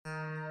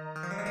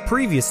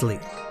Previously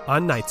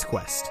on Knight's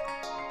Quest.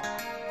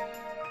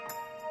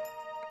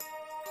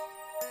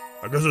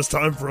 I guess it's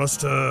time for us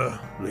to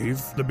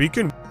leave the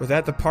beacon. With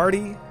that, the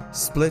party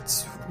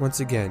splits once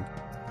again.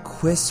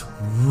 Quiz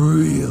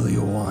really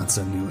wants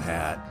a new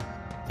hat.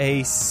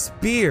 A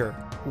spear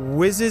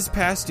whizzes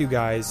past you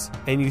guys,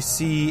 and you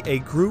see a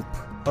group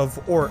of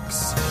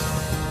orcs.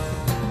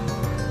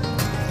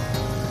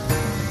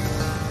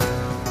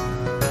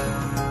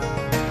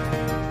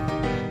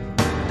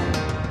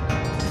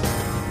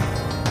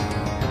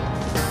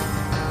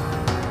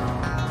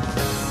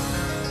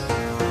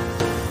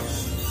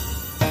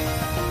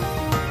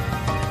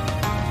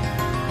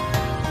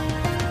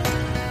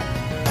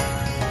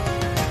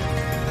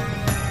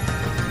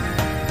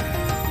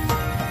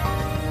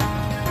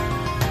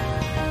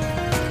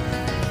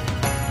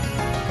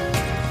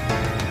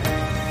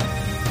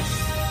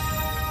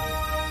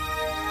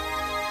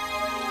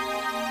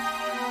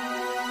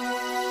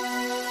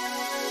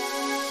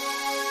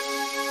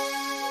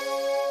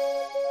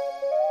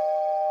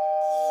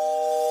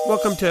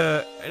 Welcome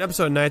to an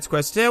episode of Knight's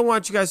Quest. Today I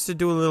want you guys to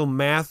do a little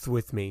math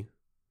with me.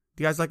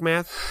 Do you guys like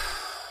math?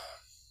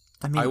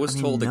 I was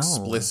told no.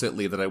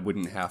 explicitly that I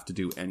wouldn't have to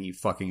do any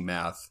fucking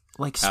math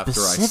Like, after I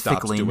stopped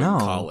specifically, doing no.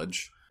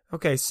 college.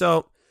 Okay,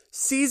 so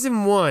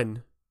Season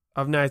 1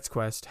 of Knight's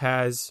Quest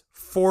has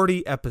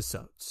 40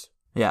 episodes.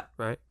 Yeah.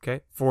 Right?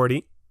 Okay,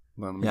 40.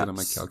 Let me Yeah. get on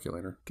my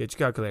calculator. Get your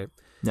calculator.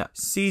 Yeah.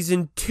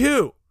 Season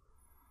 2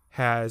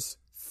 has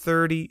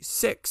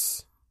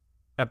 36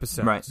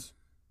 episodes. Right.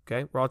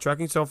 Okay, we're all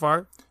tracking so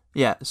far.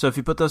 Yeah, so if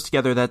you put those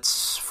together,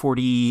 that's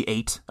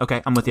 48.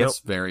 Okay, I'm with you. Nope. It's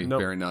very, Nope.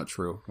 very not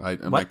true. My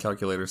What?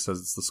 calculator says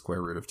it's the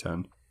square root of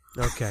 10.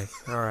 Okay,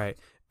 all right.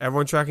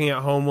 Everyone tracking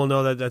at home will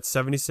know that that's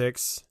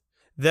 76.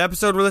 The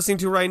episode we're listening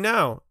to right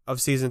now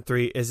of Season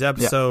 3 is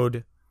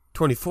episode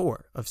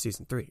 24 of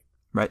Season 3.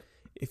 Right.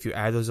 If you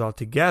add those all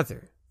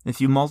together...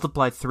 If you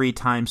multiply 3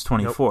 times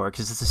 24,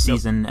 because it's the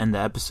season and the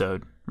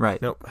episode.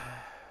 Right. Nope.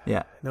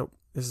 Yeah. Nope.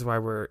 This is why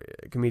we're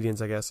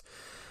comedians, I guess.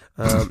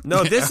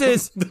 No, this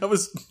is... That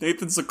was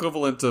Nathan's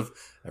equivalent of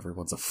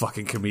everyone's a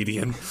fucking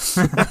comedian.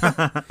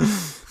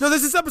 No,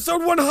 this is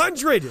episode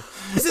 100.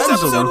 This is Episode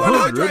episode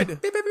 100. 100.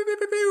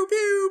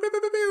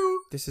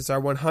 This is our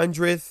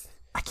 100th.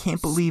 I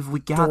can't believe we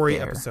got Story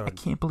there. episode. I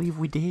can't believe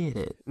we did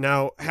it.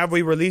 Now, have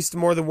we released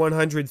more than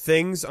 100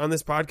 things on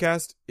this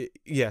podcast?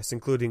 Yes,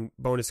 including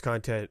bonus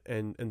content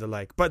and the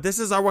like. But this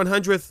is our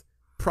 100th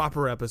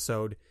proper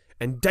episode,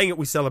 and dang it,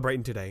 we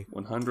celebrating today.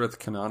 100th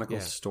canonical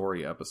Yeah.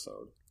 story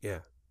episode. Yeah.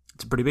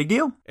 It's a pretty big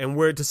deal. And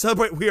we're to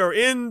celebrate, we are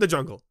in the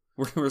jungle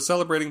We're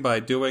celebrating by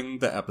doing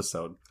the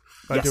episode.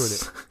 by Yes. doing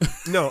it.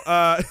 No,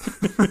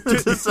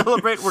 To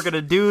celebrate, we're going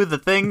to do the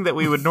thing that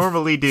we would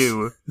normally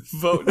do.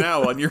 Vote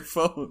now on your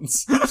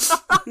phones.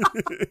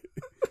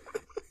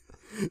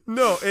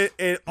 no,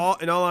 in all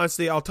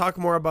honesty, I'll talk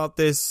more about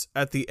this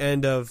at the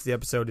end of the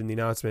episode in the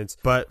announcements.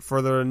 But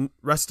for the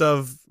rest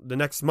of the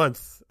next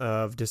month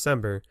of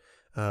December,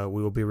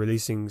 we will be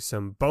releasing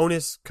some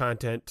bonus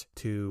content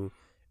to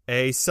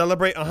A,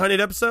 celebrate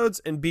 100 episodes,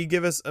 and B,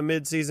 give us a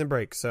mid-season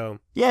break. So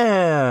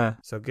Yeah.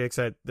 get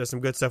excited. There's some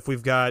good stuff.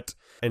 We've got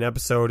an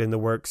episode in the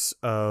works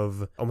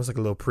of almost like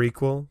a little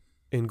prequel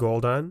in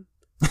Goldon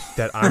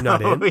that I'm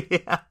not in. Oh,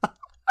 yeah.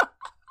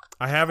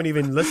 I haven't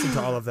even listened to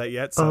all of that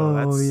yet, so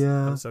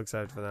I'm so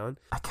excited for that one.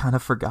 I kind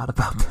of forgot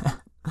about that.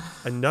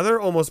 Another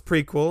almost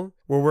prequel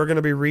where we're going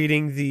to be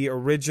reading the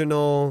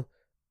original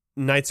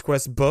Knight's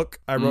Quest book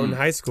I wrote in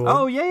high school.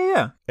 Oh,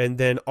 yeah. And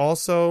then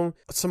also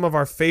some of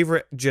our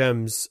favorite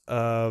gems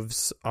of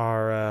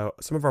our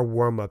some of our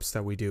warm-ups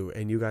that we do,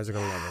 and you guys are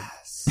going to love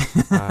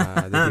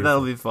them.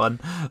 That'll be fun.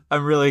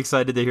 I'm really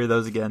excited to hear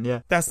those again,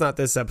 yeah. That's not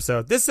this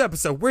episode. This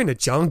episode, we're in a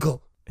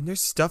jungle, and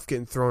there's stuff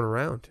getting thrown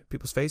around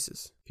people's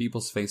faces.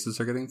 People's faces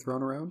are getting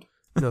thrown around?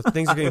 No,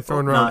 things are getting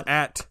thrown hope around not.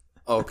 at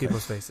Okay.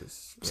 people's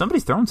faces.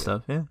 Somebody's throwing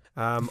stuff, yeah.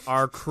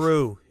 Our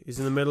crew is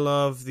in the middle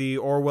of the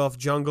Orwelf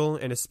jungle,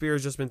 and a spear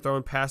has just been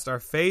thrown past our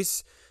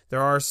face. There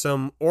are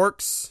some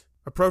orcs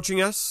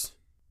approaching us.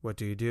 What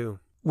do you do?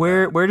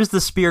 Where does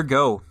the spear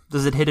go?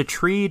 Does it hit a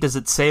tree? Does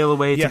it sail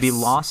away to be Yes.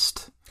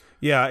 lost?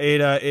 Yeah,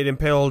 it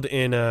impaled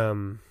in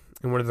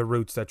one of the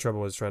roots that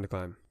Trouble was trying to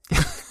climb.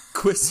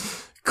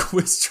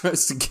 Quiz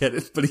tries to get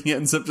it, but he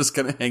ends up just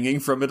kind of hanging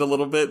from it a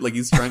little bit. Like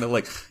he's trying to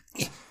like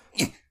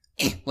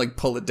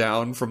pull it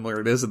down from where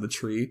it is in the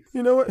tree.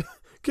 You know what?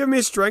 Give me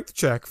a strength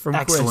check from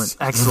Quiz.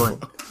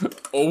 Excellent.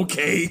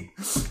 Okay.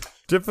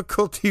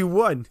 Difficulty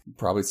 1.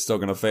 Probably still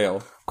gonna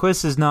fail.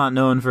 Quiz is not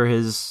known for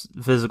his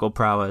physical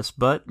prowess,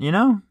 but, you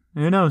know,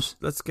 who knows?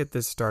 Let's get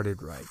this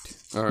started right.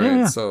 Alright,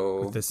 Yeah.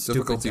 so With this stupid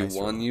difficulty dice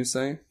 1, roll. you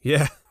say?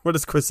 Yeah. What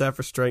does Quiz have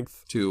for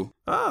strength? 2.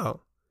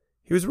 Oh,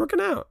 he was working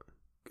out.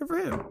 Good for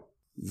him.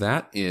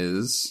 That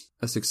is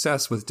a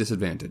success with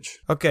disadvantage.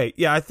 Okay,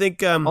 yeah, I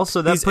think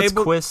Also, that he's puts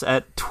able... Quiz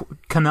at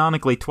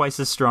canonically twice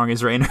as strong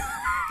as Rainer.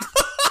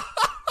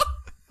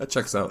 That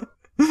checks out.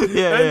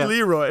 and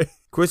Leroy.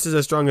 Quiz is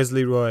as strong as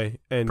Leroy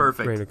and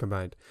Perfect. Rainer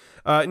combined.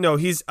 No,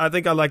 I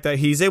think I like that.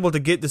 He's able to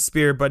get the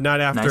spear, but not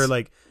after Nice.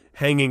 like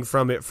hanging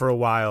from it for a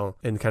while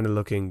and kind of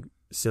looking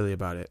silly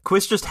about it.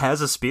 Quiz just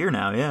has a spear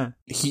now, yeah.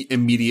 He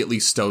immediately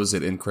stows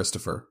it in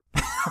Christopher.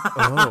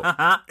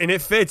 Oh. And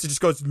it fits. It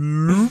just goes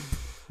loop.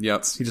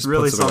 Yep. He just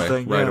Really puts it away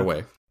something, right yeah.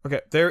 away.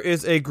 Okay, there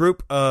is a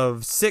group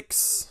of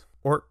 6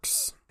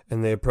 orcs,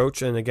 and they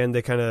approach, and again,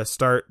 they kind of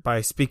start by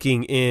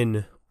speaking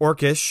in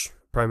Orcish,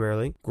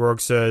 primarily.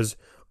 Grog says,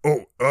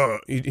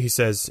 he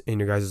says in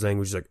your guys'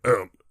 language, he's like,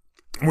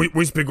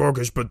 We speak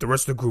Orcish, but the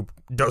rest of the group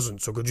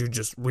doesn't. So could you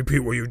just repeat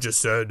what you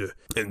just said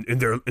in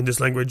this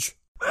language?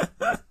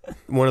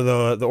 one of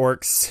the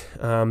orcs,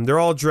 they're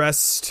all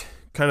dressed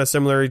kind of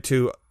similar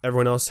to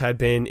everyone else had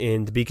been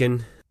in the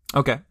Beacon.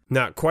 Okay.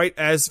 Not quite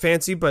as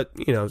fancy, but,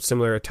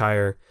 similar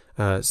attire,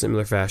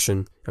 similar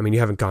fashion. I mean, you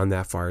haven't gone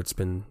that far. It's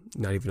been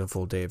not even a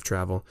full day of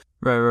travel.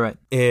 Right.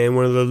 And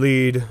one of the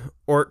lead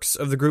orcs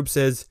of the group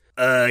says,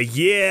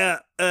 we're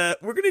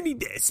gonna need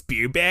that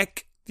spear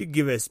back. If you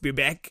give us a spear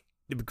back,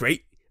 it'd be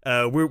great.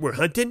 We're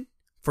hunting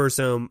for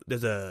some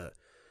some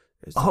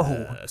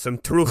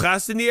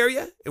truchas in the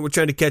area, and we're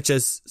trying to catch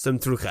us some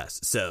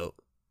truchas. So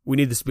we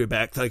need the spear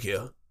back. Thank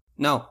you.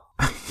 No.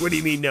 What do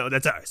you mean no?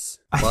 That's ours.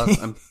 Well,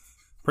 I'm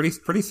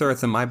pretty sure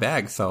it's in my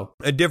bag, so.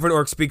 A different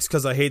orc speaks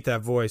because I hate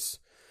that voice.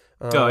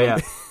 Oh, yeah.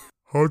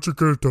 How'd you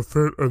get it to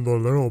fit in the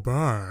little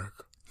bag?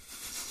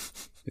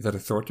 Is that a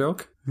throat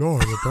joke? No,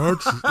 the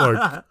bag's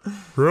like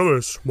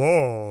really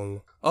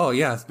small. Oh,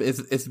 yeah.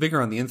 It's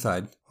bigger on the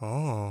inside.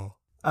 Oh.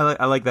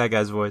 I like that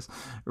guy's voice.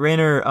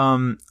 Rainer,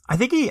 I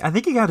think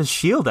he got his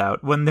shield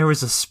out when there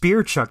was a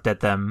spear chucked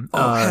at them.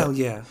 Oh, hell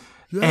yeah.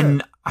 Yeah.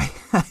 And I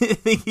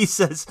think he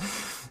says,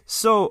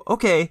 so,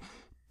 okay,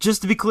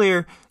 just to be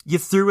clear, you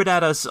threw it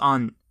at us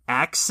on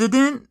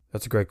accident?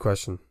 That's a great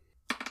question.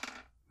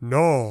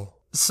 No.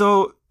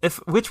 So,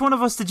 which one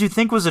of us did you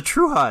think was a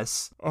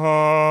truhas?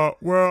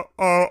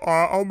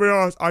 I'll be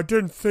honest, I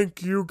didn't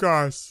think you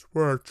guys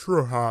were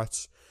true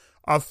hats.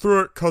 I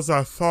threw it because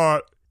I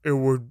thought it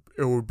would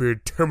be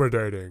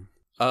intimidating.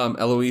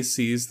 Eloise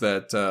sees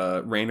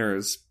that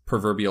Rainer's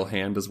proverbial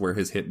hand is where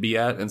his hip be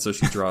at, and so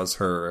she draws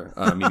her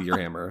meteor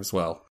hammer as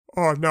well.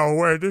 Oh, no,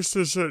 wait, this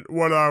isn't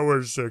what I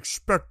was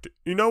expecting.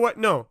 You know what?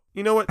 No.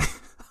 You know what?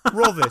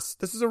 Roll this.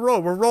 This is a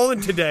roll. We're rolling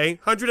today.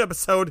 100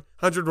 episode,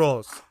 100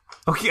 rolls.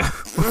 Okay,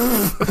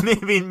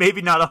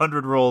 maybe not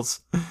 100 rolls.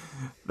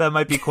 That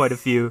might be quite a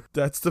few.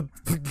 That's the...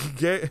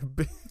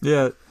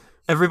 Yeah.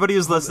 Everybody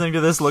who's listening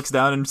to this looks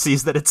down and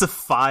sees that it's a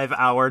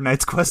 5-hour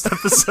Knight's Quest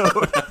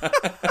episode.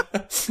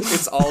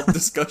 It's all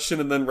discussion,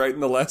 and then right in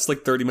the last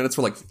 30 minutes,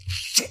 we're like,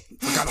 shit,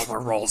 forgot all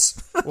our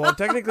rolls. Well,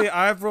 technically,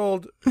 I've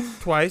rolled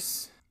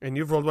twice, and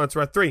you've rolled once.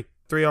 We're at 3.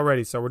 3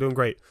 already, so we're doing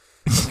great.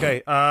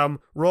 Okay,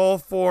 roll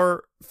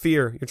for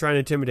fear. You're trying to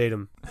intimidate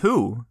him.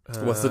 Who?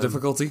 What's the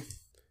difficulty?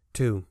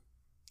 2.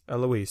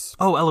 Eloise.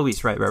 Oh,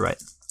 Eloise. Right.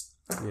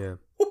 Yeah.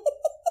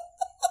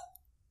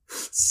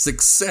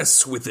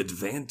 Success with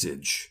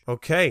advantage.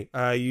 Okay,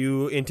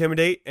 you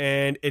intimidate,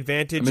 and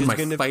advantage I'm in is my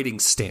going to... fighting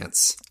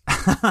stance.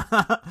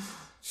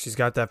 She's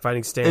got that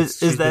fighting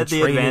stance. Is that been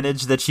the training.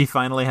 advantage that she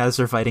finally has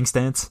her fighting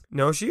stance?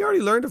 No, she already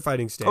learned a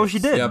fighting stance. Oh, she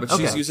did? Yeah, but she's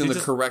Okay. using She the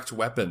just- correct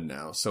weapon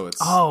now, so it's...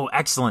 Oh,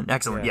 excellent,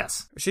 Yeah.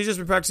 yes. She's just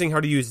been practicing how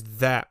to use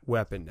that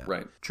weapon now.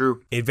 Right.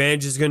 True.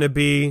 Advantage is going to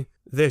be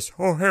this.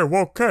 Oh, hey,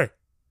 well, okay.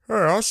 Hey,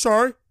 I'm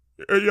sorry.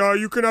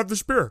 You can have the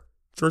spear.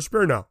 It's your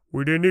spear now.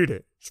 We didn't need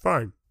it. It's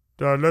fine.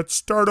 Let's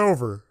start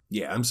over.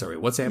 Yeah, I'm sorry.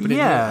 What's happening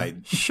Yeah, here?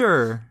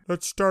 sure.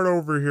 Let's start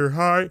over here.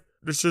 Hi,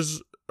 this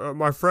is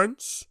my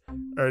friends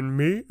and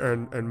me,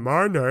 and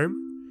my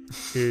name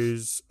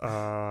is,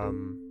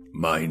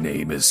 My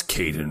name is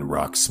Caden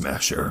Rock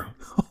Smasher.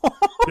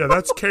 yeah,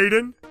 that's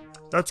Caden.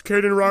 That's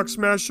Caden Rock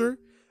Smasher.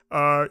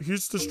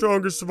 He's the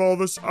strongest of all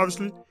of us,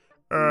 obviously.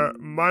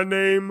 My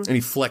name And he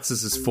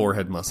flexes his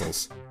forehead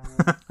muscles.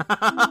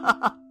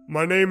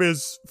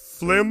 is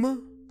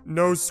Flim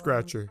Nose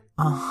Scratcher.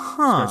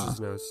 Uh-huh. Scratches his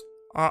nose.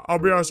 I'll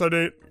be honest, I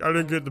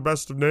didn't get the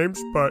best of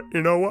names, but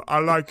you know what? I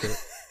like it.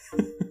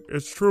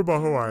 It's true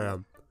about who I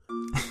am.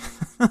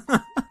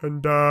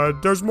 And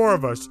there's more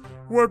of us.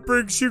 What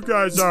brings you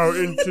guys out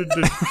into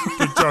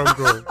the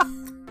jungle?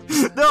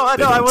 No,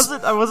 I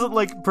wasn't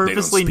like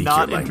purposely speak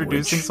not your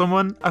introducing language.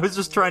 someone. I was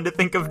just trying to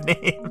think of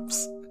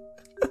names.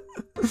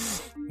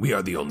 We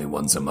are the only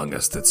ones among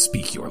us that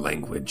speak your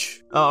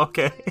language. Oh,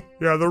 okay.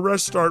 Yeah, the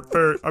rest aren't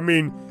fair. I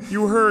mean,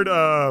 you heard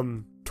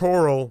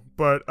Toril,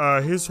 but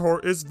his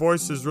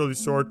voice is really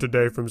sore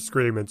today from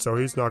screaming, so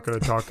he's not going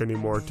to talk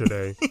anymore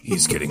today.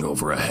 He's getting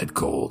over a head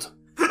cold.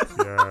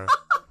 Yeah.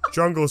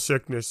 Jungle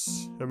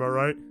sickness, am I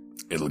right?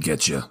 It'll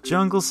get you.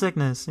 Jungle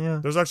sickness, yeah.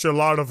 There's actually a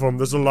lot of them.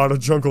 There's a lot of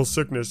jungle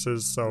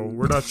sicknesses, so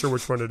we're not sure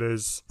which one it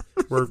is.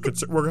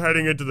 We're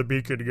heading into the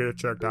beacon to get it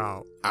checked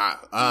out.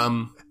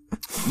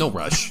 No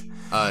rush.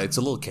 It's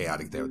a little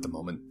chaotic there at the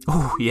moment.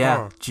 Oh,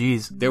 yeah. Oh.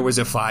 Jeez. There was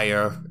a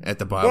fire at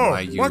the Whoa,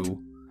 Bayou. what?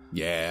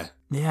 Yeah.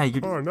 Yeah,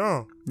 Oh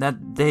no.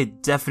 they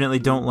definitely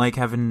don't like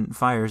having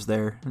fires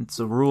there. It's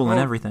a rule and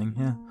Oh. everything,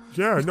 yeah.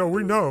 Yeah, no,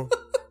 we know.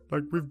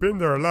 Like, we've been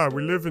there a lot.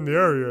 We live in the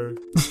area.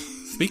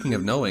 Speaking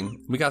of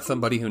knowing, we got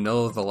somebody who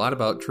knows a lot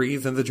about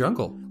trees in the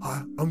jungle.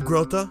 Hi, I'm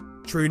Grota,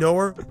 tree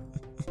knower.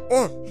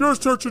 Oh, you're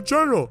Surgeon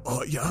General.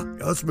 Yeah,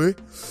 that's me.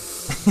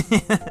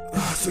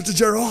 Surgeon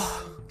General,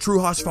 True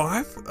House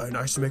 5.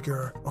 Nice to make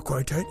your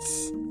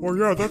acquaintance. Oh,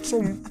 yeah, that's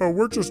some...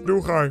 we're just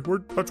new high.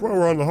 That's why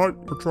we're on the hunt.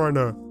 We're trying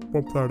to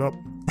bump that up.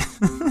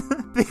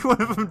 I think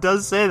one of them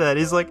does say that.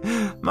 He's like,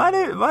 my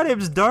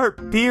name's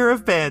Dart Peer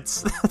of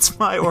Pants. That's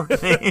my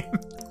orc name.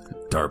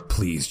 Dart,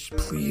 please.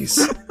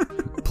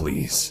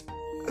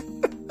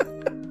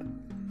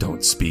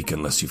 Don't speak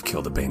unless you've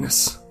killed a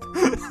Banus.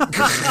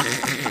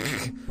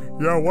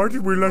 Yeah, why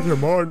did we let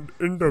him on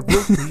in the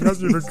group? He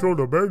hasn't even killed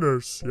a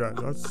Banus. Yeah,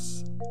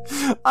 that's...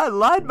 I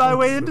lied my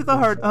way into the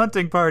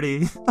hunting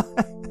party.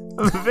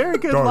 I'm a very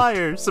good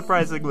liar,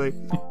 surprisingly.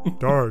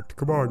 Dart,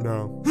 come on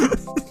now.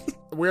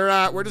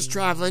 We're just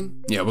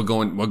traveling. Yeah, we're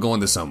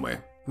going to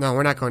somewhere. No,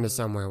 we're not going to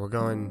somewhere. We're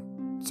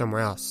going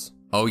somewhere else.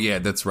 Oh yeah,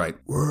 that's right.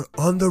 We're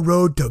on the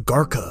road to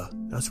Garka.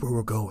 That's where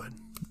we're going.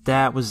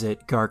 That was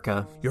it,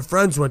 Garka. Your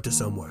friends went to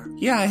somewhere.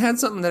 Yeah, I had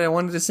something that I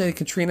wanted to say to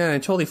Katrina, and I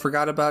totally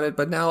forgot about it,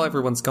 but now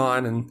everyone's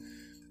gone, and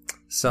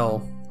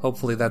so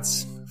hopefully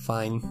that's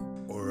fine.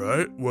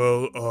 Alright,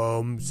 well,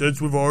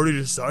 since we've already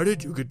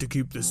decided you get to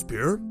keep the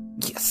spear,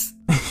 Yes.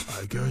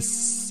 I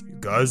guess you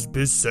guys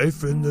be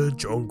safe in the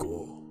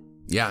jungle.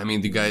 Yeah, I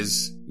mean, do you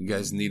guys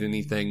need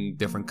anything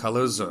different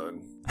colors or?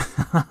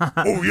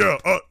 Oh yeah,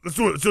 let's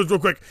do it real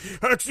quick.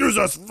 Excuse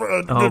us,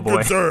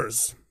 good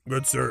sirs.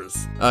 Good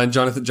sirs. And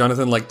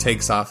Jonathan like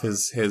takes off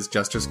his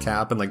jester's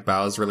cap and like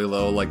bows really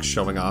low, like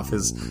showing off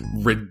his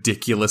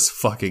ridiculous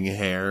fucking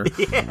hair.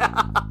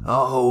 Yeah.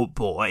 Oh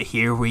boy,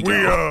 here we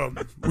go.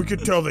 We can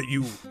tell that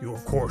you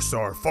of course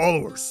are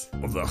followers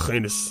of the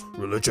heinous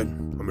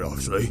religion. I mean,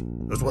 obviously,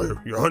 that's why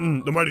you're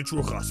hunting the mighty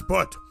Truchas.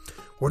 But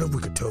what if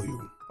we could tell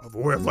you of a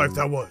way of life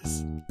that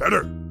was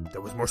better,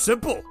 that was more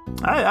simple?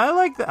 I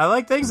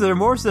like things that are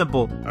more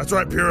simple. That's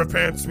right, Peer of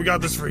Pants. We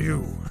got this for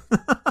you.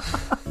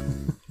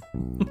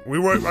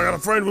 I got a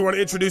friend we want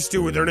to introduce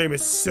to you. Their name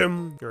is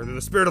Sim. They're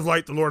the Spirit of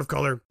Light, the Lord of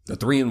Color. The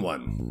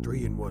 3-in-1.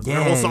 3-in-1. Yeah,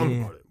 Got a whole song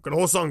about it. Got a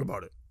whole song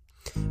about it.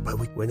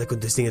 But we're not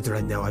going to sing it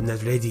right now. I'm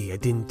not ready. I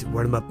didn't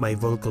warm up my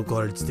vocal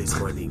cords this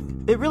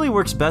morning. It really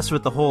works best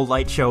with the whole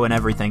light show and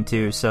everything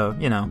too, so,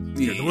 you know.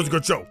 Yeah, it was a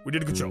good show. We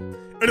did a good show.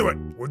 Anyway,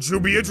 would you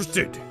be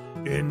interested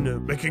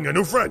in making a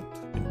new friend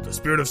in the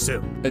Spirit of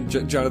Sim? And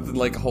Jonathan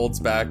like holds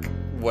back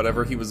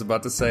whatever he was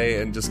about to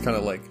say and just kind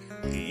of like,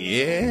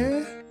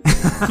 yeah.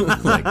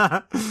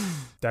 Like,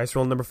 dice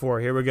roll number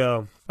 4. Here we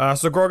go.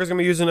 So Gorga's going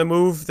to be using a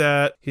move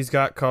that he's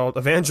got called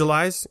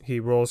Evangelize. He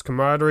rolls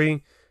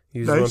Camaraderie.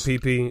 Uses 1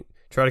 PP.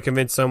 Try to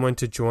convince someone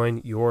to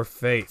join your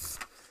faith.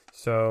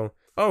 So,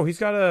 he's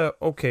got a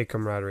okay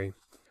camaraderie,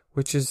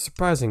 which is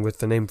surprising with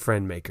the name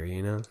Friend Maker,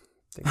 you know?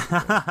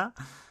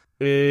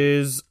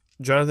 Is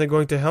Jonathan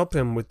going to help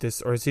him with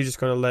this, or is he just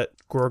going to let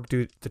Gorg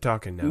do the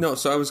talking now? No,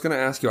 so I was going to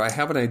ask you, I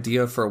have an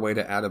idea for a way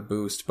to add a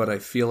boost, but I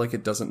feel like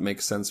it doesn't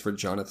make sense for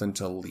Jonathan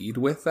to lead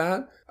with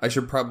that. I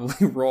should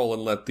probably roll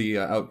and let the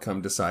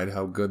outcome decide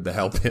how good the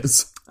help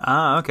is.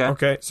 Ah, okay.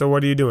 Okay, so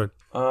what are you doing?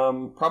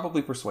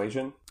 Probably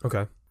persuasion.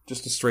 Okay.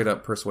 Just a straight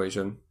up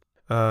persuasion.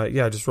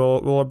 Yeah, just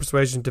roll a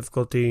persuasion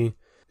difficulty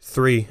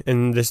 3,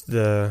 and this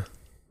is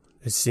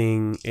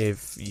seeing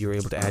if you're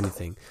able to add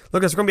anything.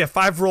 Look, it's going to be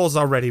 5 rolls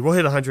already. We'll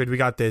hit 100. We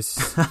got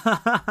this.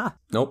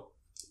 Nope.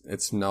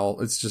 It's null.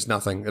 It's just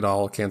nothing. It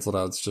all canceled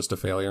out. It's just a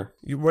failure.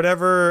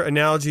 Whatever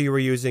analogy you were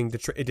using,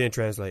 it didn't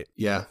translate.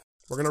 Yeah.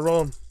 We're going to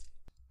roll.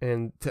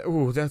 And,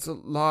 that's a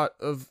lot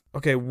of...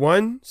 Okay,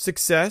 1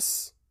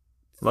 success,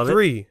 Love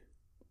 3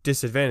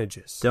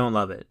 disadvantages. Don't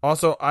love it.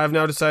 Also, I've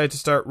now decided to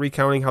start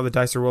recounting how the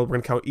dice are rolled. We're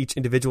going to count each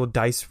individual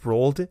dice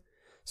rolled.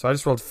 So I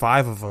just rolled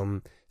 5 of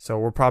them. So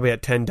we're probably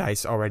at 10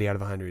 dice already out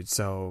of 100.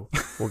 So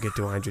we'll get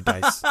to 100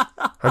 dice.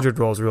 100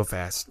 rolls real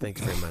fast. Thank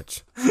you very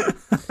much.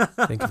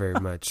 Thank you very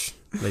much,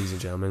 ladies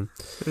and gentlemen.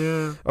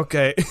 Yeah.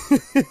 Okay.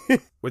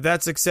 With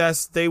that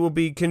success, they will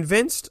be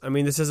convinced. I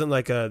mean, this isn't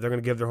like they're going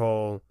to give their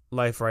whole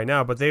life right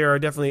now, but they are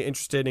definitely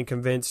interested and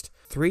convinced.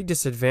 3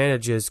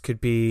 disadvantages could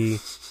be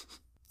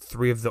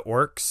 3 of the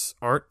orcs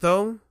aren't,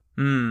 though.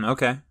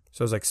 Okay.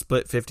 So it's like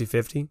split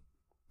 50-50.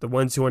 The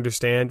ones who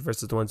understand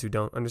versus the ones who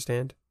don't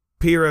understand.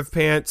 Peer of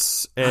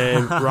Pants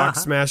and Rock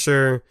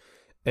Smasher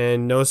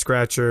and No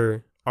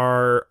Scratcher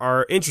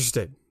are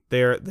interested.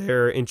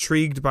 They're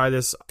intrigued by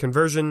this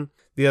conversion.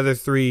 The other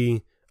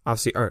 3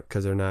 obviously aren't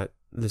because they're not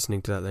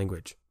listening to that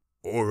language.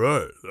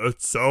 Alright,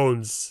 that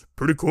sounds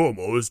pretty cool. I'm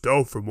always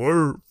down for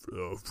more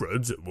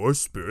friends and more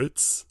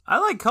spirits. I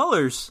like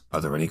colors.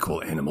 Are there any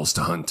cool animals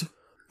to hunt?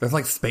 There's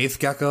like space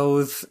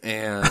geckos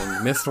and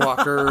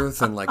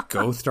mistwalkers and like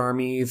ghost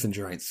armies and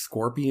giant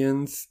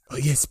scorpions. Oh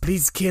yes,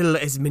 please kill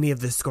as many of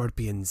the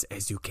scorpions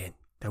as you can.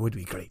 That would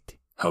be great.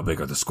 How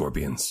big are the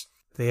scorpions?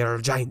 They are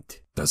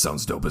giant. That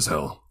sounds dope as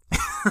hell.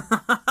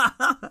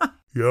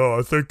 Yeah,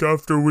 I think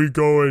after we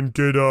go and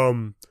get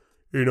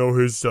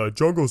his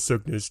jungle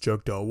sickness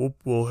checked out,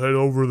 we'll head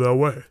over that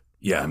way.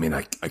 Yeah, I mean,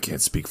 I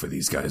can't speak for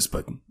these guys,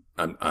 but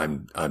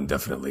I'm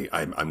definitely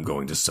I'm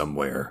going to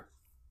somewhere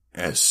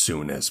as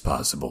soon as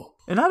possible.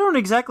 And I don't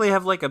exactly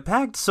have like a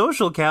packed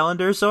social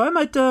calendar, so I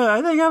think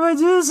I might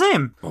do the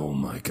same. Oh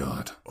my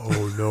god.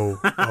 Oh no.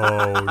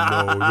 Oh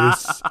no.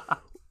 This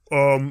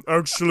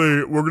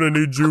actually we're gonna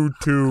need you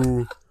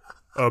to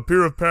a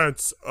pair of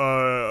pants.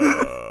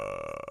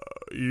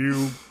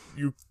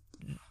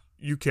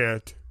 You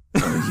can't.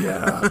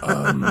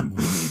 Yeah,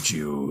 we need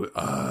you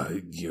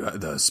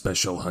the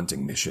special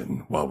hunting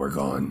mission while we're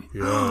gone.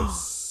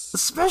 Yes. A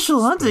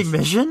special hunting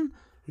mission?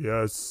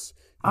 Yes.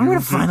 I'm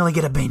gonna finally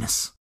get a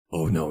Banus.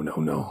 Oh,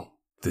 no.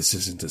 This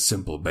isn't a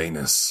simple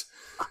Banus.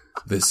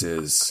 This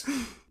is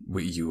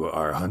what you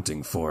are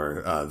hunting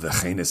for, the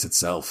Janus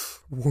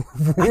itself.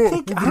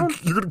 You're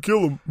gonna kill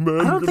him,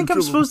 man. I don't think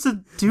I'm supposed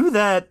to do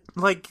that,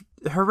 like,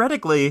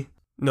 heretically.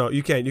 No,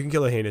 you can't. You can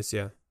kill a Heinous,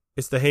 yeah.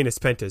 It's the Heinous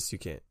Pentus you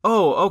can't.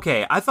 Oh,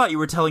 okay. I thought you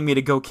were telling me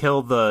to go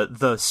kill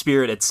the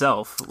spirit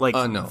itself. Like,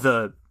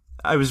 no.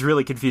 I was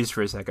really confused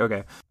for a sec.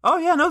 Okay. Oh,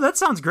 yeah, no, that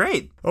sounds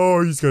great.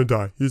 Oh, he's gonna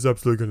die. He's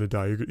absolutely gonna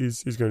die.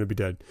 He's gonna be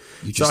dead.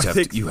 You just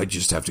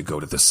have to go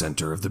to the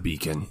center of the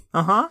beacon.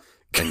 Uh-huh.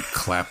 And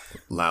clap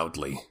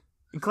loudly.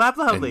 Clap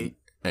loudly.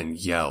 And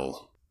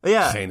yell.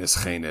 Yeah.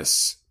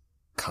 Janus,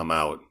 come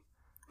out.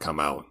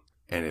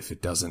 And if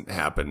it doesn't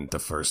happen the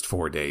first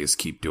 4 days,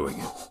 keep doing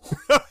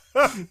it.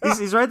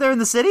 He's right there in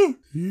the city?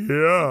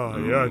 Yeah,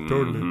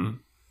 totally. Mm-hmm.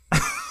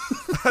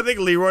 I think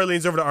Leroy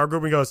leans over to our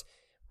group and goes,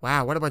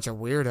 wow, what a bunch of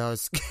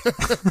weirdos.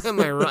 Am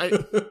I right?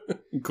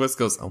 Quist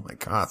goes, oh my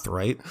god,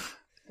 right?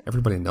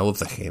 Everybody knows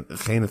the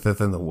Janus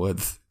is in the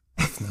woods.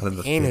 It's not in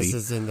the Heinous city.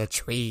 is in the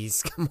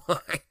trees. Come on.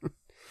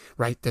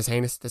 Right? Does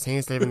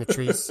Heinous live in the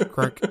trees,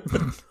 Quirk?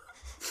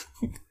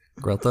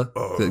 Grelta,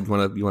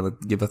 you wanna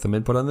give us some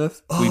input on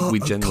this? We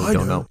genuinely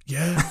don't know.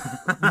 Yeah.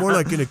 More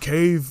like in a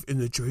cave in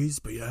the trees,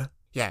 but yeah.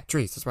 Yeah,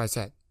 trees. That's what I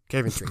said.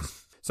 Cave and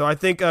trees. So I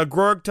think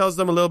Grog tells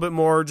them a little bit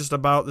more just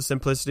about the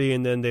simplicity,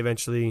 and then they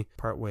eventually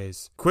part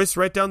ways. Quist,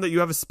 write down that you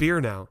have a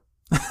spear now.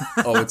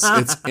 Oh,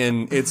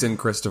 it's in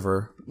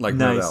Christopher. Like,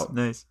 no doubt.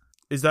 Nice.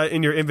 Is that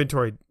in your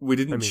inventory? We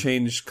didn't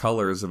change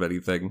colors of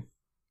anything.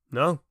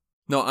 No.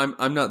 No,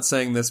 I'm not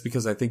saying this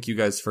because I think you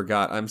guys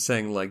forgot. I'm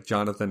saying, like,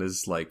 Jonathan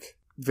is, like,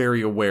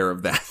 very aware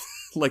of that.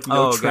 Like,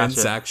 no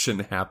transaction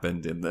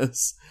happened in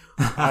this.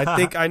 I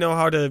think I know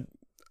how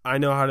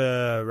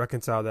to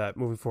reconcile that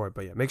moving forward.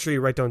 But yeah, make sure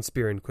you write down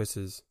spear and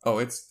quizzes. Oh,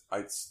 it's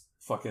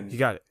fucking... You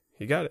got it.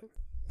 You've done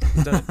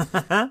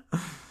it.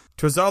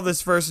 To resolve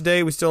this first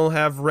day, we still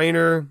have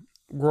Rainer,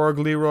 Grog,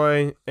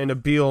 Leroy, and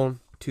Abil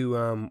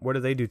to, what do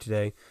they do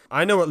today?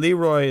 I know what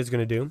Leroy is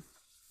going to do.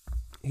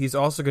 He's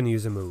also going to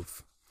use a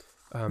move.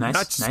 Not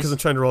just because I'm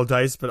trying to roll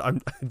dice, but I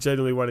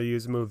genuinely want to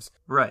use moves.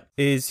 Right.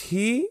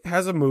 He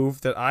has a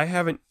move that I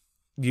haven't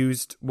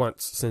used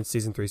once since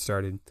Season 3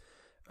 started,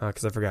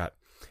 because I forgot.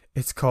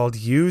 It's called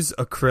Use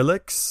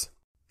Acrylics.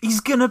 He's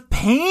gonna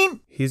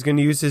paint? He's going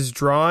to use his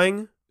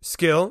drawing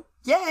skill.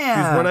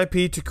 Yeah. Use 1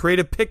 IP to create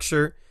a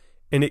picture,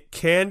 and it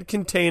can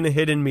contain a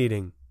hidden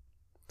meaning.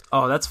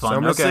 Oh, that's fun. So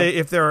I'm going to say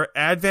if there are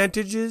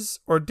advantages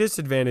or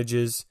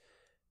disadvantages,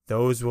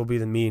 those will be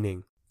the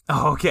meaning.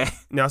 Oh, okay.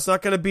 Now, it's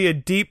not going to be a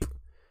deep,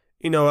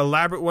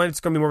 elaborate one. It's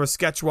going to be more of a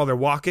sketch while they're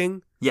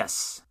walking.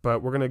 Yes.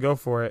 But we're going to go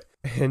for it.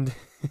 And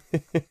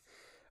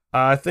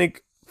I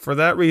think for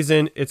that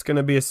reason, it's going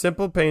to be a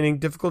simple painting,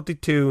 difficulty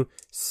 2,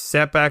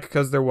 setback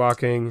because they're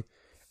walking.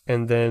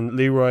 And then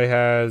Leroy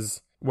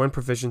has 1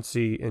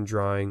 proficiency in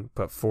drawing,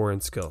 but 4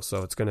 in skill.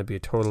 So it's going to be a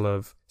total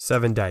of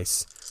 7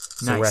 dice.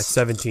 So we're at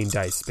 17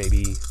 dice,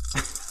 baby.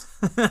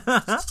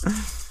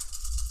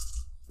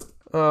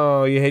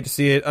 Oh, you hate to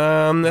see it.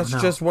 That's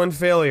just 1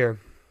 failure.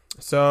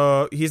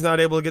 So he's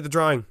not able to get the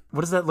drawing.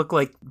 What does that look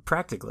like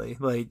practically?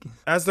 Like,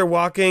 as they're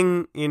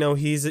walking,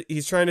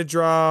 he's trying to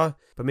draw,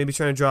 but maybe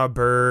trying to draw a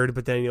bird,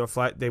 but then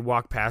they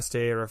walk past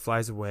it or it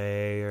flies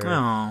away,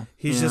 or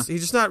he's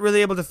just not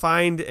really able to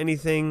find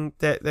anything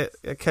that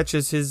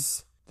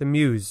catches the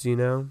muse,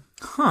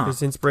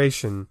 his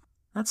inspiration.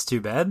 That's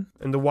too bad.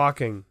 And the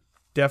walking,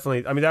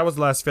 definitely. I mean, that was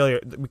the last failure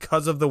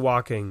because of the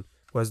walking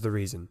was the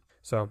reason.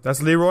 So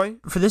that's Leroy.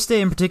 For this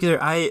day in particular,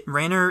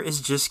 Rainer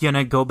is just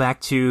gonna go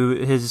back to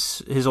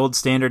his old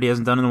standard he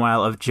hasn't done in a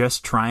while of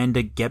just trying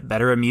to get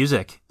better at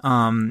music.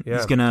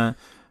 He's gonna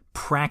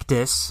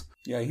practice.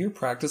 Yeah, I hear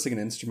practicing an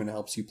instrument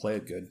helps you play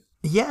it good.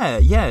 Yeah,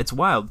 it's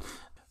wild.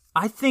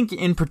 I think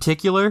in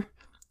particular,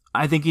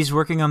 he's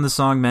working on the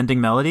song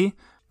Mending Melody.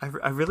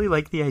 I really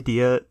like the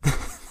idea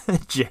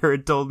that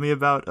Jared told me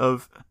about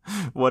of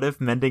what if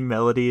Mending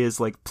Melody is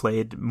like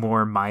played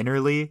more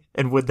minorly,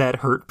 and would that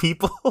hurt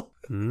people?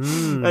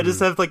 I just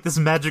have like this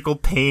magical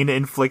pain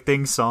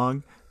inflicting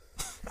song.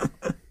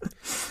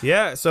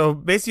 Yeah, so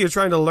basically you're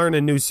trying to learn a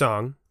new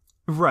song.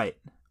 Right.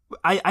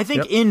 I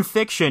think in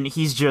fiction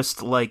he's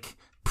just like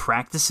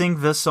practicing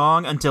the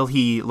song until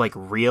he like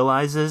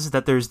realizes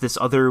that there's this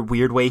other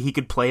weird way he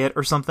could play it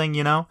or something,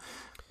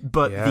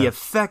 But the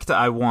effect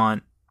I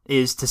want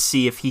is to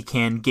see if he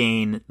can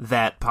gain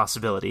that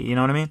possibility. You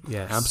know what I mean?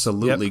 Yes.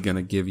 Absolutely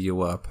gonna give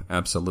you up.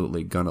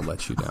 Absolutely gonna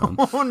let you down.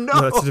 Oh, no.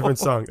 No, that's a different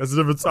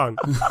song.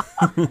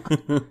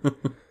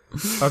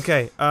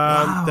 Okay,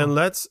 then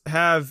let's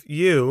have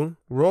you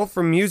roll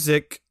for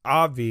music,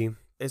 Avi.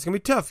 It's going to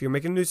be tough. You're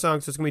making a new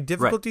song, so it's going to be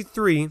difficulty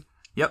 3.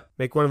 Yep.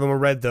 Make one of them a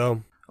red,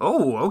 though.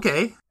 Oh,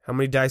 okay. How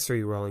many dice are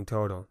you rolling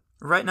total?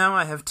 Right now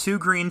I have 2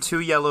 green, 2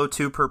 yellow,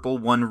 2 purple,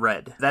 1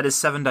 red. That is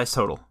 7 dice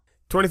total.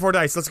 24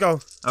 dice. Let's go.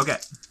 Okay.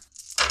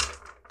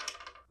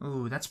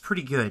 Ooh, that's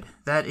pretty good.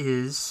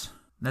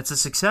 That's a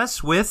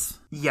success with,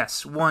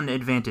 yes, 1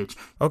 advantage.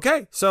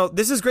 Okay, so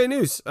this is great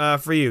news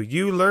for you.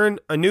 You learn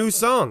a new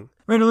song.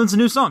 Rainer learns a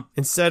new song.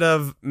 Instead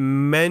of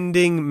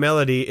Mending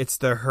Melody, it's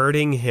the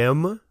Hurting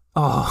Hymn.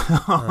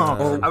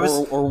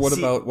 Oh. Or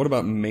what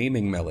about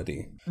Maiming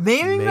Melody?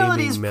 Maiming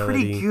Melody is Melody.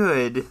 pretty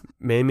good.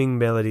 Maiming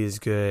Melody is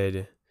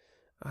good.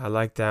 I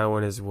like that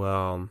one as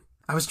well.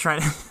 I was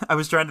trying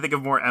to think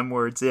of more M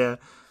words, yeah.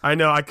 I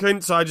know, I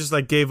couldn't, so I just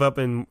gave up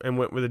and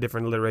went with a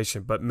different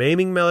alliteration. But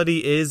Maiming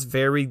Melody is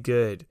very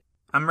good.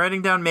 I'm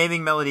writing down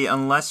Maiming Melody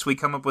unless we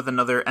come up with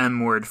another M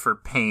word for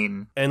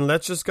pain. And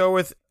let's just go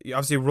with,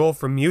 obviously, roll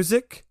for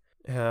music,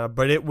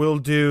 but it will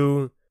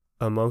do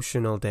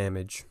emotional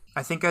damage.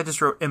 I think I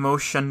just wrote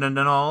emotion and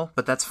all,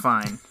 but that's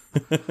fine.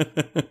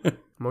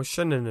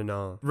 Emotion and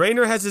all.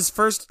 Rainer has his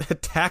first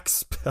attack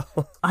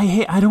spell.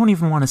 I don't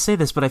even want to say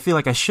this, but I feel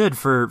like I should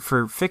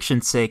for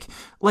fiction's sake.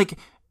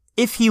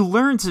 If he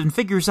learns and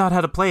figures out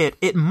how to play it,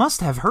 it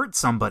must have hurt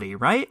somebody,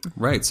 right?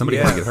 Right, somebody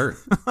had to get hurt.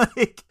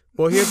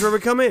 Well, here's where we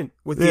come in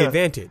with the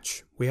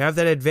advantage. We have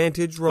that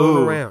advantage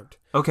rolling around.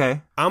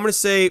 Okay. I'm going to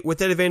say with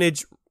that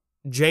advantage,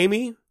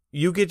 Jamie,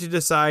 you get to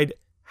decide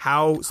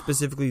how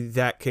specifically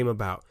that came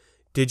about.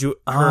 Did you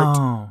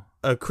hurt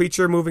a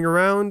creature moving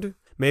around?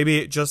 Maybe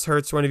it just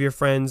hurts one of your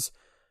friends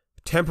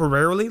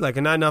temporarily,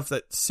 not enough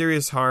that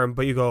serious harm,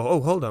 but you go, oh,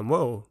 hold on,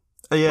 whoa.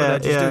 What did I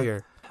just do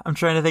here? I'm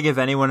trying to think if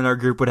anyone in our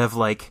group would have,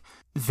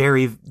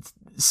 very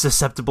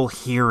susceptible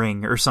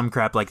hearing or some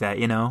crap like that,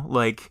 you know?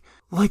 Like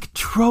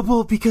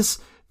trouble because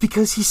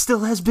he still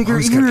has bigger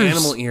ears. He's got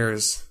animal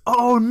ears.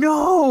 Oh,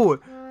 no!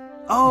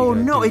 Oh,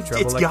 no,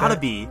 it's gotta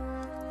that? be.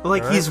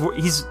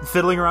 He's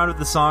fiddling around with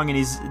the song and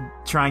he's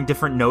trying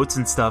different notes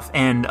and stuff,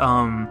 and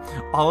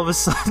all of a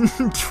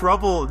sudden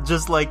Trouble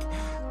just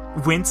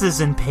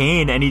winces in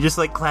pain, and he just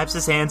claps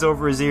his hands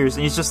over his ears,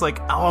 and he's just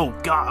oh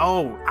god,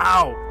 oh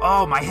ow,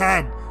 oh my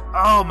head,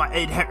 oh my,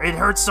 it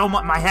hurts so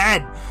much, my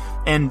head,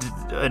 and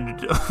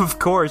of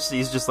course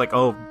he's just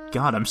oh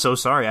god, I'm so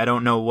sorry, I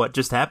don't know what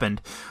just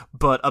happened,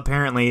 but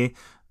apparently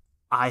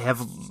I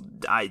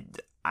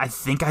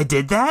think I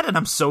did that, and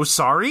I'm so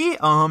sorry.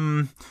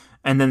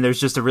 And then there's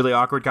just a really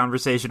awkward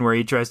conversation where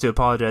he tries to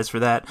apologize for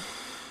that.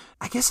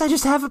 I guess I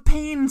just have a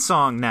pain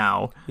song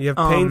now. You have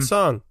pain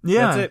song.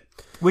 Yeah. That's it.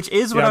 Which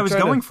is what I was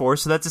going for,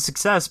 so that's a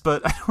success,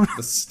 but I don't know.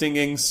 The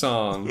stinging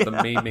song, the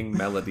maiming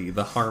melody,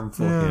 the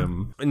harmful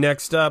hymn.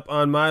 Next up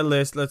on my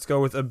list, let's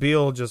go with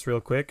Abil just real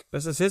quick.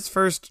 This is his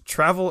first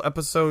travel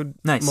episode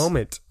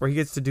moment where he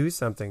gets to do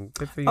something.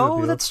 Good for you,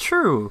 Abil. That's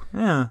true.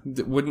 Yeah.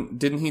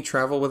 Didn't he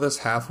travel with us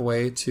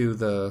halfway to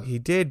the... He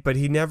did, but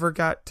he never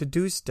got to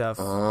do stuff.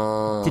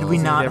 Did we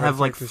not have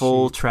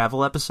full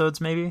travel episodes,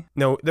 maybe?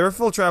 No, there were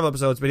full travel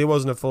episodes, but he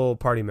wasn't a full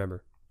party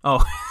member.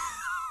 Oh.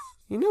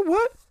 You know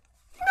what?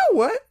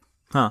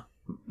 Huh.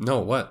 No,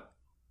 what?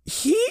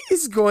 He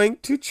is going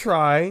to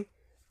try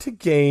to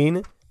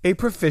gain a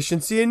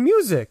proficiency in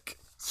music.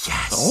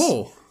 Yes.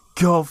 Oh.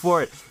 Go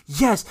for it.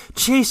 Yes.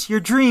 Chase your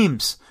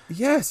dreams.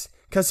 Yes,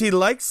 because he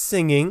likes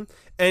singing,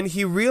 and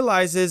he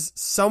realizes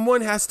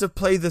someone has to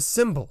play the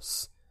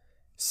cymbals.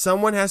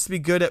 Someone has to be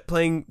good at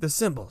playing the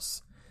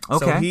cymbals.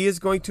 Okay. So he is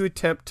going to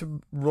attempt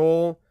to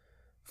roll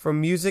from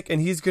music,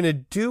 and he's going to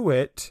do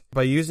it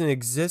by using an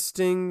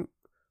existing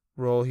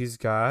roll he's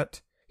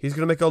got. He's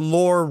going to make a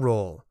lore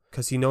roll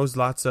because he knows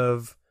lots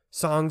of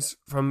songs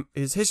from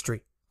his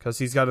history because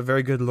he's got a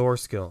very good lore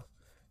skill.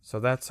 So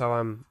that's how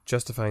I'm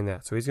justifying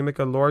that. So he's going to make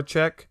a lore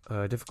check,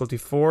 difficulty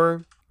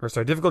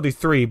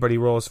 3, but he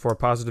rolls 4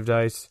 positive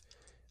dice.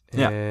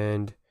 Yeah.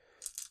 And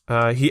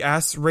he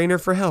asks Rainer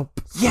for help.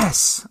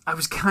 Yes! I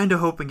was kind of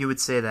hoping you would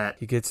say that.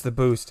 He gets the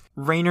boost.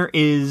 Rainer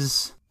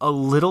is a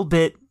little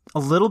bit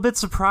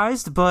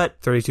surprised,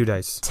 but 32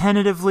 dice.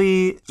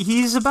 Tentatively,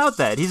 he's about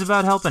that. He's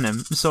about helping him.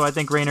 So I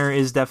think Rainer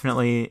is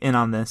definitely in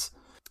on this.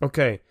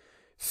 Okay.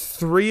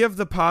 3 of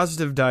the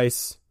positive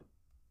dice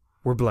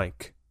were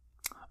blank.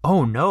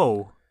 Oh,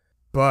 no.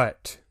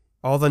 But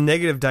all the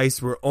negative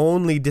dice were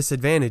only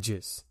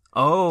disadvantages.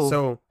 Oh.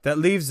 So that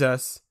leaves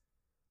us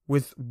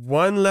with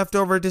 1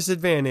 leftover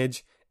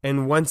disadvantage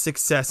and 1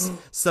 success.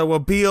 So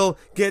Abil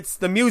gets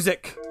the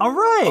music. All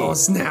right. Oh,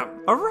 snap.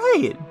 All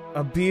right.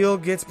 Abil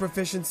gets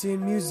proficiency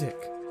in music.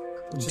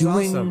 Which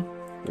Doing is awesome.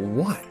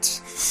 what?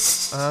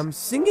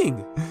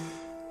 Singing.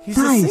 He's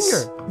nice. a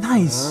singer.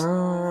 Nice.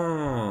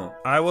 Oh.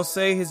 I will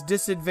say his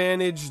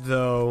disadvantage,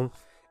 though,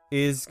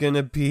 is going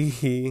to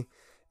be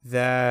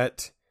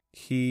that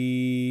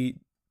he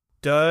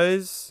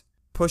does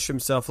push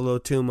himself a little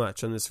too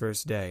much on this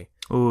first day.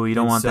 Ooh, you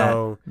don't want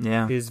that.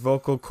 Yeah. His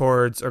vocal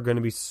cords are going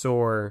to be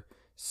sore,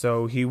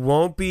 so he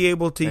won't be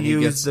able to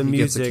use the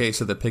music. He gets a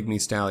case of the Pygmy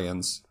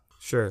Stallions.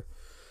 Sure.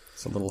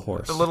 It's a little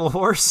horse. The little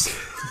horse.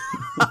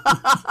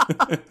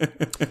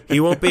 He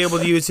won't be able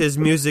to use his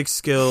music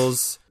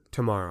skills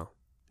tomorrow.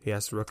 He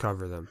has to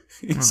recover them.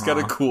 He's got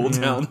a cool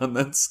down on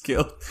that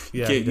skill.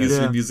 You Yeah, can't he use does.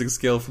 your music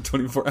skill for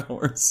 24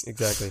 hours.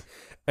 Exactly.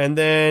 And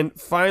then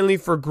finally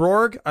for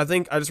Grorg, I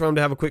think I just want him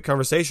to have a quick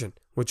conversation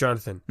with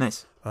Jonathan.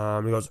 Nice. He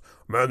goes,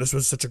 man, this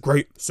was such a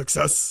great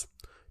success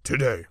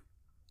today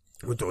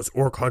with those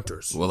orc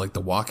hunters. Well, like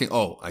the walking.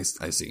 Oh, I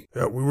see.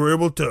 Yeah, we were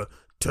able to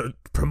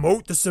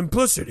promote the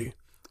simplicity,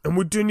 and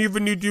we didn't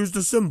even need to use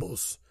the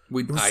symbols.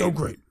 It was so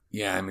great.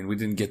 Yeah, I mean, we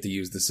didn't get to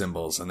use the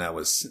symbols, and that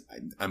was.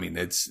 I mean,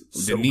 it's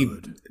So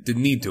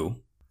didn't need to,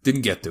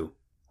 didn't get to.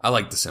 I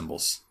like the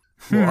symbols.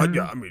 Well,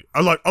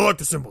 I like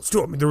the symbols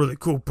too. I mean, they're really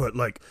cool, but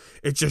like,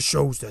 it just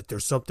shows that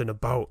there's something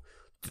about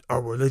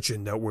our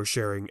religion that we're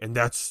sharing, and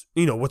that's,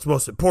 what's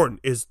most important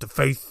is the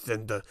faith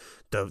and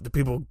the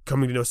people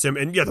coming to know Sim.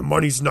 And yeah, the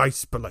money's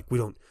nice, but like, we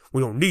don't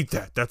need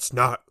that. That's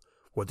not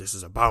what this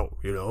is about,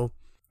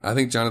 I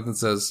think Jonathan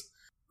says,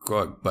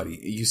 "Grog, buddy,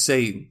 you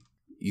say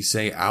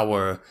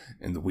our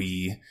and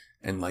we,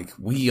 and like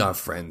we are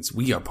friends,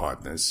 we are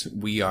partners,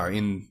 we are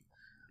in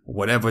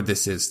whatever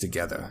this is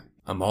together.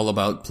 I'm all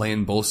about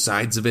playing both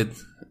sides of it.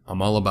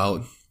 I'm all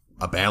about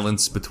a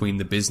balance between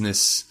the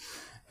business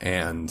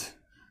and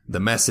the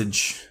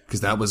message,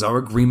 because that was our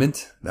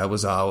agreement. That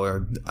was our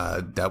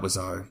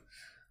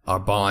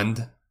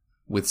bond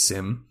with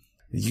Sim.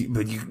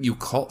 But you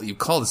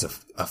call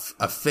this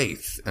a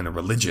faith and a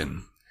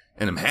religion,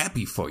 and I'm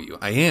happy for you.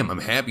 I'm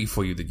happy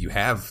for you that you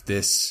have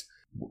this,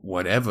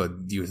 whatever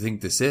you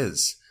think this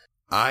is.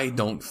 I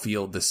don't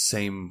feel the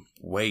same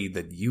way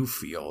that you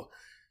feel,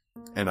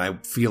 and I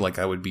feel like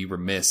I would be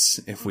remiss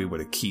if we were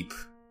to keep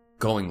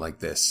going like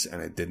this and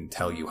I didn't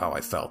tell you how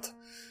I felt,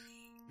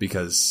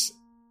 because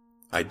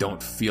I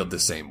don't feel the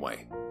same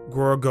way."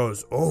 Grorg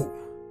goes, "Oh,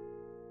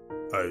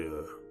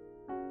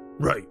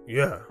 right,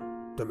 yeah,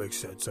 that makes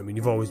sense. I mean,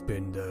 you've always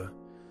been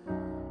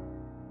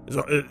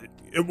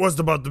it was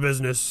about the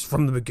business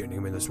from the beginning.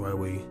 I mean, that's why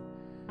we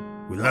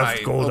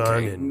left Goldon.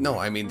 Okay. And No,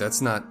 I mean,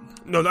 that's not...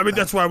 no, I mean,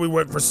 that's why we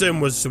went for Sim,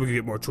 was so we could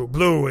get more True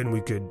Blue, and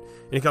we could. And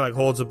he kind of like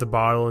holds up the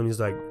bottle, and he's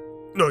like,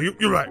 "No,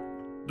 you're right.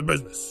 The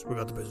business. We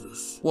got the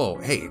business." Whoa,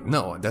 hey,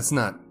 no, that's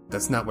not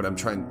what I'm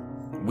trying...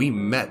 We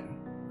met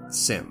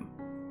Sim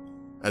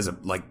as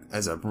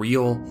a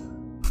real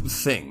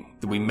thing.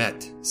 We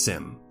met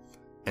Sim,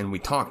 and we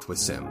talked with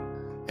Sim.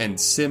 And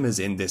Sim is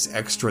in this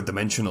extra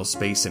dimensional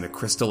space in a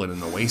crystal in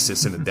an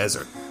oasis in a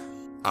desert.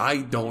 I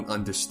don't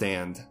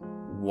understand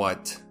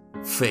what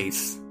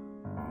faith,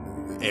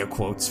 air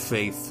quotes,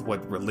 faith,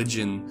 what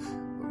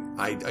religion,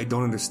 I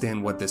don't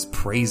understand what this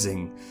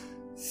praising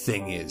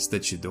thing is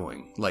that you're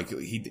doing. Like,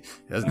 he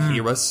doesn't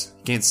hear us,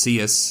 he can't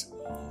see us,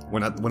 we're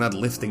not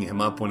lifting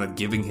him up, we're not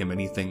giving him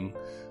anything.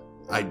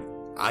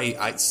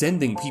 I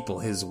sending people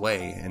his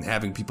way and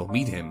having people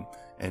meet him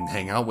and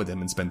hang out with him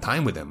and spend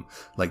time with him,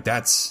 like,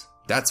 that's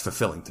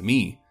fulfilling to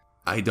me.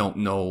 I don't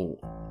know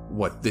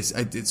what this...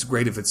 It's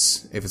great if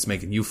it's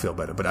making you feel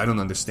better, but I don't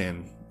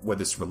understand where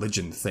this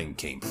religion thing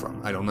came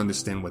from. I don't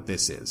understand what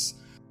this is.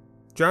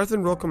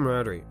 Jonathan, roll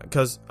camaraderie,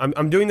 because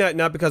I'm doing that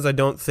not because I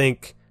don't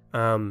think...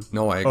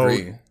 No, I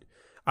agree.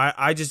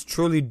 I just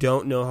truly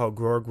don't know how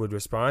Grorg would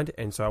respond,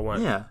 and so I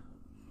want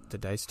the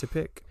dice to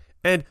pick.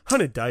 And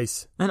 100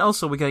 dice. And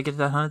also, we gotta get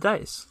that 100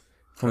 dice.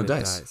 100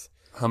 dice.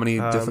 How many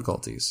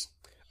difficulties?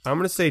 I'm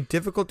going to say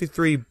difficulty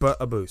 3, but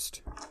a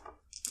boost.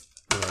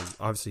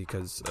 Obviously,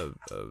 because of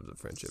the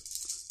friendship.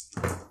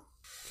 So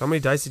how many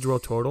dice did you roll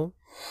total?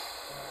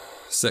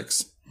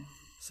 6.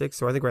 6,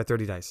 so I think we're at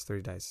 30 dice.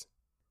 30 dice.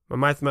 My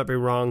math might be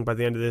wrong by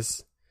the end of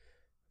this,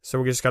 so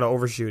we just got to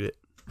overshoot it.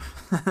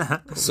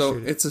 So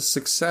it's a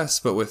success,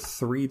 but with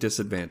 3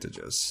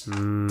 disadvantages.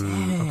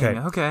 Dang,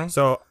 okay.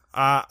 So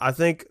I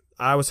think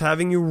I was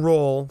having you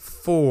roll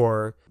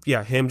for,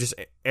 him just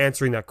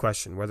answering that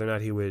question, whether or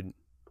not he would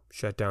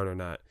shut down or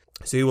not.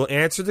 So he will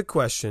answer the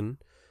question.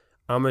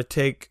 I'm going to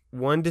take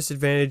one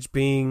disadvantage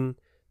being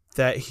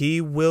that he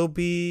will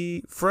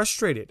be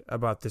frustrated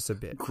about this a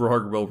bit.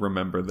 Grog will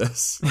remember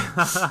this.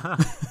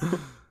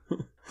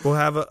 We'll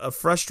have a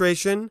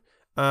frustration.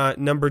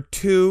 Number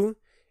 2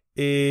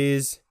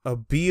 is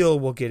Abiel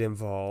will get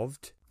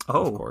involved.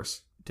 Oh, of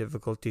course.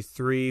 Difficulty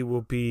 3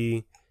 will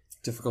be...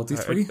 Difficulty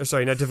 3?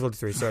 Sorry, not difficulty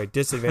 3. Sorry,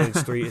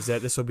 disadvantage 3 is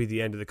that this will be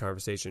the end of the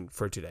conversation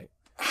for today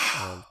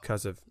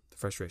because of the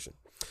frustration.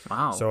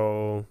 Wow.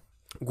 So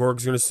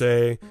Gorg's going to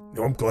say,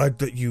 I'm glad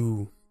that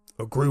you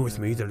agree with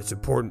me that it's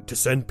important to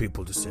send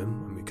people to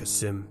Sim. I mean, because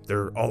Sim,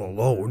 they're all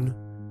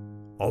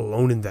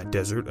alone in that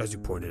desert, as you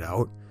pointed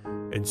out.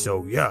 And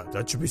so, yeah,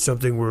 that should be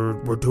something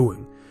we're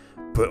doing.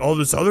 But all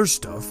this other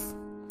stuff,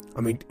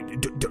 I mean,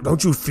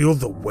 don't you feel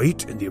the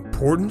weight and the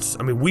importance?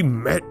 I mean, we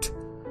met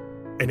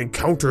and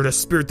encountered a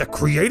spirit that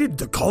created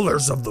the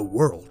colors of the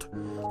world.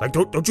 Like,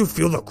 don't you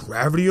feel the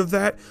gravity of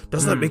that?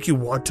 Doesn't that make you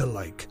want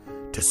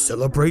to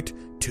celebrate,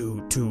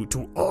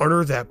 to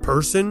honor that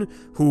person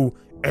who,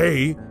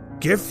 A,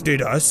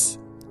 gifted us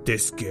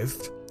this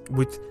gift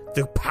with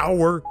the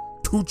power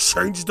to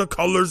change the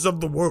colors of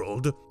the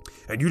world,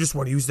 and you just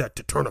want to use that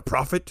to turn a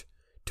profit,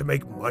 to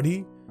make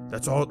money.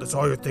 That's all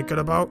you're thinking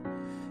about.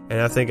 And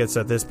I think it's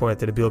at this point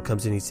that Abil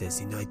comes in. He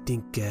says, I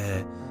think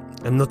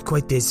I'm not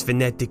quite as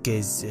fanatic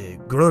as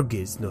Grog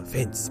is. No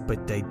offense,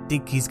 but I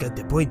think he's got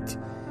the point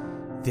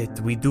that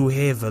we do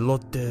have a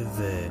lot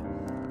of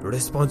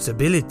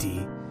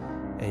responsibility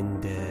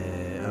and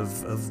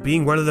of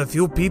being one of the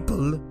few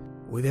people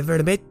we've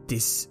ever met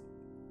this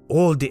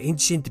old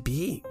ancient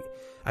being.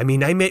 I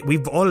mean,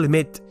 we've all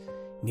met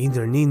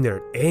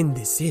Niner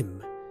and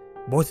Sim.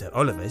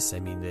 All of us. I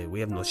mean, we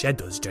have no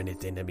shadows,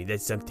 Jonathan. I mean,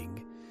 that's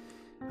something.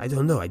 I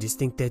don't know. I just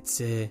think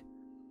that's.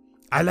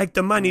 I like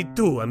the money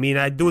too. I mean,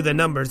 I do the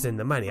numbers and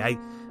the money.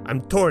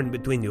 I'm torn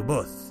between you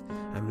both.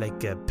 I'm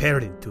like a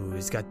parent who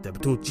has got the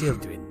 2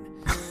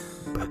 children.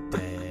 But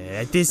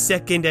at this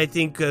second, I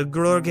think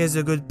Grog has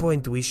a good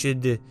point. We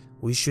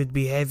should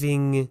be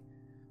having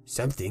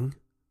something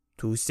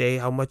to say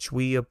how much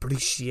we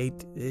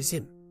appreciate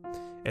Sim.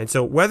 And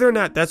so, whether or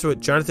not that's what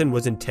Jonathan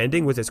was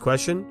intending with his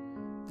question,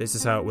 this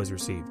is how it was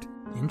received.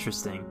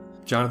 Interesting.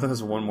 Jonathan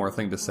has one more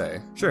thing to say.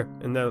 Sure,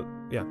 and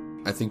yeah.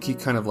 I think he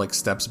kind of like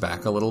steps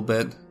back a little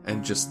bit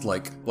and just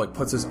like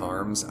puts his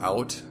arms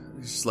out.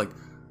 He's just like,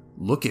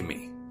 look at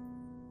me.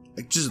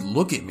 Like, just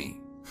look at me.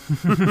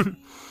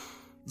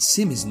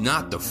 Sim is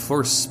not the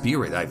first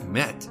spirit I've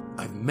met.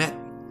 I've met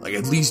like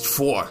at least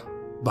 4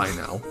 by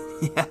now.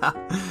 Yeah.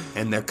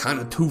 And they're kind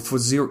of 2 for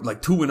 0,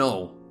 like 2 and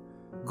 0.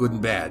 Good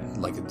and bad.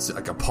 Like it's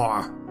like a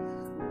par.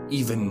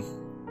 Even,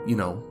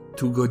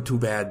 too good, too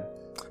bad.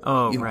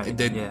 Oh, right.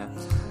 Yeah.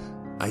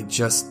 I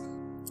guess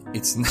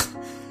it's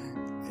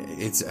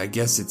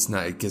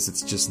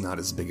just not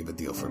as big of a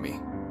deal for me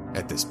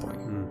at this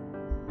point.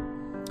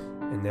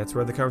 And that's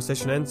where the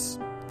conversation ends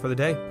for the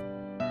day.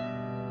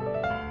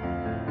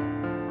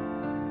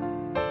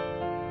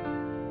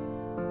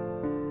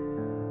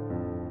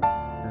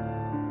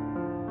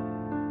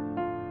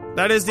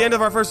 That is the end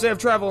of our first day of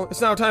travel.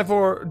 It's now time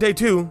for day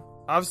 2.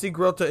 Obviously,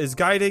 Grilta is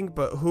guiding,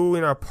 but who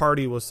in our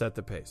party will set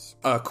the pace?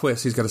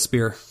 Quiz, he's got a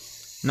spear.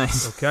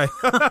 Nice. Okay.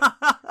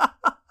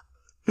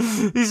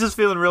 He's just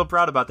feeling real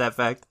proud about that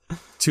fact.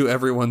 To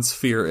everyone's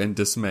fear and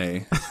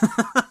dismay.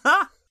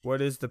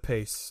 What is the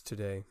pace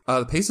today?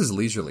 The pace is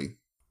leisurely.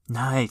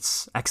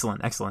 Nice.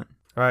 Excellent. All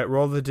right,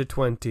 roll the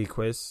d20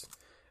 quiz.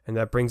 And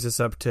that brings us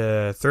up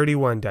to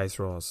 31 dice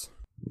rolls.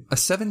 A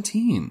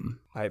 17.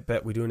 I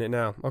bet we're doing it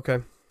now. Okay.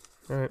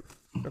 All right.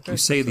 Okay. You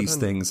say these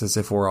things as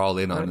if we're all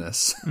in on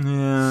this.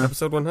 Yeah.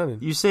 Episode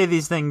 100. You say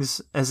these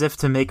things as if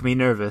to make me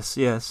nervous,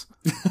 yes.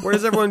 What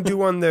does everyone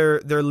do on their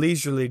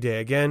leisurely day?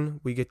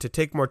 Again, we get to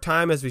take more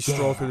time as we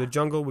stroll through the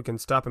jungle. We can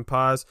stop and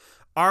pause.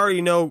 I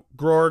already know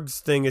Grog's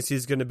thing is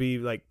he's going to be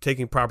like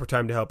taking proper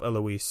time to help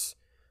Eloise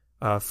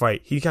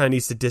fight. He kind of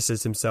needs to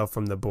distance himself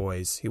from the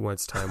boys. He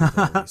wants time with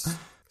Eloise.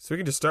 So we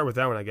can just start with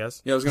that one, I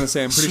guess. Yeah, I was going to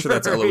say, I'm pretty sure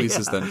that's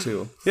Eloise's then,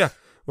 too. Yeah.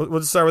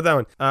 We'll just start with that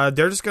one.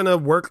 They're just going to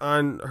work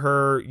on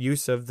her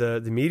use of the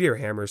meteor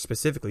hammer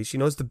specifically. She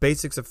knows the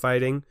basics of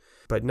fighting,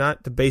 but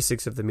not the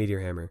basics of the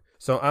meteor hammer.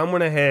 So I'm going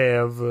to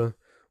have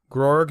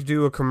Grog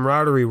do a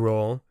camaraderie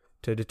roll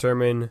to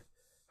determine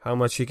how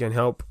much he can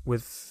help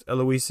with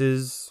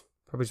Eloise's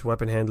probably just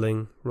weapon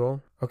handling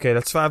roll. Okay,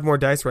 that's 5 more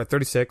dice. We're at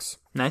 36.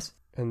 Nice.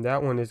 And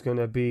that one is going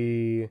to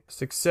be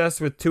success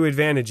with 2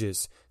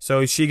 advantages.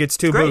 So she gets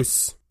 2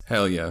 boosts.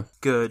 Hell yeah.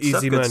 Good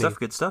Easy stuff, money.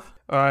 good stuff.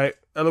 All right,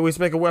 Eloise,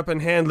 make a weapon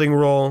handling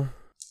roll.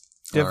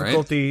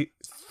 Difficulty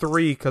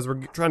 3, because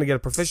we're trying to get a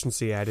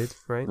proficiency added,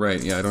 right?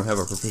 Right, yeah, I don't have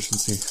a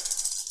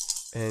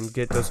proficiency. And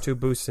get those 2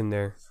 boosts in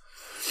there.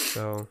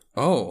 So.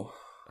 Oh.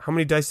 How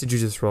many dice did you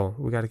just roll?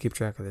 We got to keep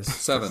track of this.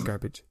 7.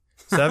 Garbage.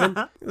 7?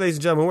 Ladies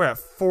and gentlemen, we're at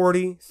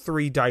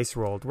 43 dice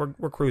rolled.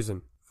 We're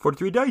cruising.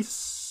 43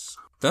 dice.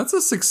 That's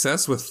a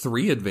success with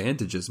 3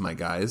 advantages, my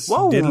guys.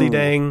 Whoa. Diddly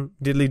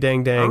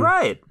dang. All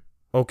right.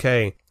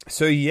 Okay.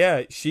 So,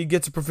 yeah, she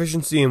gets a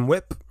proficiency in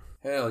whip.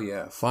 Hell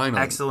yeah,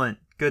 finally. Excellent.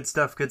 Good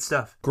stuff.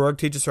 Grog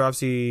teaches her,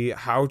 obviously,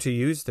 how to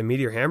use the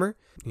meteor hammer.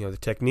 The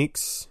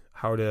techniques,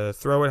 how to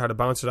throw it, how to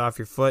bounce it off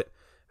your foot,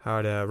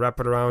 how to wrap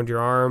it around your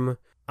arm.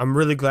 I'm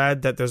really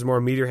glad that there's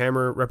more meteor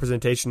hammer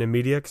representation in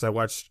media, because I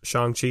watched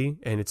Shang-Chi,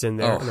 and it's in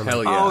there. Oh, hell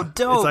like, yeah. Oh,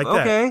 dope. It's like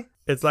okay. that.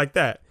 It's like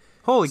that.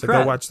 Holy so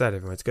crap. Go watch that,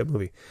 everyone. It's a good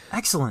movie.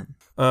 Excellent.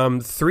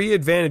 3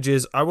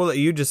 advantages. I will let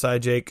you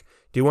decide, Jake.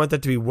 Do you want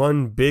that to be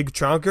 1 big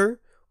chonker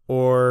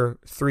or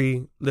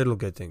 3 little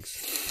good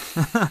things?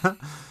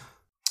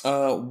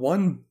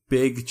 1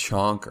 big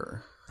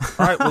chonker.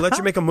 All right, we'll let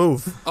you make a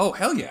move. Oh,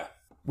 hell yeah.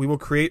 We will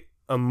create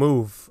a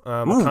move,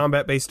 a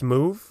combat-based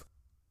move.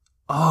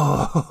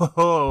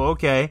 Oh,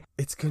 okay.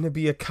 It's going to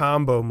be a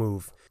combo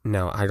move.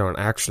 Now, I don't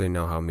actually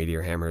know how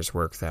meteor hammers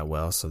work that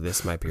well, so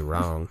this might be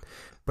wrong.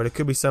 But it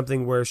could be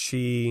something where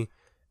she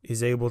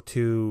is able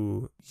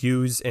to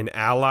use an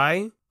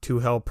ally to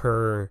help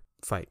her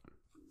fight.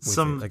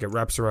 Like it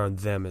wraps around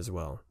them as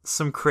well.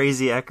 Some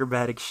crazy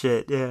acrobatic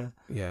shit, yeah.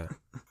 Yeah.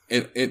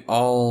 It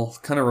all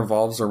kind of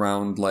revolves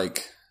around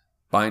like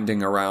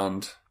binding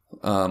around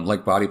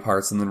like body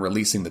parts and then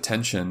releasing the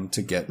tension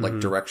to get like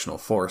directional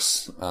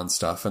force on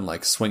stuff and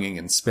like swinging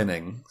and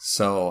spinning.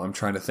 So I'm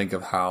trying to think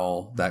of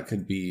how that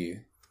could be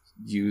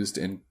used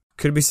in.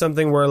 Could be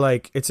something where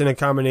like it's in a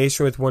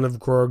combination with one of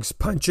Gorg's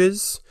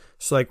punches.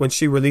 So like when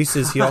she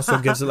releases, he also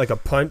gives it like a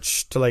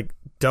punch to like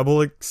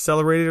double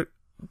accelerate it.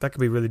 That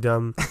could be really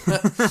dumb.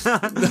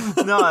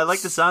 No, I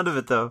like the sound of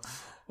it though.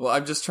 Well,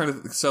 I'm just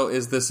trying to. So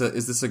is this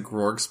a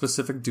Grorg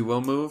specific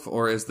duo move,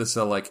 or is this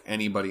a like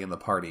anybody in the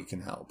party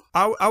can help?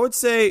 I would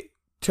say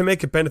to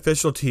make it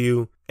beneficial to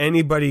you,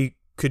 anybody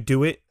could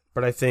do it.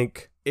 But I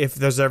think if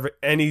there's ever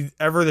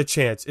the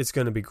chance, it's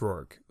going to be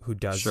Grorg who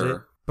does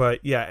it. But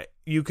yeah,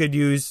 you could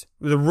use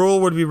the rule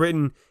would be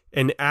written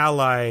an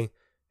ally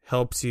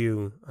helps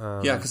you.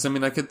 Yeah, because I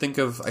mean, I could think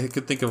of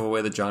a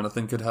way that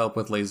Jonathan could help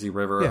with Lazy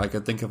River. Yeah. I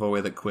could think of a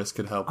way that Quist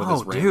could help with Oh,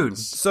 his dude.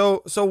 rings.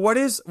 So what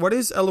is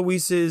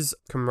Eloise's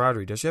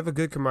camaraderie? Does she have a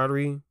good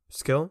camaraderie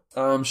skill?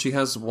 She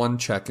has 1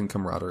 check in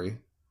camaraderie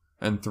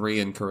and 3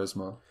 in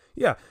charisma.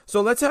 Yeah.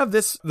 So let's have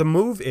this. The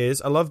move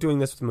is, I love doing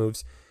this with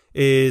moves,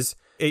 is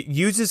it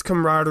uses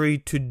camaraderie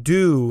to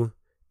do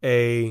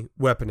a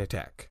weapon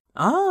attack.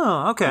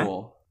 Oh, okay.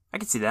 Cool. I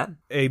can see that.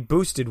 A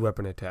boosted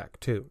weapon attack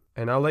too.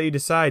 And I'll let you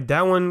decide.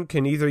 That one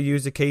can either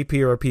use a KP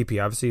or a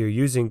PP. Obviously, you're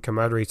using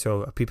camaraderie,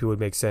 so a PP would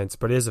make sense,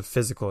 but it is a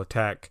physical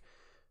attack,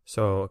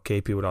 so a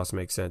KP would also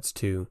make sense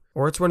too.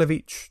 Or it's one of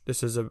each.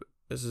 This is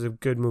a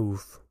good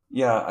move.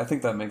 Yeah, I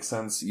think that makes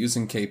sense.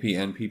 Using KP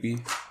and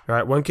PP. All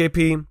right, 1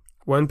 KP,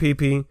 1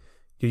 PP.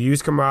 You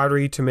use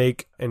camaraderie to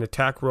make an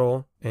attack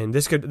roll, and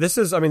this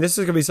is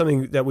gonna be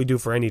something that we do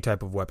for any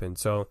type of weapon.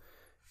 So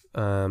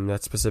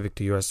that's specific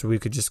to yours. So we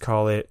could just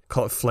call it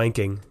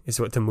flanking is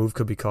what the move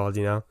could be called.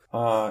 You know.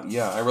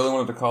 Yeah, I really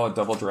wanted to call it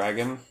Double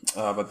Dragon,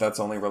 but that's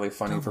only really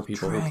funny for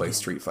people who play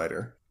Street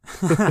Fighter.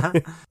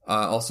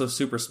 Also,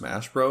 Super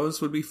Smash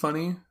Bros. Would be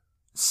funny.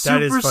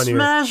 That is Super funnier.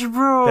 Smash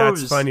Bros.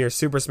 That's funnier.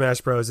 Super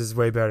Smash Bros. Is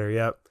way better.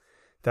 Yep.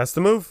 That's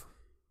the move.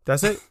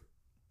 That's it.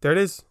 There it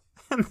is.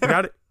 I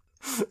got it.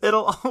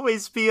 It'll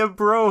always be a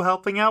bro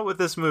helping out with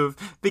this move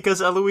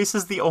because Eloise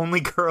is the only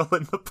girl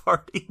in the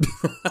party.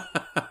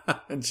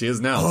 And she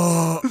is now.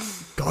 Oh,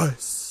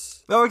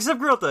 guys. Oh, except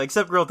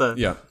Grilta.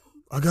 Yeah.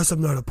 I guess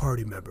I'm not a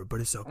party member, but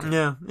it's okay.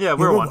 Yeah,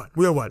 we're one.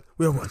 We're one.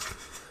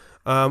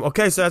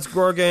 Okay, so that's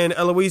Gorg and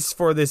Eloise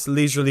for this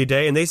leisurely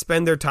day, and they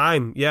spend their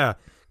time,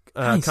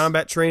 Nice.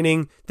 combat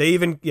training. They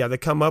even, they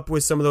come up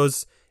with some of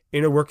those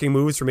inner working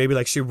moves for maybe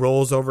like she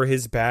rolls over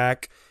his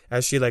back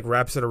as she like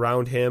wraps it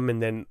around him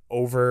and then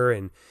over,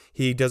 and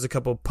he does a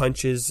couple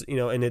punches,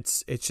 and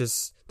it's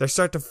just, they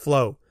start to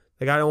flow.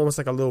 They got almost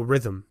like a little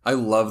rhythm. I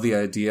love the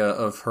idea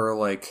of her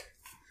like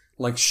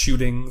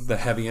shooting the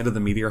heavy end of the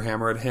meteor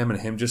hammer at him and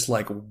him just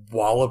like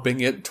walloping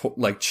it,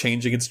 like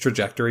changing its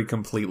trajectory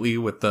completely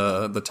with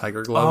the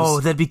tiger gloves. Oh,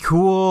 that'd be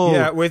cool.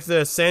 Yeah, with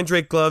the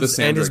Sandrake gloves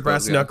The and his Sandrake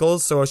brass gloves, yeah.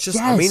 knuckles. So it's just,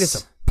 Yes.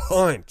 it's a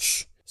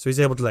punch. So he's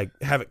able to like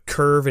have it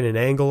curve in an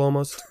angle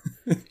almost.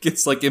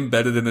 Gets like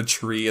embedded in a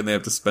tree and they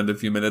have to spend a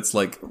few minutes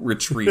like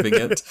retrieving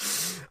it.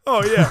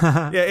 Oh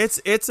yeah, yeah.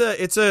 It's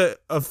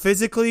a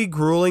physically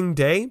grueling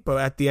day, but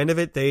at the end of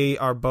it, they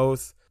are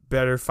both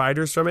better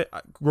fighters from it.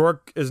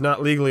 Rourke is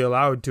not legally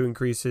allowed to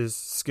increase his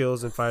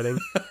skills in fighting.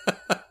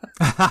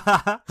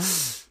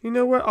 You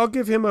know what? I'll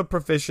give him a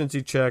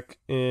proficiency check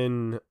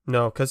in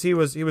because he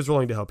was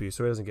willing to help you,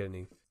 so he doesn't get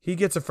any. He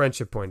gets a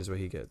friendship point, is what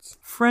he gets.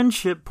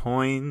 Friendship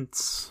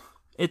points.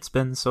 It's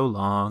been so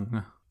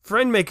long.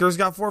 Friendmaker's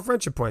got 4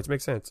 friendship points.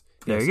 Makes sense.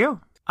 There Yes. you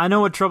go. I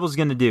know what Trouble's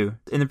gonna do.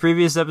 In the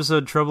previous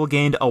episode, Trouble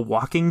gained a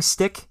walking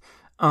stick.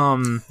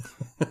 And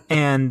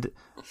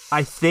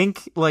I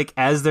think, like,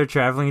 as they're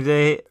traveling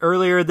today,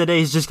 earlier in the day,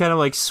 he's just kind of,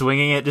 like,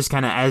 swinging it, just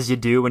kind of as you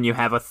do when you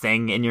have a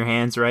thing in your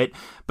hands, right?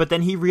 But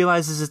then he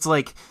realizes it's,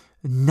 like,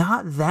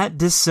 not that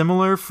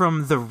dissimilar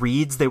from the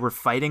reeds they were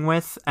fighting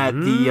with at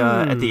the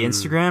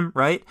Instagram,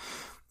 right?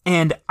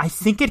 And I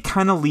think it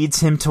kind of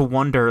leads him to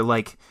wonder,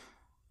 like,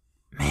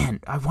 man,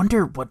 I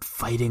wonder what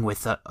fighting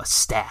with a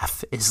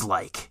staff is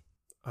like.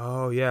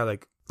 Oh yeah,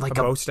 like A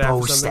bow staff bow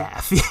or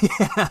something? staff.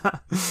 Yeah.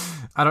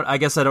 I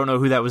guess I don't know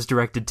who that was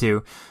directed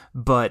to,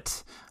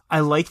 but I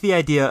like the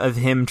idea of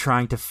him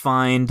trying to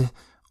find,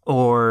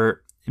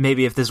 or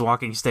maybe if this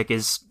walking stick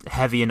is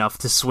heavy enough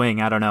to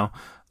swing, I don't know,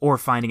 or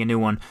finding a new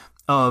one,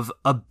 of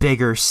a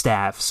bigger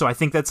staff. So I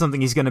think that's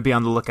something he's going to be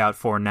on the lookout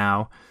for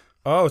now.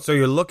 Oh, so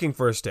you're looking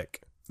for a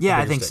stick. Yeah, A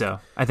I bigger think stick. so.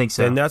 I think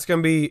so. And that's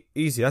going to be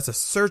easy. That's a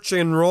search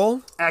and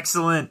roll.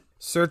 Excellent.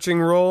 Searching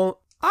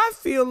roll. I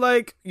feel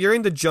like you're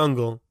in the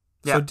jungle.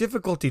 Yeah. So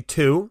difficulty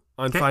 2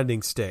 on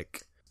finding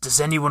stick. Does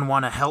anyone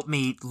want to help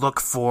me look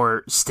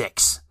for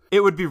sticks? It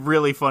would be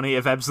really funny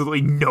if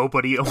absolutely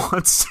nobody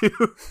wants to.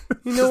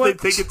 You know what?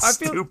 They think it's I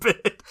feel-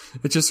 stupid.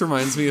 It just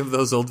reminds me of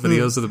those old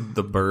videos of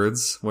the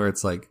birds where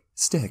it's like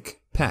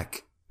stick,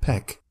 peck,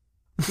 peck.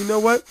 You know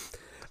what?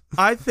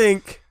 I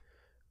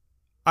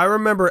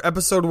remember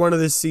episode 1 of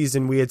this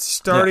season, we had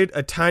started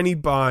a tiny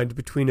bond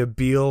between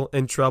Abil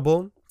and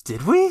Trouble.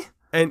 Did we?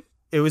 And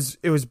it was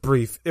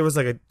brief. It was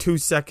like a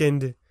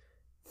 2-second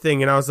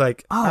thing, and I was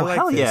like, Oh, I like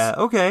hell this. yeah.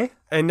 Okay.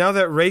 And now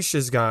that Raish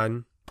is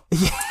gone,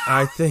 Yeah.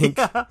 I think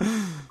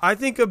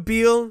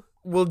Abil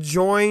will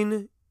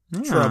join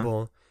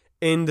Trouble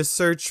in the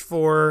search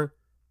for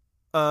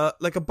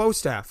like a bow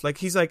staff. Like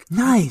he's like,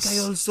 Nice.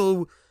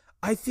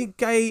 I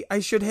think I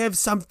should have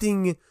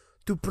something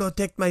to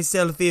protect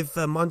myself if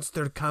a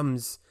monster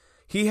comes.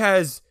 He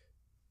has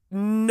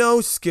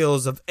no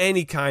skills of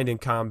any kind in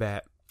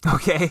combat.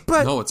 Okay.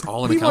 But No, it's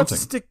all in he accounting. wants a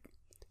stick.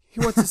 He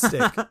wants a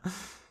stick.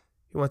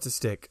 He wants a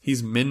stick.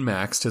 He's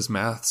min-maxed his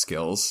math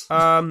skills.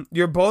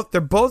 They're both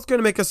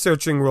gonna make a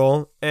searching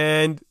roll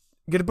and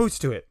get a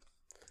boost to it.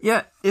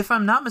 Yeah, if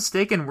I'm not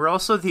mistaken, we're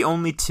also the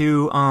only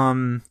two,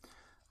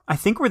 I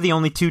think we're the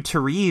only two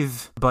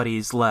Tariv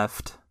buddies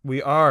left.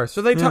 We are.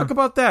 So they talk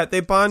about that. They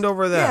bond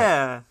over that.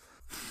 Yeah.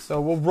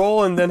 So we'll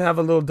roll and then have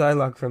a little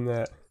dialogue from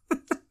that.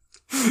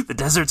 The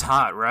desert's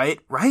hot, right?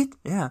 Right?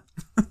 Yeah.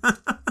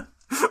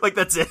 Like,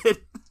 that's it.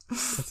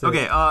 That's it.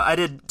 Okay, I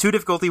did 2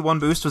 difficulty, 1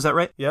 boost, was that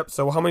right? Yep.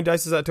 So how many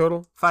dice is that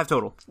total? 5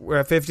 total. We're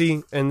at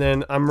 50, and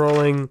then I'm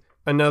rolling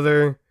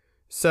another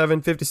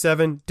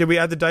 57. Did we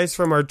add the dice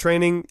from our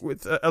training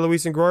with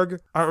Eloise and Gorg?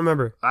 I don't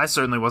remember. I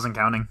certainly wasn't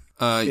counting.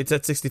 It's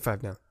at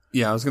 65 now.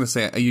 Yeah, I was going to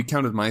say, you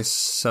counted my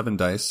 7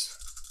 dice.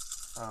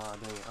 Oh,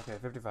 dang it. Okay,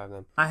 55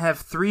 then. I have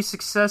 3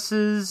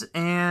 successes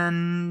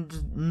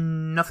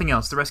and nothing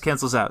else. The rest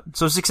cancels out.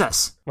 So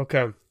success.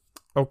 Okay.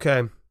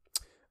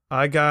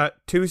 I got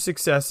 2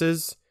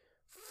 successes,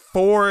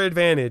 4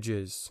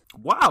 advantages.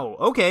 Wow,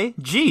 okay.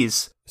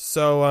 Jeez.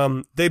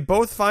 So they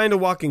both find a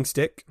walking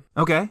stick.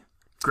 Okay,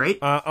 great.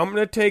 I'm going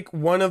to take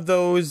one of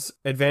those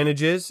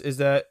advantages is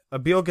that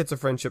Abil gets a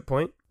friendship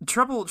point.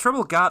 Trouble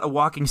got a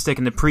walking stick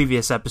in the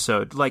previous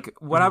episode. Like,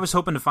 what I was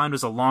hoping to find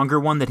was a longer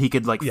one that he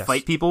could, like, Yes.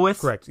 fight people with.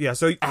 Correct. Yeah,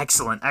 so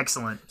Excellent.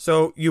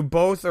 so you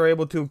both are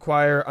able to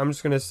acquire, I'm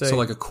just going to say... So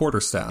like a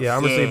quarterstaff. Yeah,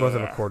 I'm going to say you both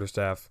have Yeah. a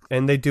quarterstaff.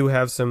 And they do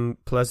have some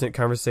pleasant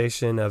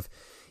conversation of,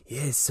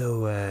 yeah,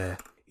 so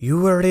you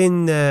were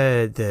in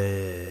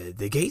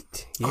the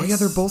gate? Yes? Oh yeah,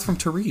 they're both from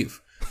Tariv.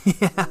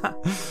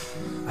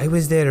 I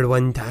was there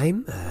one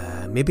time.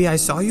 Maybe I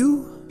saw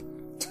you?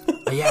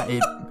 Yeah,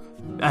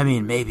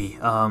 maybe.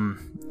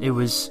 It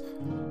was...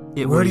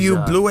 Were you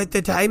blue at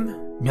the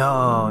time?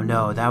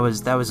 No, that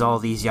was all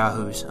these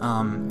yahoos.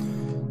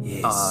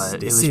 Yes.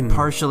 It was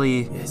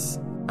partially Yes.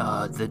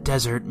 the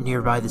desert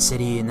nearby the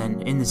city, and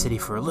then in the city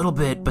for a little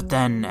bit, but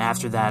then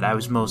after that I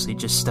was mostly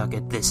just stuck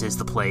at this is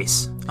the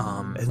place.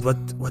 And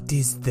what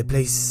is the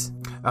place?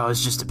 Oh,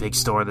 it's just a big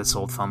store that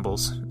sold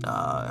fumbles.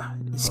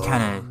 It's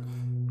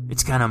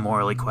kind of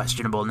morally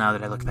questionable now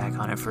that I look back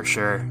on it for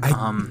sure.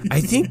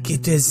 I think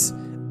it is.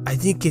 I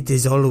think it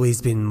has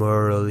always been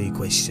morally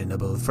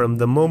questionable from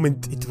the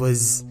moment it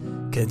was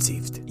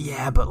conceived.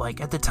 Yeah, but like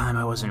at the time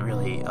I wasn't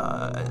really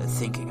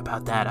thinking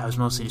about that. I was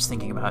mostly just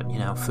thinking about,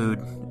 food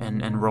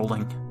and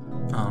rolling.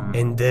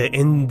 And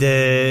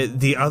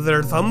the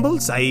other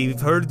fumbles, I've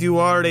heard you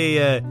are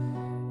a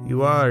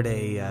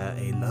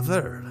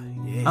lover.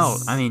 Yes. Oh,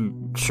 I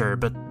mean, sure,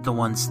 but the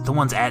ones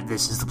at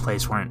this is the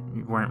place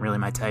weren't really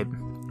my type.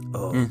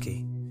 Oh,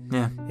 okay.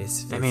 Yeah.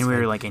 Yes, I mean, we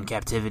were like in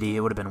captivity. It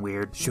would have been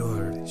weird.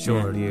 Sure.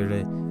 Yeah.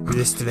 You're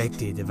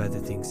distracted of other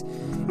things.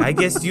 I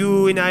guess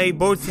you and I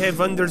both have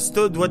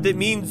understood what it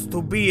means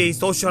to be a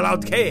social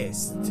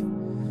outcast.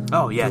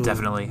 Oh yeah,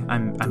 definitely.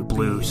 I'm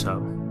blue,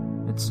 so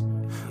it's.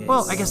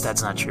 Well, I guess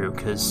that's not true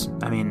because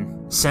I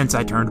mean, since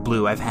I turned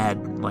blue, I've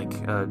had like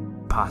a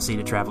posse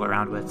to travel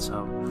around with.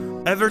 So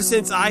Ever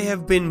since I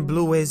have been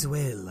blue as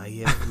well, I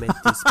have met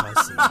this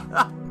posse.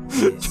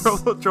 Yes.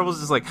 Trouble's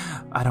just like,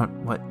 I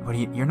don't. What do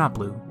you? You're not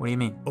blue. What do you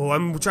mean? Oh,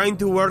 I'm trying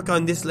to work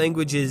on this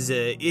language's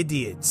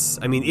idioms.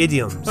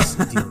 Idioms is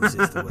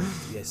the word.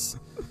 Yes.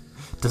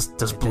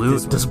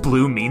 Does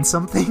blue mean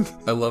something?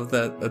 I love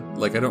that.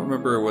 I don't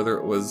remember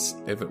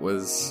if it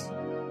was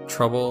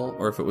Trouble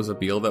or if it was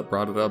Abil that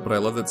brought it up, but I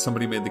love that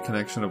somebody made the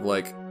connection of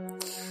like,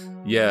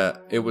 yeah,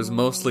 it was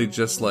mostly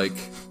just like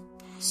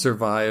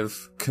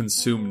survive,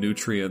 consume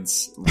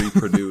nutrients,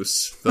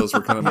 reproduce. Those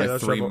were kind of my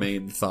that's 3 Trouble.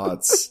 main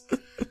thoughts.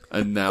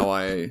 And now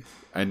I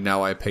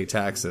pay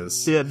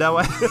taxes. Yeah. Now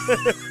I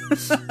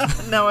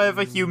have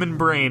a human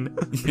brain.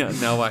 Yeah,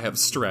 now I have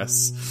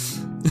stress.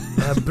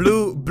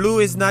 Blue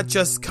is not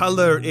just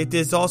color; it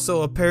is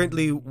also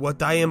apparently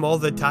what I am all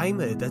the time.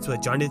 That's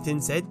what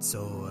Jonathan said.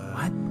 So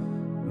What?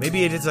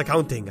 maybe it is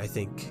accounting. I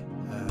think.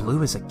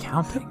 Blue is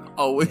accounting.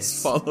 Always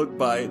Yes. followed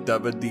by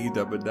dabba dee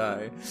dabba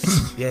die.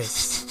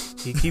 Yes,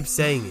 he keeps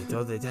saying it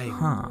all the time.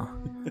 Huh.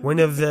 One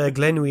of the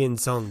Glenwian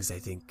songs, I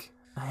think.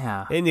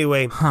 Yeah.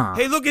 Anyway, Huh.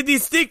 hey, look at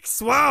these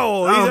sticks!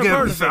 Wow, Oh, these are good.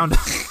 We perfect.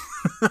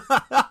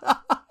 found.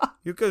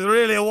 You could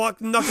really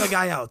knock a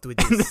guy out with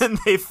And this. then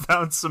they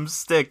found some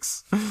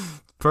sticks.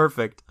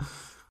 Perfect.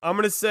 I'm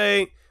gonna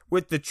say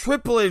with the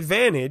triple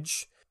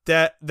advantage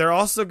that they're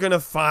also gonna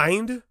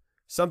find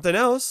something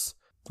else.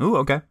 Ooh,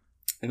 okay.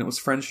 And it was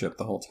friendship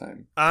the whole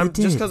time. They Just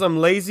did. because I'm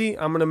lazy,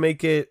 I'm gonna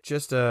make it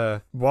just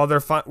while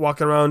they're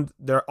walking around,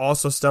 they're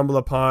also stumble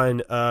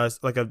upon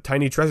like a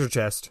tiny treasure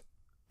chest.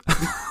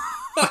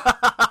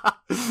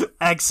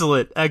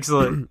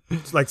 Excellent.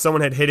 It's like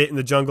someone had hid it in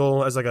the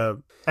jungle as like a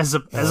As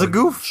a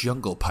goof.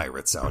 Jungle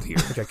pirates out here.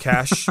 like a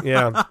cache.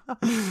 Yeah.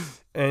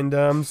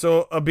 And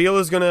so Abil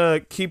is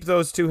gonna keep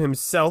those to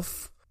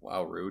himself.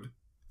 Wow, rude.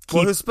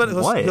 Well, he'll split.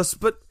 what? He'll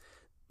split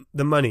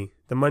the money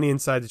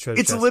inside the treasure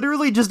It's chest.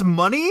 literally just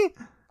money?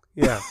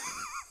 Yeah.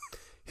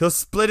 He'll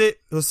split it.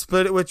 He'll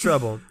split it with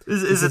trouble.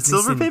 Is it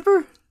silver Listen,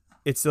 paper?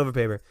 It's silver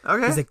paper.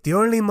 Okay. He's like, the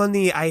only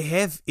money I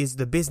have is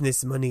the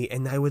business money,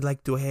 and I would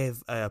like to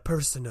have a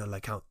personal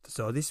account.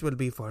 So this will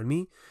be for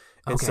me.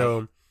 And Okay.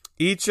 so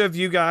each of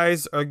you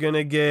guys are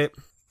gonna get.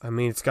 I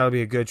mean, it's got to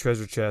be a good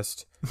treasure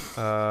chest.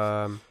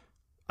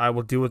 I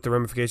will deal with the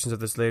ramifications of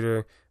this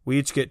later. We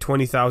each get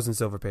 20,000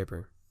 silver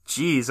paper.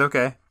 Jeez,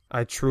 okay.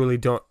 I truly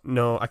don't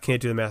know. I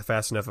can't do the math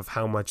fast enough of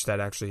how much that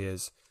actually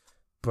is,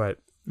 but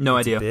No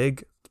it's idea.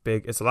 big. It's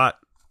big. It's a lot.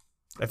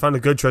 I found a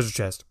good treasure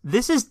chest.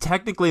 This is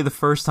technically the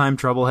first time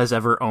Trouble has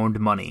ever owned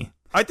money.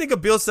 I think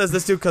Abil says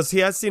this too because he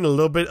has seen a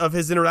little bit of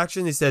his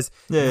interaction. He says,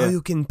 Yeah. now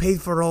you can pay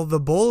for all the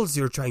bowls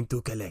you're trying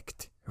to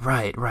collect.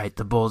 Right,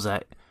 the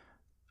bullseye.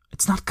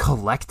 It's not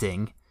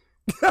collecting.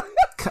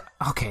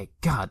 Okay,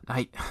 God,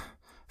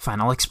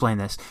 Fine, I'll explain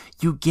this.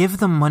 You give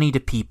the money to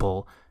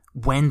people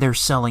when they're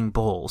selling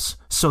bowls,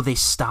 so they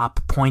stop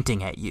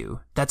pointing at you.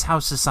 That's how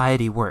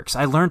society works.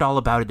 I learned all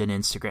about it in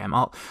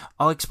Instagram.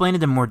 I'll explain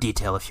it in more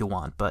detail if you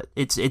want, but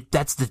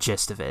that's the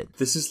gist of it.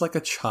 This is like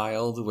a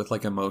child with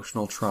like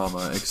emotional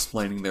trauma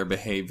explaining their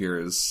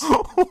behaviors.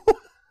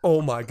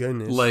 Oh my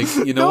goodness. Like,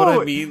 you know No.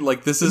 what I mean?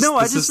 Like this is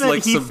I this just is meant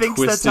like he some thinks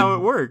twisted, that's how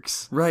it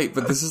works. Right,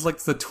 but this is like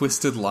the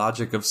twisted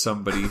logic of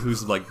somebody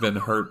who's like been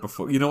hurt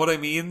before. You know what I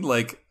mean?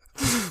 Like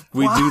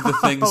we do the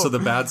thing so the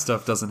bad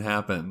stuff doesn't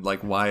happen. Like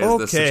why is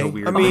this such a Okay,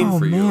 weird I mean- thing Oh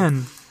for you?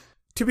 man.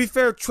 To be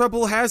fair,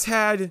 Trouble has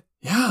had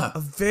Yeah. a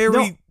very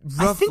No,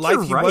 I rough think life.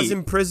 you're He was right.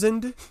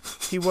 imprisoned.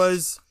 He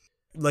was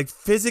like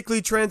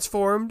physically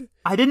transformed.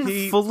 I didn't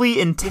He-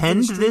 fully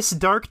intend street- this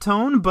dark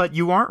tone, but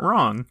you aren't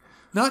wrong.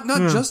 Not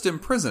just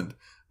imprisoned,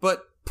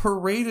 but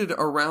paraded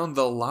around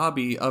the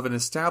lobby of an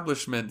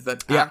establishment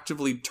that Yeah.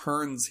 actively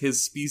turns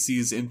his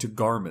species into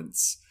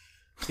garments.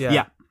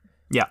 Yeah.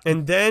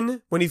 And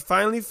then when he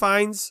finally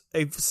finds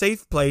a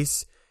safe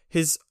place,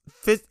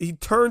 he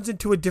turns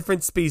into a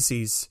different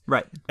species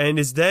Right. and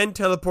is then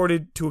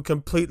teleported to a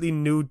completely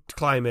new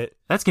climate,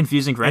 That's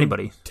confusing for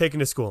anybody. taken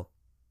to school.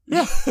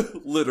 Yeah.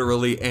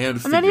 Literally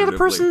and And then he had a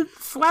figuratively. person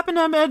flapping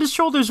him at his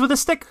shoulders with a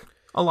stick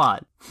a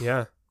lot.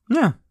 Yeah.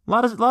 Yeah. A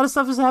lot of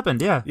stuff has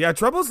happened, yeah. Yeah,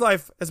 Trouble's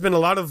life has been a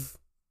lot of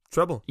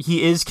trouble.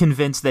 He is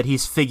convinced that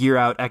he's figured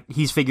out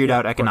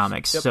of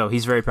economics, course. Yep. so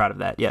he's very proud of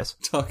that. Yes.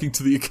 Talking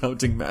to the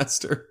accounting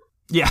master.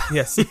 Yeah.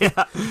 Yes.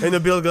 Yeah. And the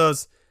Bill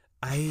goes,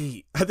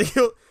 I think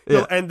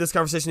he'll end this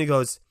conversation. He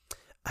goes,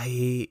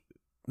 I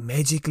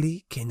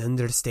magically can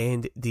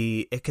understand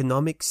the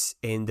economics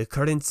and the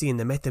currency and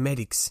the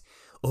mathematics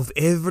of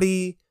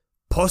every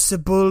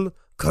possible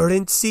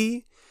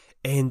currency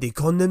and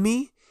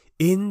economy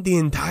in the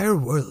entire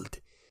world.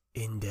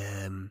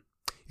 And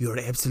you're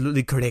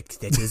absolutely correct.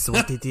 That is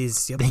what it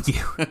is. Yep. Thank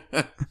you.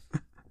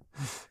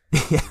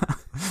 Yeah.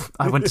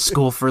 I went to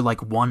school for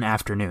like one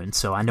afternoon,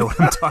 so I know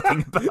what I'm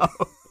talking about.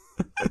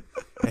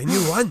 And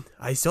you won.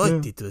 I saw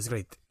it. It was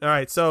great. All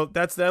right, so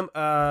that's them.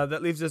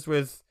 That leaves us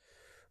with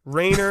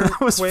Rainer,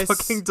 That was Quiz.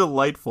 fucking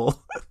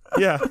delightful.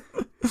 Yeah.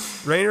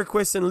 Rainer,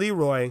 Quiz, and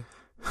Leroy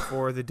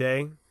for the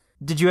day.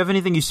 Did you have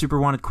anything you super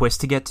wanted Quiz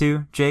to get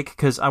to, Jake?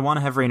 Because I want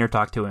to have Rainer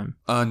talk to him.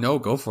 No,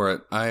 go for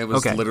it. I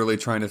was Okay. literally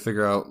trying to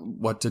figure out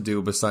what to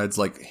do besides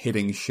like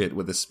hitting shit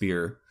with a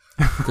spear.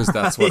 Because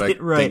that's what I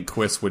Right. think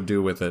Quiz would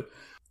do with it.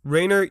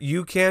 Rainer,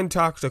 you can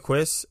talk to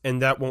Quiz, and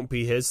that won't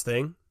be his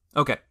thing.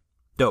 Okay.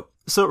 Dope.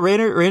 So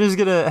Rainer's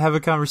gonna have a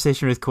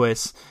conversation with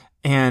Quiz,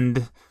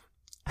 and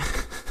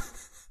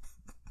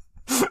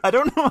I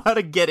don't know how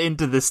to get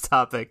into this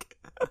topic.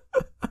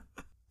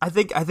 I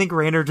think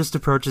Rainer just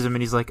approaches him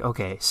and he's like,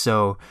 okay,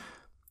 so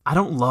I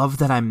don't love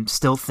that I'm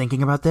still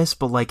thinking about this,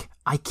 but like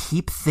I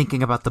keep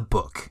thinking about the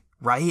book,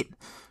 right?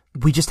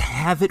 We just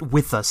have it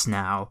with us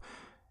now.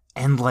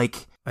 And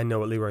like, I know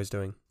what Leroy's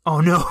doing. oh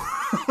no.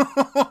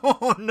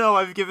 Oh no,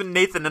 I've given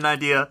Nathan an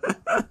idea.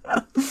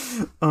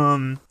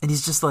 And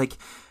he's just like,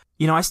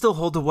 you know, I still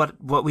hold to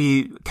what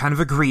we kind of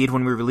agreed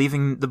when we were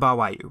leaving the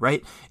Bawayu,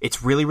 right?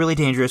 It's really, really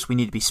dangerous. We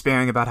need to be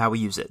sparing about how we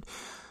use it.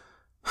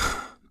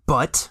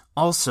 But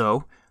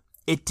also,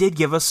 it did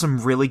give us some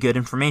really good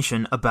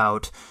information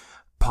about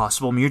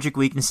possible music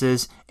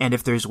weaknesses and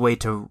if there's a way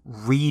to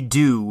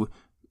redo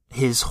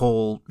his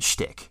whole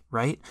shtick,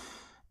 right?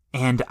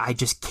 And I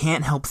just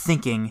can't help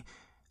thinking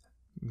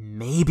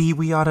maybe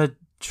we ought to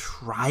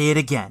try it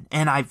again.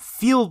 And I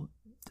feel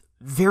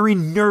very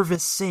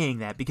nervous saying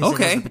that because it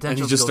has Okay. the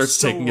potential And he just to go starts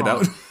so taking it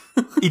wrong.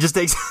 out. He just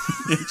takes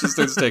He just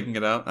starts taking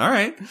it out. All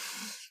right.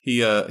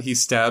 He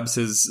stabs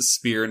his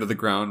spear into the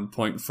ground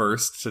point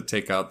first to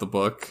take out the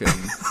book and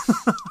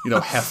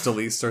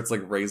heftily starts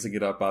like raising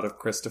it up out of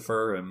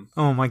Christopher and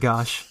Oh my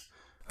gosh.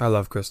 I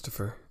love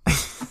Christopher.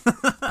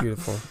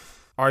 Beautiful.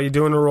 Are you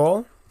doing a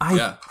roll?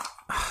 yeah.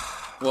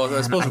 Well,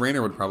 I suppose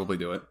Rainer would probably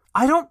do it.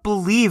 I don't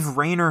believe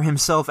Rainer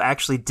himself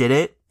actually did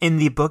it in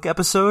the book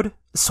episode,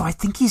 so I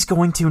think he's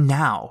going to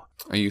now.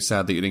 Are you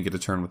sad that you didn't get a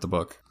turn with the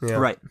book? Yeah.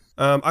 Right.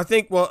 I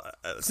think, well,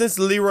 since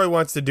Leroy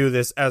wants to do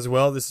this as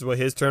well, this is what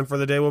his turn for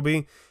the day will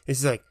be.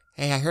 He's like,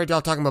 hey, I heard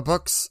y'all talking about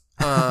books.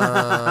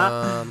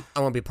 I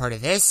want to be part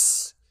of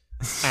this.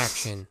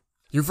 Action.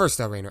 You first,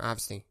 though, Rainer,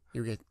 obviously.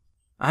 You're good.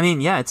 I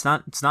mean, yeah, it's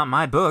not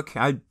my book.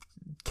 I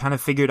kind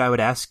of figured I would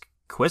ask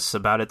Quiz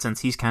about it since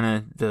he's kind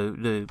of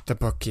The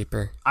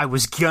bookkeeper. I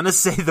was gonna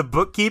say the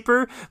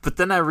bookkeeper, but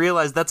then I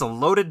realized that's a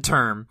loaded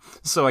term,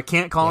 so I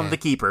can't call him the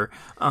keeper.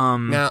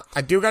 Now,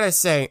 I do gotta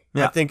say,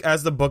 Yeah. I think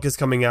as the book is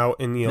coming out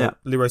and, Yeah.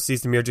 Leroy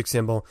sees the Mirjik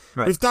symbol,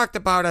 Right. we've talked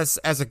about us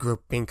as a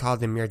group being called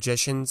the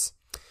Mirjicians.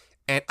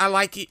 And I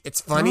like it. It's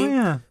funny. Oh,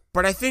 yeah.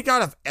 But I think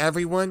out of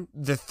everyone,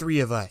 the three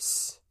of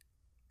us,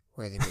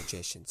 we're the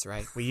magicians,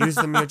 right? We use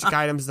the Mirjik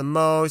items the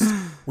most.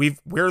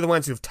 We're the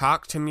ones who've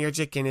talked to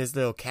Mirjik in his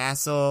little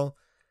castle.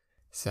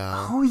 So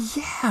Oh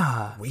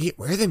yeah.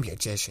 we're the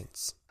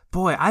magicians.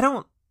 Boy, I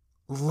don't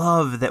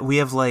love that we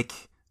have like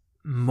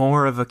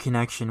more of a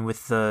connection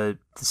with the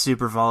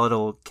super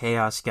volatile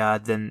chaos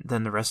god than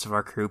the rest of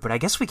our crew, but I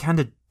guess we kind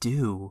of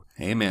do.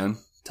 Hey, man.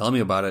 Tell me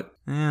about it.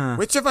 Yeah.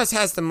 Which of us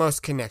has the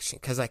most connection?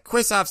 Because like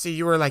Quiz, obviously,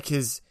 you were like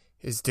his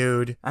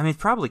dude. I mean,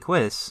 probably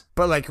Quiz.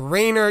 But like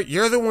Rainer,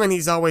 you're the one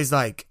he's always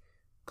like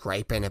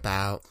griping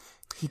about.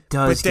 He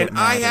does. But then get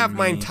mad I at have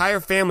my me. entire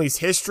family's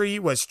history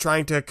was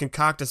trying to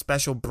concoct a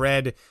special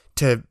bread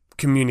to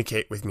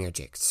communicate with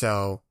Mirjik.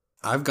 So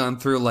I've gone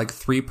through like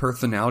 3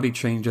 personality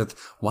changes.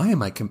 Why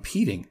am I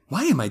competing?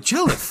 Why am I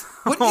jealous?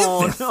 What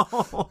is this?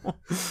 no.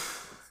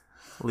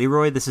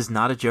 Leroy, this is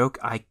not a joke.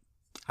 I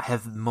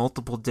have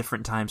multiple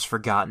different times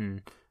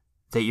forgotten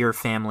that your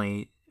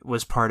family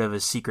was part of a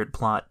secret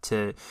plot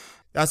to...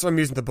 that's what I'm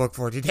using the book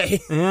for today.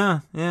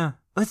 Yeah.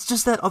 It's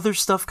just that other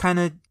stuff kind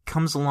of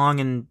comes along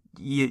and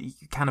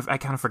I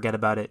kind of forget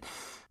about it.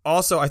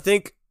 Also, I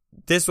think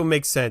this will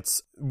make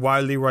sense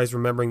why Leroy's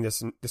remembering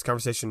this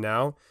conversation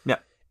now. Yeah.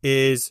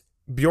 Is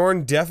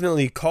Bjorn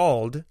definitely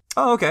called,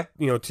 Oh, okay.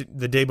 to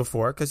the day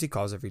before, because he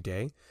calls every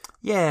day.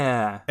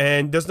 Yeah.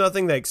 And there's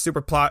nothing like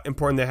super plot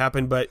important that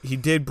happened, but he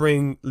did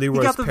bring You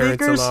Leroy's got the parents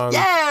Bakers? along.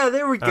 Yeah,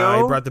 there we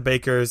go. He brought the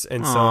Bakers,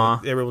 and Aw.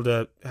 so they were able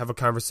to have a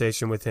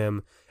conversation with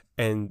him,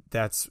 and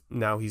that's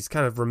now he's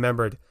kind of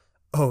remembered,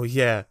 oh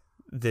yeah,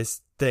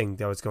 this thing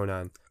that was going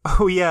on.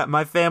 Oh, yeah,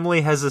 my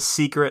family has a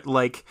secret,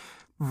 like,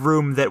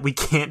 room that we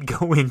can't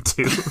go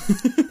into,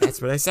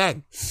 That's what I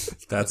said.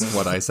 That's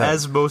what I said.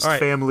 as most All right.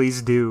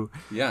 families do.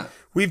 Yeah.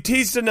 We've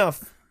teased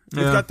enough.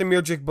 We've Yeah. got the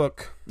Mirjik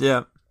book.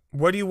 Yeah.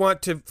 What do you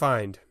want to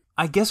find?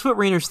 I guess what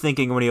Rainer's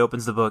thinking when he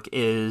opens the book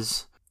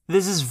is,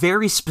 this is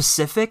very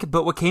specific,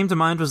 but what came to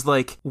mind was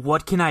like,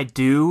 what can I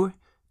do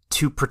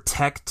to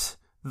protect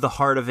the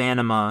heart of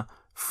Anima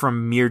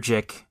from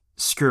Mirjik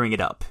screwing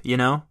it up, you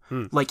know?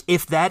 Like,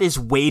 if that is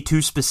way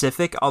too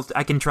specific,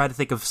 I can try to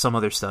think of some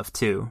other stuff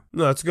too.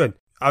 No, that's good.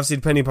 Obviously,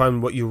 depending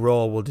upon what you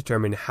roll will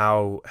determine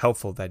how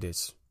helpful that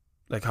is.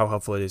 Like, how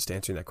helpful it is to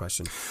answering that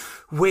question.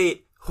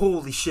 Wait,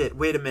 holy shit,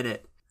 wait a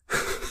minute.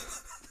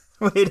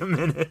 Wait a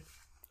minute.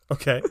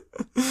 Okay.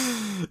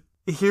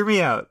 Hear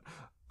me out.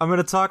 I'm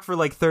gonna talk for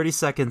like 30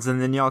 seconds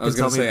and then y'all I can was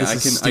tell going to me say,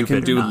 if this is I can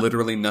stupid do or not.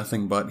 literally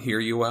nothing but hear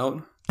you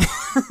out.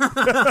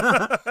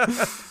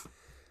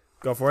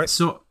 Go for it.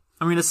 So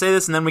I'm going to say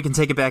this and then we can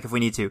take it back if we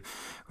need to.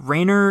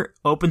 Rainer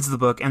opens the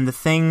book and the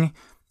thing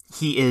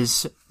he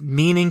is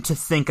meaning to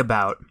think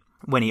about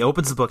when he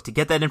opens the book to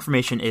get that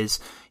information is,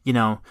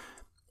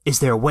 is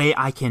there a way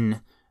I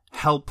can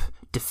help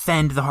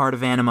defend the heart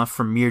of Anima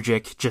from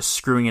Mirjik just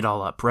screwing it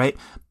all up, right?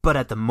 But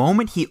at the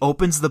moment he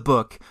opens the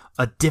book,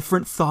 a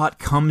different thought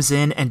comes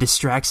in and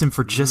distracts him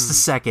for just a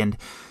second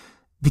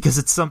because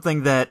it's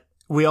something that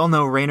we all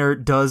know Rainer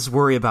does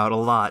worry about a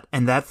lot.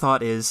 And that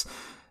thought is,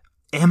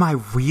 am I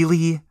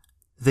really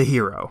the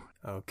hero?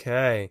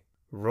 Okay.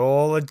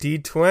 Roll a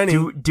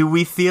d20. Do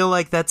we feel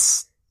like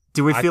that's...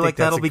 Do we I feel think like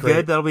that'll that's be a great-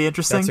 good? That'll be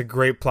interesting? That's a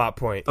great plot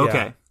point.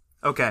 Okay.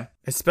 Yeah. Okay.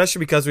 Especially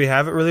because we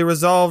haven't really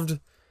resolved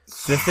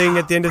the thing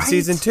at the end of right.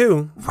 season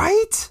 2.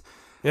 Right?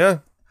 Yeah.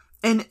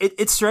 And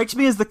it strikes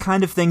me as the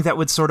kind of thing that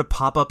would sort of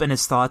pop up in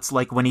his thoughts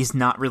like when he's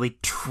not really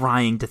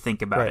trying to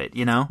think about Right. it,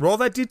 you know? Roll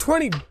that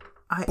d20.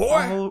 I Boy.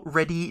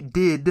 already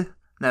did.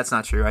 That's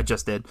not true. I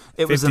just did.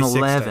 It was an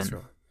 56 dice 11.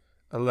 roll.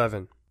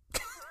 11.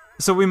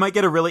 So we might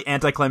get a really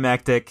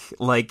anticlimactic,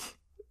 like,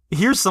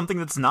 here's something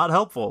that's not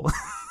helpful.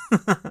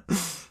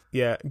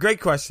 Yeah. Great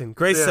question.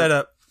 Great Yeah.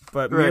 setup.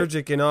 But Right.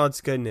 Mirjik in all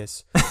its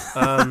goodness.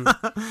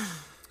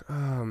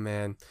 Oh,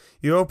 man.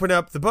 You open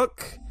up the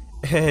book,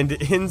 and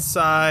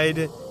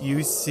inside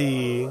you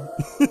see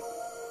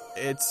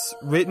it's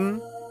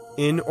written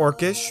in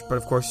Orcish, but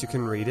of course you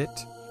can read it.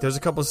 There's a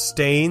couple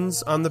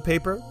stains on the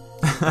paper,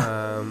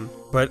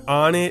 but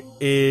on it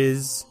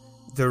is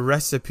the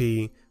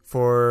recipe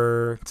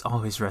for It's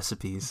always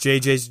recipes.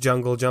 JJ's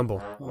Jungle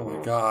Jumble. Oh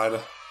my god.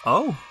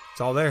 Oh.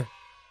 It's all there.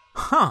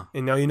 Huh.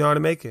 And now you know how to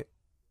make it,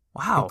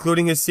 Wow.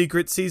 including his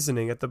secret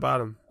seasoning at the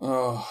bottom.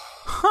 Oh.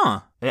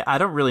 Huh. I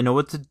don't really know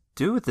what to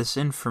do with this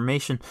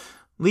information.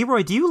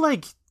 Leroy, do you,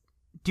 like,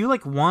 do you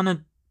like want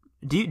to?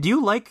 Do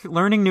you like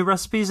learning new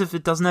recipes if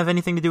it doesn't have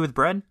anything to do with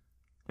bread?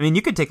 I mean,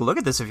 you could take a look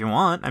at this if you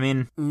want. I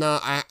mean, No,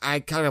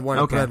 I kind of want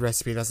a bread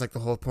recipe. That's like the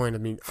whole point. I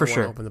mean, For I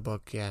sure. want to open the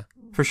book. Yeah.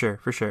 for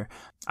sure.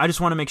 I just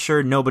want to make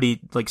sure nobody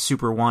like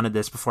super wanted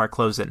this before I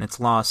close it and it's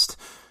lost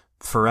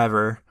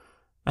forever.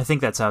 I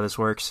think that's how this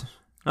works.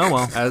 Oh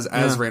well.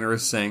 As Rainer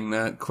is saying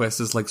that, Quiz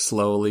is like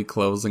slowly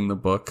closing the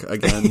book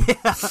again.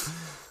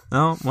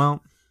 Oh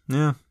well.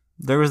 Yeah.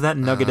 There was that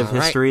nugget of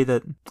history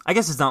that I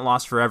guess it's not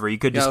lost forever. You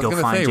could Yeah, I just was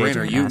go gonna find say, JJ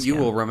Rainer, and you ask him.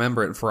 will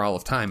remember it for all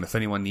of time. If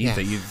anyone needs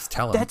it, you just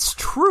tell him. That's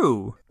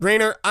true.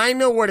 Rainer, I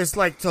know what it's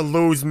like to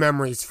lose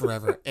memories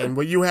forever, and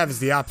what you have is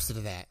the opposite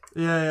of that.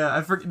 Yeah.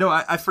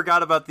 I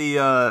forgot about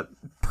the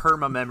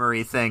perma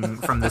memory thing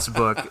from this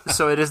book.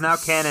 So it is now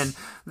canon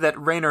that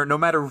Rainer, no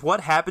matter what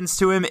happens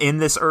to him in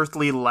this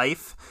earthly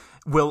life,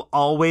 will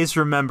always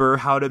remember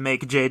how to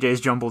make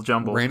JJ's Jumble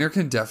Jumble. Rainer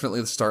can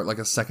definitely start like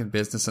a second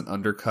business and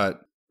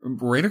undercut.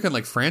 Rainer can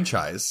like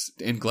franchise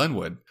in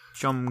Glenwood.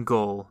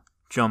 Jumble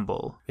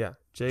Jumble. Yeah.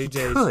 He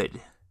JJ's could.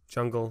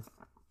 Jungle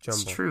It's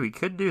Jumble. true. He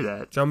could do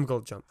that.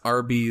 Jungle Jump.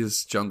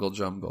 Arby's Jungle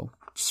Jumble.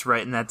 Just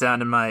writing that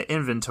down in my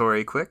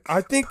inventory quick.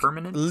 I think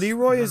Permanent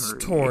Leroy is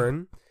memory.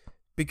 torn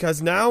because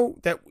now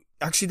that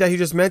he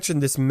just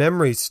mentioned this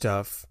memory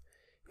stuff,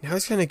 now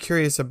he's kind of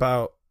curious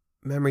about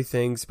memory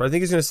things, but I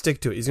think he's going to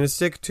stick to it. He's going to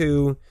stick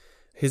to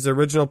his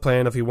original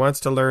plan if he wants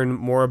to learn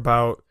more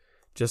about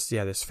just,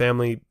 this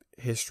family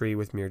history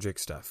with Mirjik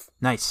stuff.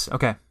 Nice.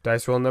 Okay.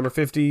 Dice roll number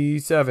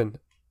 57.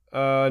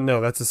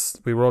 No,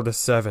 we rolled a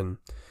 7.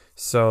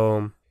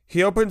 So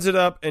he opens it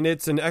up and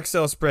it's an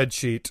Excel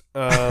spreadsheet.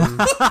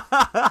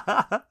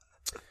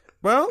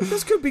 Well,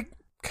 this could be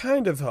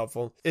kind of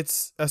helpful.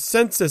 It's a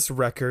census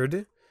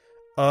record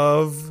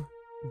of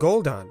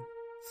Goldon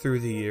through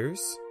the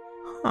years.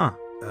 Huh.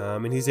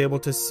 And he's able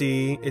to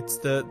see it's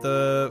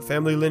the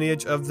family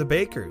lineage of the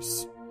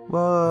Bakers.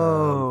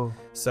 Whoa.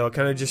 So it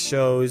kind of just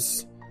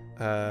shows,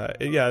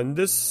 in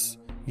this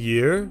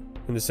year,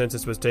 when the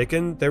census was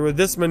taken, there were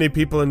this many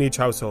people in each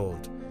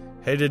household,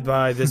 headed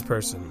by this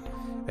person.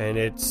 And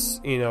it's,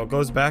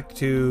 goes back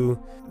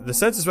to, the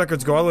census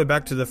records go all the way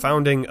back to the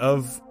founding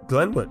of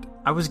Glenwood.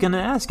 I was going to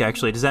ask,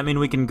 actually, does that mean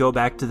we can go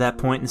back to that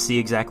point and see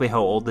exactly how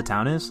old the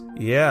town is?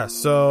 Yeah,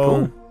 so,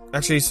 Cool.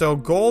 actually, so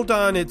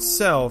Goldon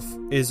itself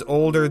is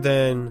older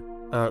than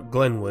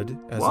Glenwood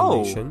as Whoa.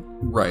 a nation.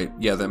 Right.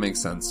 Yeah, that makes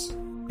sense.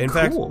 In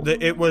fact, Cool.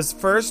 it was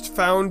first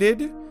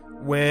founded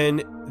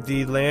when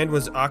the land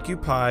was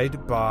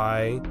occupied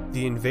by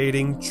the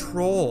invading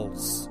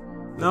trolls.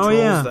 The Oh, trolls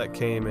yeah. that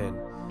came in.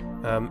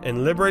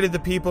 And liberated the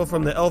people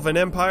from the Elven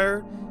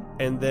Empire,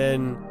 and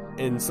then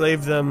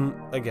enslaved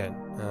them again.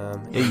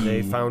 And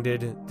they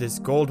founded this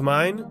gold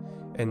mine,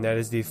 and that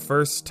is the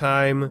first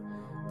time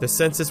the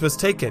census was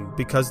taken,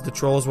 because the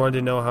trolls wanted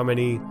to know how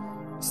many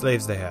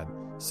slaves they had.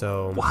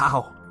 So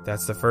Wow.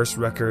 that's the first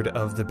record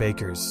of the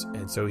Bakers.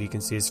 And so he can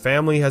see his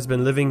family has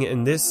been living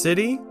in this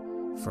city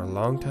for a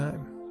long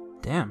time.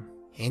 Damn.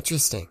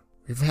 Interesting.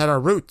 We've had our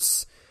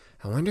roots.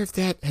 I wonder if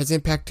that has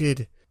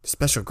impacted the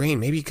special grain.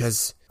 Maybe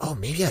because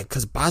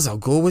Baz Al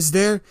Ghul was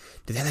there.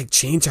 Did that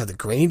change how the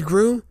grain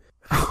grew?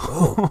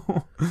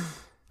 Oh,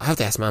 I'll have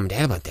to ask Mom and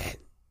Dad about that.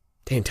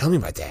 They didn't tell me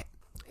about that.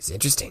 It's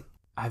interesting.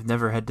 I've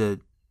never had to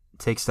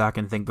take stock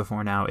and think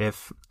before now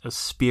if a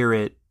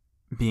spirit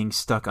being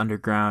stuck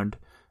underground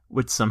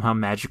would somehow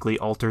magically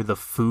alter the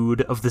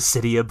food of the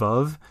city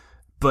above.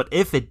 But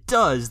if it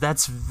does,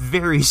 that's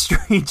very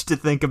strange to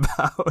think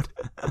about.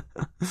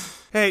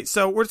 Hey,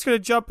 so we're just going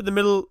to jump in the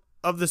middle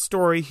of the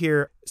story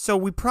here. So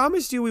we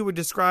promised you we would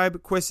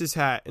describe Quiss's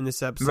hat in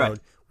this episode. Right.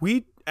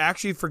 We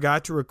actually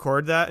forgot to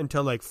record that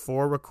until like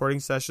 4 recording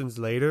sessions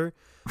later.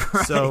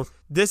 Right. So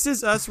this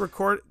is us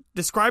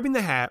describing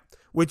the hat,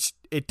 which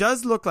it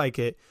does look like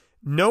it.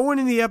 No one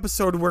in the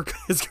episode work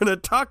is going to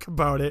talk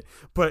about it,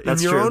 but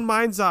That's in your true. own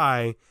mind's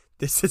eye,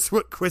 this is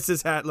what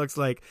Quiss's hat looks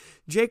like.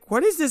 Jake,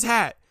 what is this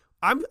hat?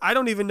 I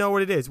don't even know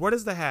what it is. What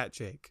is the hat,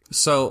 Jake?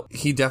 So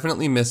he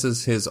definitely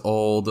misses his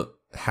old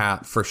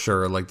hat for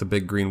sure, like the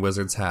big green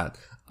wizard's hat.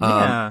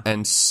 Yeah.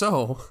 And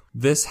so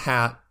this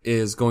hat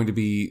is going to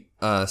be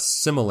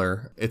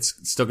similar. It's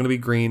still going to be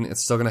green.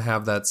 It's still going to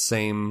have that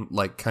same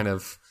like kind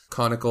of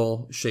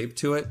conical shape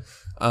to it.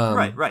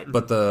 Right.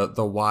 But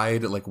the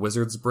wide like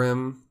wizard's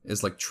brim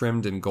is like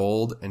trimmed in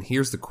gold. And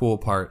here's the cool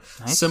part.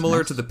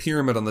 Similar to the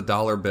pyramid on the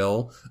dollar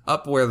bill,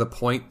 up where the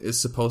point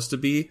is supposed to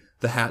be,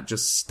 the hat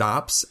just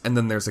stops and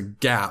then there's a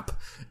gap.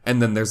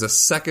 And then there's a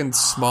second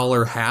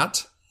smaller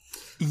hat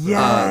that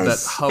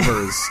Yes.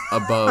 hovers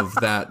above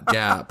that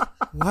gap.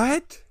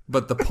 What?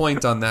 But the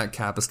point on that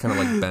cap is kind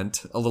of like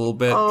bent a little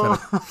bit.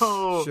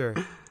 Oh. Sure.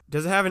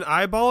 Does it have an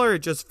eyeball or it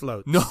just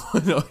floats? No,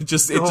 it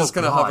just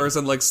kind of God. hovers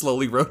and like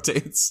slowly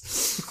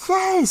rotates.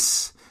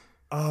 Yes.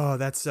 Oh,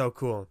 that's so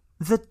cool.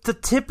 The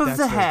tip of That's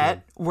the very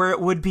hat, where it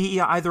would be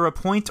either a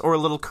point or a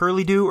little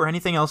curly-do or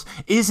anything else,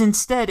 is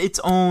instead its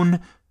own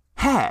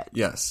hat.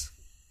 Yes.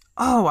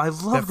 Oh, I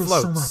love That this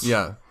so floats. much.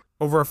 Yeah.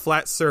 Over a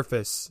flat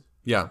surface.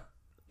 Yeah.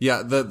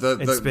 Yeah.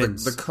 The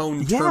spins.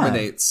 cone Yeah.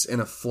 terminates in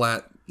a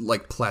flat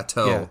like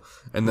plateau, Yeah.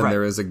 and then Right.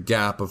 there is a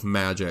gap of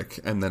magic,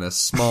 and then a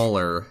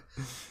smaller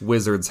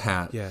wizard's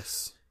hat.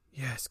 Yes.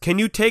 Yes. Can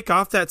you take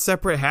off that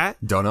separate hat?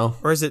 Don't know.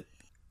 Or is it...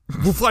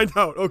 We'll find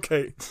out.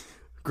 Okay.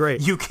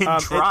 Great. You can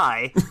and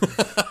try.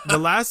 the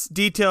last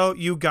detail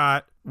you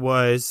got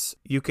was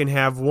you can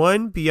have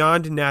one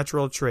beyond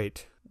natural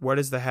trait. What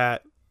is the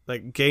hat?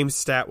 Like, game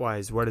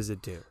stat-wise, what does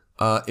it do?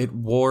 It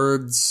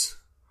wards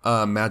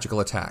magical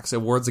attacks.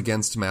 It wards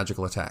against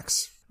magical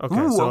attacks. Okay,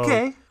 Ooh, so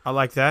okay. I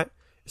like that.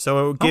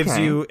 So it gives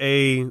Okay.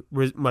 you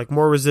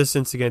more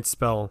resistance against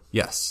spell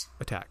Yes.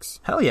 attacks.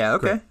 Hell yeah,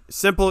 okay.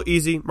 Simple,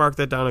 easy. Mark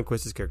that down on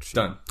Quiz's character sheet.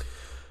 Done.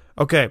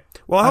 Okay.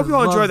 Well, I hope you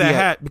all love enjoy that the-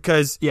 hat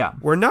because Yeah.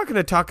 we're not going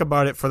to talk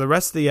about it for the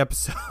rest of the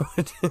episode.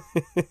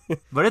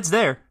 But it's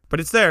there. But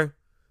it's there.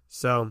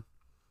 So,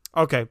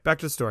 okay, back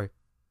to the story.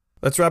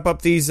 Let's wrap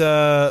up these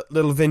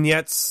little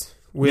vignettes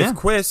with Yeah.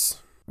 Quiz.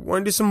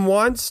 Want to do some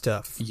wand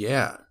stuff?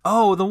 Yeah.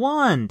 Oh, the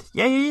wand.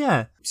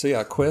 Yeah. So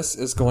yeah, Quiz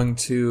is going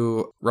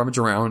to rummage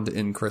around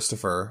in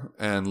Christopher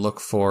and look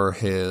for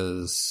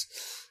his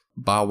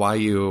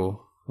Bawayu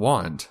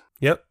wand.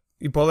 Yep.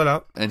 You pull it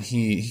out. And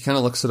he kind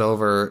of looks it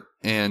over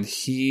and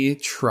he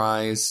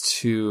tries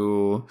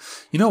to,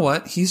 you know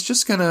what? He's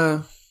just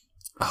gonna,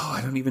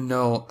 I don't even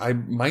know. I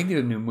might need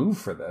a new move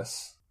for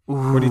this.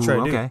 Ooh, What are you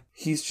trying to do? okay.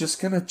 He's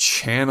just gonna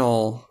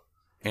channel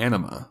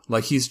anima.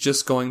 Like he's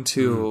just going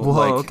to, Whoa,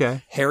 like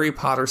okay. Harry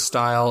Potter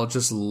style,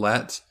 just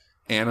let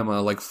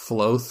anima like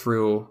flow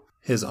through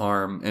his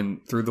arm and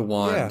through the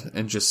wand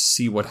and just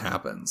see what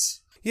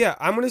happens. Yeah,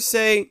 I'm going to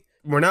say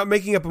we're not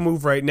making up a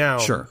move right now.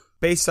 Sure.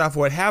 Based off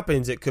what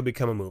happens, it could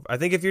become a move. I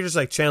think if you're just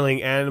like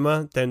channeling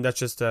anima, then that's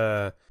just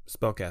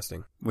spell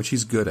casting. Which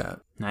he's good at.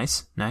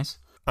 Nice.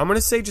 I'm going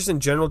to say just in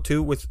general,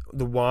 too, with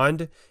the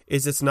wand,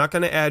 is it's not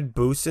going to add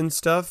boosts and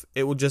stuff.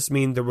 It will just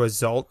mean the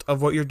result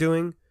of what you're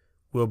doing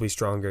will be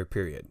stronger,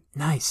 period.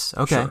 Nice.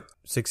 Okay. Sure.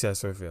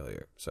 Success or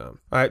failure. So,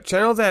 all right,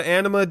 channel that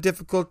anima,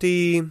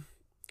 difficulty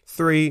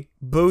 3,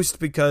 boost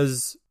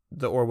because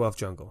the Orwell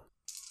jungle.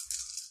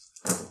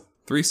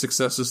 3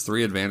 successes,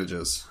 3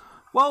 advantages.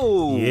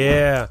 Whoa.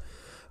 Yeah.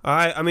 All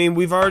right, I mean,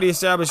 we've already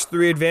established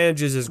 3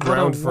 advantages as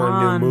ground for a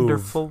new move.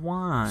 Wonderful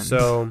wand.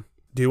 So,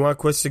 do you want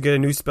Quiz to get a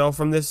new spell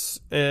from this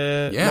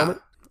moment?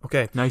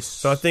 Okay. Nice.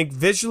 So I think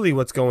visually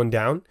what's going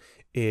down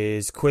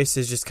is Quiz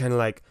is just kind of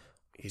like,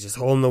 he's just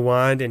holding the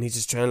wand and he's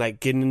just trying to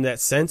like get into that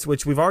sense,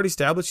 which we've already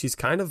established he's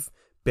kind of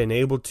been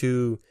able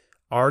to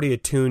already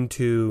attune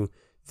to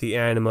the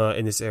anima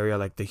in this area,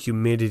 like the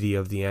humidity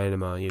of the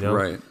anima, you know?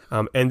 Right.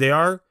 And they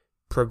are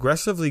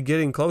progressively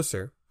getting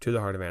closer to the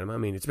heart of anima. I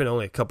mean, it's been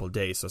only a couple of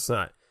days, so it's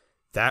not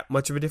that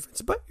much of a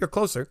difference, but you're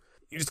closer.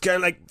 You're just kind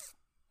of like,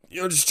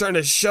 you know, just trying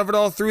to shove it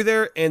all through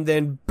there, and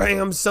then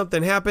bam,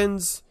 something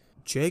happens.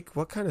 Jake,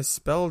 what kind of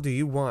spell do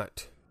you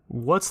want?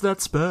 What's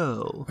that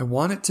spell? I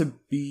want it to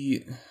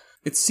be...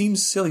 It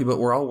seems silly, but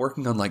we're all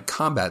working on, like,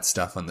 combat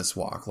stuff on this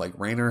walk. Like,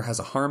 Raynor has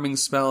a harming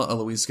spell,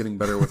 Eloise getting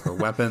better with her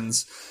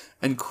weapons,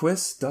 and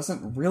Quiz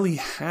doesn't really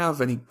have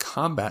any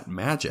combat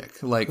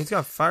magic. Like, He's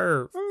got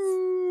fire.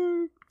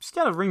 He's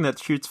got a ring that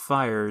shoots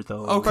fire,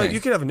 though. Okay. But you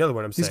could have another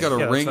one, I'm saying. he's got a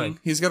Yeah, that's ring. fine.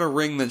 He's got a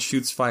ring that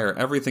shoots fire.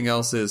 Everything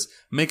else is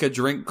make a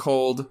drink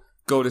cold,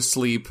 go to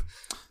sleep.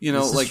 You know,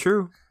 This is like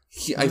true.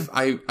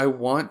 I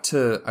want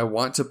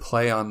to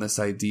play on this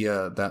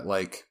idea that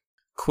like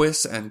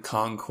Quiz and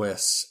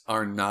Conquest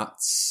are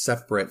not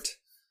separate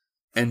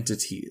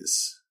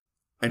entities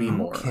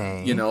anymore.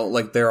 Okay. You know,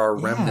 like there are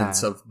Yeah.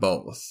 remnants of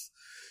both.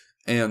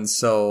 And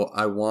so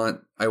I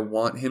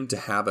want him to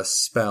have a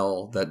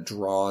spell that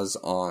draws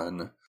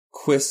on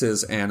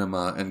Quiz's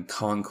anima and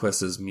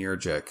Conquest's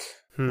Mirjik.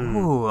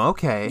 Ooh,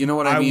 okay. You know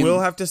what I mean? I will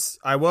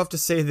have to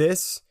say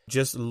this,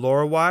 just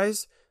lore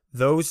wise,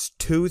 those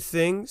two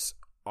things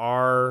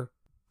are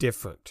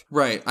different.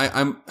 Right.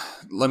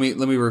 Let me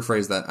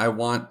rephrase that. I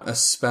want a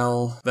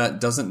spell that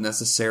doesn't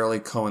necessarily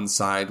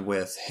coincide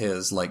with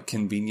his like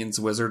convenience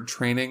wizard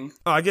training.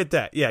 Oh, I get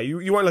that. Yeah,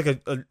 you want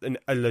like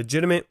a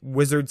legitimate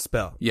wizard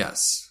spell.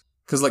 Yes.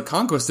 Cuz like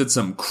Conquest did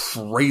some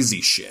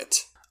crazy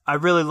shit. I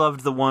really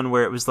loved the one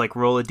where it was like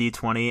roll a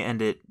d20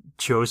 and it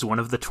chose one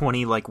of the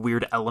 20 like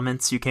weird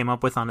elements you came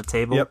up with on a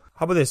table. Yep.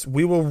 How about this?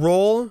 We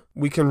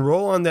can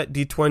roll on that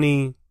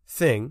D20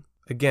 thing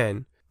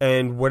again,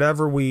 and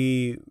whatever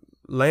we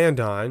land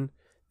on,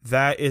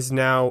 that is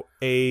now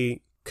a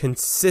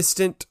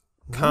consistent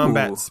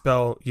combat Ooh.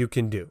 spell you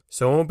can do.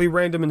 So it won't be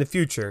random in the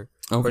future,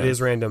 but it is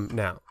random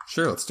now.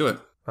 Sure, let's do it.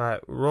 All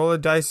right, roll a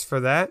dice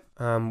for that.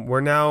 We're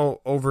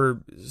now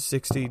over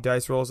 60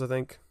 dice rolls, I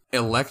think.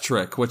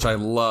 Electric, which I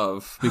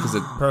love because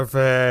it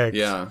Perfect.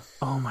 yeah.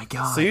 Oh my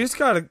god. So you just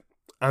got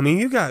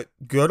you got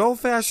good old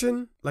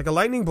fashioned, like a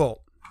lightning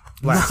bolt.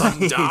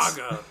 Blast. Nice.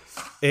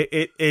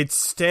 It's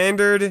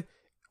standard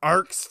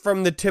arcs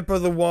from the tip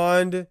of the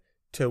wand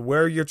to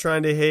where you're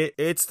trying to hit.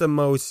 It's the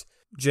most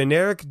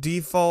generic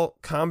default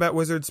combat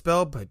wizard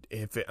spell, but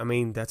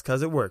that's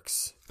because it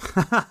works.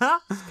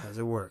 Because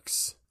it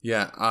works.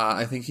 Yeah,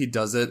 I think he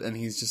does it and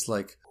he's just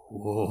like,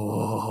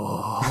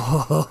 Whoa.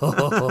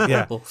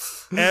 Yeah.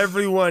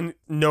 Everyone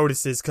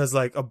notices because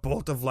like a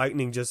bolt of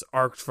lightning just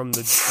arced from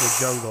the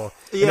jungle,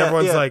 and Yeah,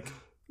 everyone's yeah. like,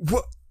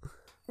 "What?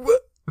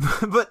 What?"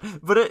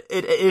 but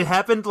it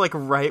happened like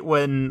right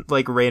when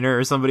like Raynor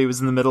or somebody was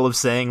in the middle of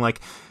saying like,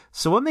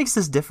 so what makes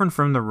this different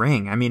from the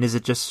ring? I mean, is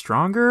it just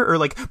stronger or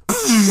like?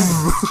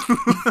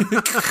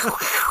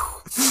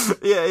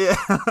 Yeah.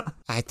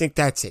 I think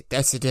that's it.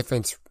 That's the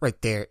difference right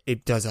there.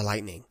 It does a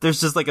lightning. There's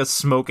just like a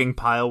smoking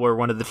pile where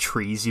one of the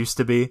trees used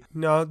to be.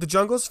 No, the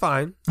jungle's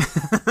fine.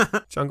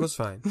 Jungle's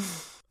fine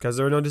because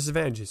there are no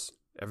disadvantages.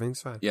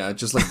 Everything's fine. Yeah,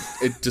 just like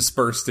it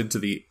dispersed into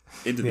the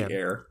Yeah.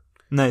 air.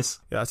 Nice.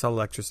 Yeah, that's how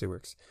electricity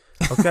works.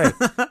 Okay.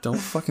 Don't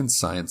fucking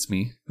science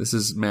me. This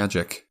is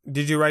magic.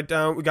 Did you write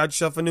down? We got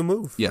yourself a new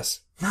move.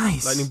 Yes.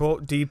 Nice. Lightning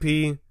bolt,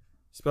 DP,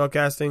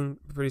 spellcasting,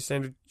 pretty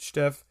standard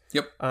stuff.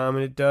 Yep. And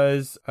it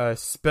does a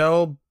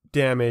spell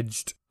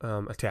damaged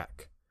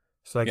attack.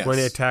 So like when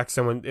it Yes. attacks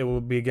someone, it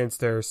will be against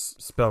their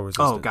spell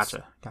resistance. Oh,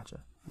 gotcha.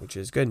 Which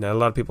is good. Not a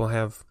lot of people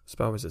have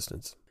spell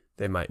resistance.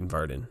 They might in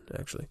Varden,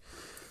 actually.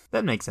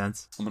 That makes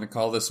sense. I'm gonna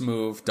call this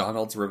move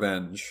Donald's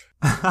Revenge.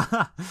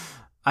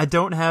 I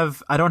don't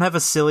have a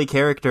silly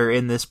character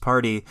in this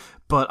party,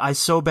 but I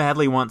so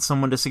badly want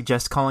someone to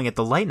suggest calling it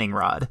the lightning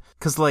rod,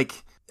 because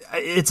like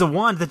it's a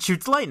wand that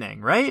shoots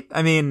lightning, right?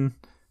 I mean,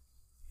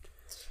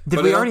 did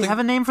But we I don't already think- have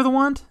a name for the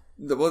wand?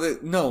 Well,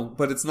 no,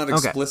 but it's not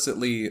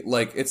explicitly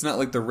like it's not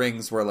like the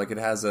rings where like it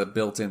has a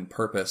built-in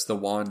purpose. The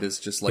wand is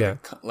just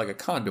like like a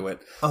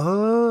conduit.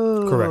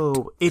 Oh,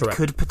 Correct. It Correct.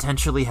 could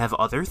potentially have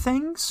other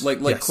things.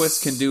 Like Yes.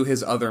 Quist can do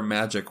his other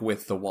magic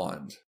with the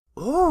wand.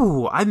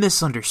 Oh, I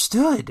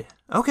misunderstood.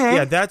 Okay.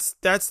 Yeah, that's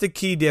the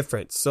key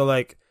difference. So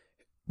like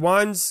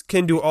wands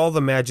can do all the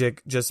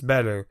magic just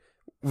better.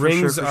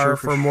 Rings are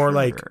for more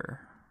like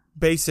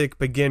basic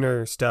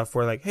beginner stuff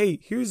where like, hey,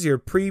 here's your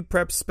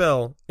pre-prep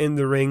spell in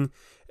the ring.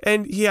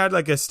 And he had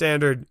like a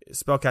standard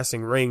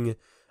spellcasting ring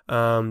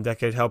that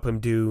could help him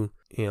do,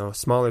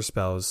 smaller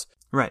spells,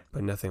 Right.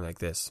 but nothing like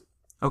this.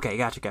 Okay,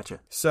 gotcha.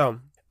 So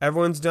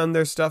everyone's done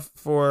their stuff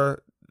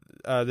for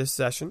this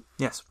session.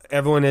 Yes.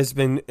 Everyone has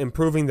been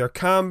improving their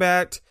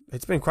combat.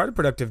 It's been quite a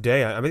productive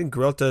day. I think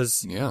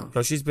Grilta's, Yeah.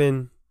 she's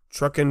been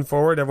trucking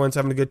forward. Everyone's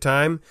having a good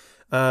time.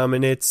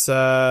 And it's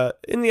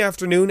in the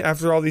afternoon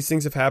after all these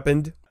things have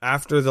happened,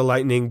 after the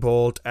lightning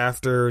bolt,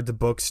 after the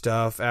book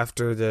stuff,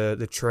 after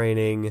the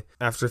training,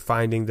 after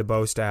finding the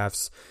bow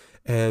staffs.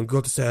 And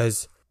Grilta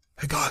says,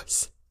 "Hey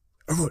guys,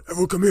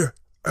 everyone come here.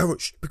 Everyone,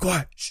 shh, be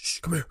quiet. Shh,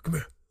 come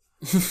here.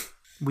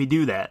 We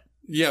do that.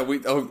 Yeah,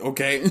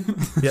 okay.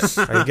 Yeah,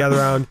 I gather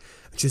around.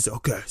 She's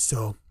okay,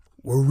 so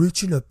we're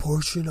reaching a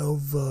portion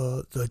of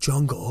the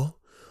jungle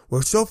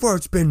where so far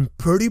it's been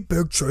pretty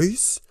big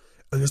trees,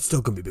 and it's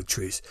still gonna be big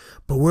trees,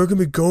 but we're gonna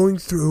be going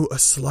through a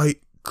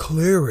slight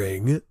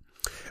clearing,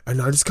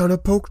 and I just kind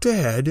of poked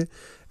ahead,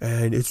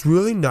 and it's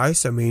really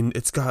nice. I mean,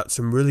 it's got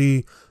some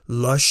really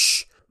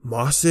lush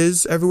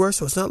mosses everywhere,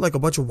 so it's not like a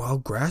bunch of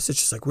wild grass. It's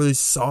just like really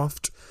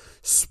soft,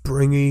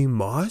 springy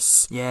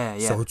moss. Yeah.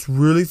 So it's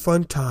really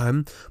fun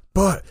time.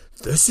 But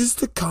this is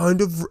the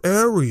kind of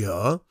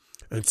area,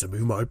 and some of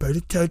you might have paid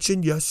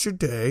attention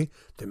yesterday,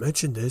 they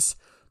mentioned this,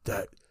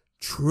 that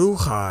True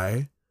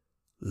High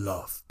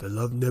love. They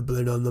love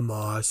nibbling on the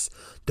moss.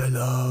 They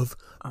love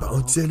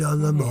bouncing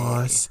on the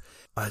moss.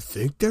 I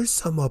think there's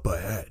some up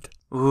ahead.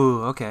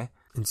 Ooh, okay.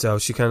 And so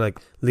she kind of like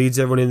leads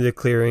everyone into the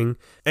clearing.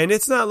 And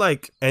it's not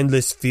like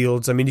endless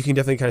fields. I mean, you can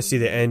definitely kind of see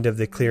the end of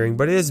the clearing,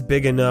 but it is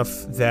big enough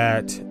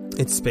that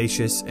it's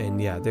spacious. And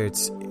yeah,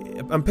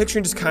 I'm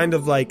picturing just kind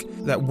of like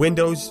that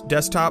Windows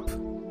desktop,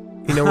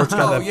 where it's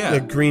got the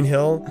green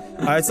hill.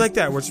 It's like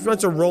that, where it's a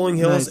bunch of rolling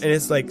hills, Nice. and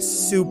it's like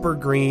super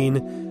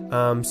green,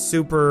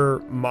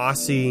 super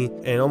mossy,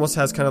 and almost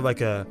has kind of like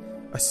a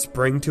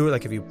spring to it.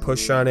 Like if you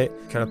push on it,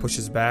 it kind of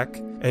pushes back.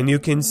 And you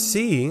can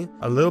see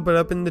a little bit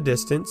up in the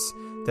distance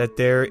that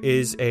there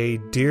is a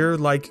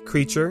deer-like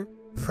creature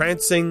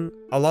prancing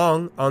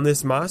along on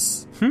this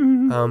moss,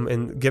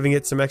 and giving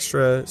it some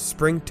extra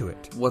spring to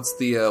it. What's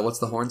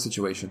the horn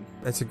situation?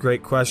 That's a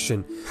great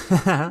question.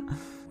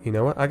 You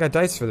know what? I got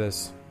dice for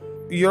this.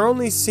 You're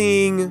only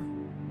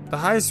seeing the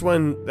highest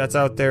one that's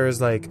out there is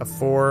like a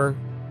 4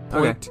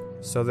 point. Okay.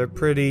 So they're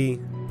pretty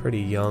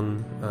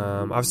young.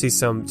 Obviously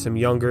some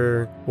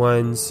younger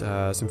ones,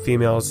 some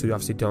females who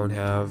obviously don't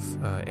have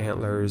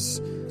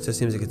antlers. So it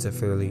seems like it's a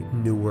fairly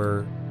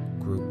newer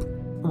group.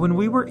 When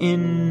we were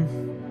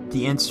in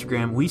the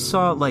Instagram, we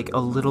saw like a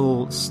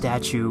little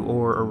statue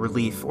or a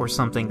relief or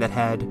something that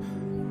had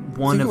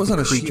one it of was the on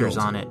a creatures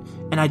shield. on it.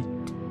 And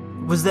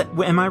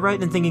am I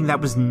right in thinking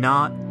that was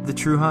not the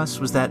True Huss?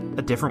 Was that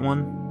a different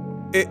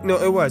one? It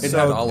was. It so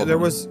had all of there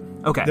them. was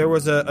Okay. There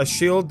was a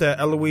shield that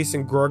Eloise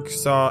and Gorg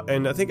saw,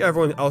 and I think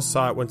everyone else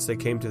saw it once they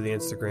came to the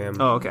Instagram.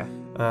 Oh, okay.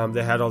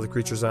 They had all the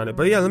creatures on it.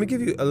 But yeah, let me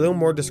give you a little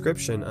more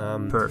description.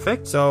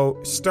 Perfect. So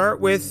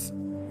start with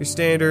your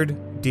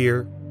standard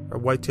deer, or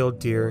white-tailed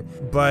deer,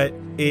 but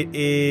it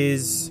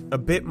is a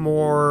bit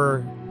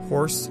more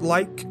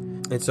horse-like,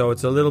 and so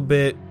it's a little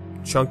bit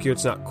chunkier.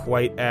 It's not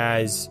quite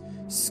as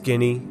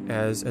skinny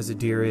as a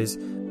deer is.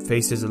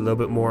 Face is a little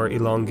bit more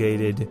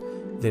elongated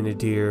than a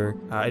deer.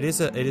 It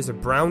is a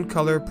brown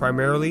color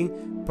primarily,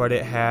 but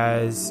it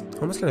has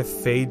almost kind of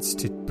fades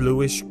to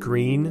bluish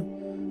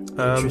green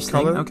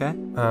color. Okay.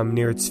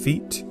 Near its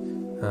feet.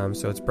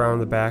 So it's brown on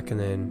the back and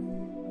then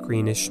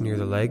greenish near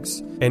the legs.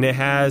 And it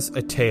has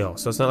a tail.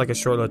 So it's not like a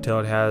short little tail.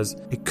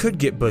 It could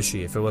get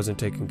bushy if it wasn't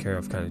taken care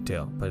of kind of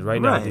tail. But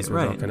right now these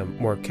ones are all kind of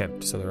more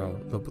kept, so they're all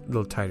a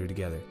little tighter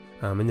together.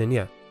 And then,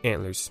 yeah,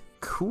 antlers.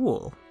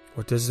 Cool.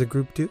 What does the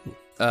group do?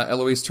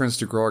 Eloise turns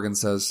to Grog and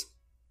says,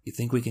 "You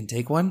think we can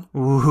take one?"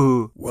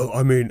 Ooh. Well,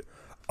 I mean,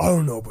 I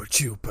don't know about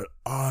you, but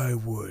I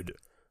would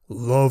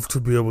love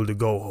to be able to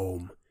go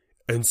home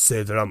and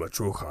say that I'm a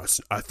Trujas.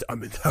 I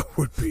mean, that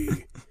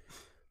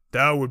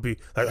would be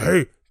like,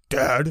 hey,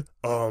 Dad,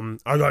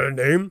 I got a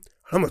name.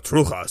 I'm a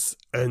Trujas,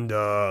 and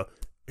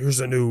here's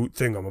a new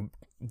thing I'm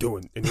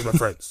doing, and you're my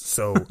friends.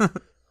 So,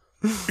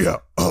 yeah,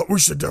 we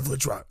should definitely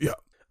try. Yeah.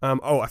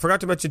 I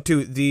forgot to mention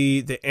too.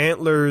 The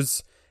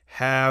antlers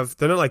they're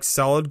not like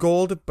solid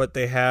gold, but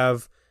they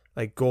have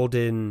like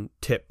golden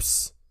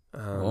tips.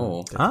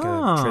 That kind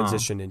of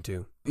transition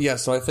into. Yeah,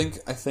 so I think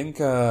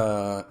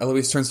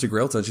Eloise turns to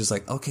Grilta and she's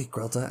like, "Okay,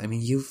 Grilta, I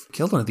mean, you've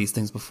killed one of these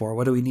things before.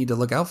 What do we need to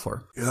look out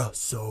for?" Yeah,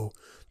 so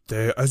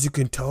they, as you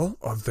can tell,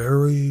 are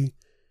very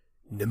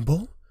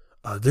nimble.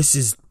 This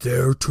is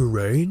their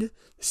terrain.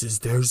 This is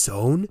their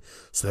zone.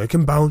 So they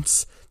can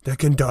bounce, they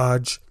can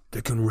dodge,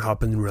 they can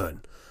hop and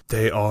run.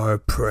 They are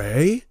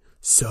prey,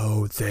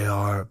 so they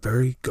are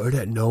very good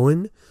at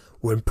knowing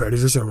when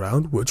predators are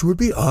around, which would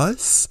be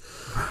us.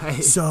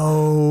 Right.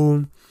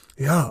 So,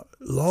 yeah,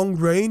 long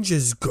range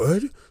is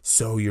good.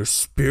 So your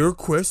spear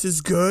quest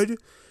is good.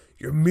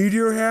 Your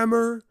meteor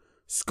hammer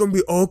is going to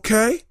be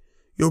okay.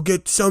 You'll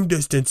get some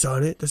distance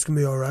on it. That's going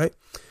to be all right.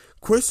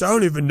 Quist, I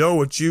don't even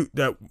know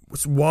that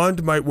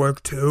wand might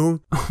work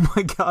too. Oh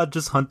my god,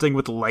 just hunting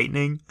with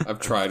lightning. I've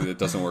tried it. It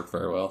doesn't work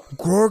very well.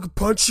 Grog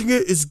punching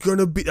it that's going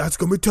to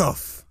be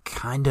tough.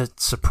 Kinda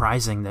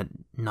surprising that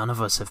none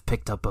of us have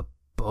picked up a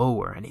bow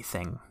or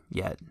anything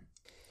yet.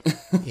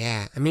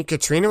 Yeah, I mean,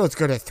 Katrina was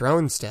good at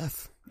throwing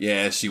stuff.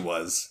 Yeah, she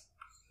was.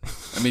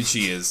 I mean,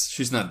 she is.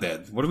 She's not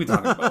dead. What are we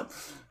talking about?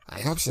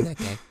 I hope she's not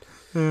dead.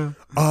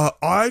 Yeah.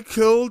 I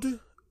killed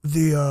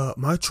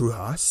my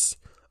Trujas.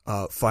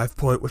 5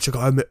 point, which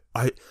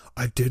I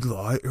did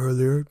lie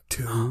earlier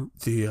to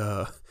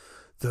the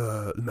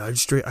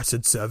magistrate. I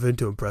said 7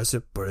 to impress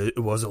him, but it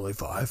was only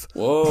 5.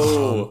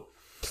 Whoa.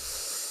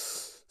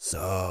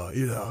 So,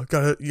 you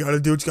gotta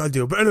do what you gotta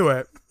do. But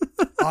anyway,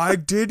 I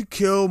did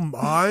kill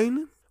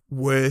mine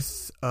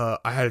with I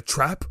had a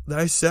trap that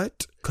I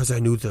set because I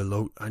knew the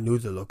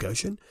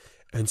location.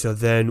 And so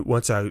then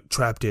once I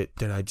trapped it,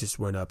 then I just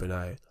went up and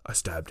I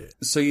stabbed it.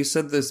 So you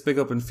said this big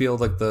open field,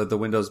 like the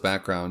Windows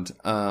background.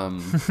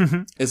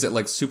 Is it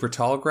like super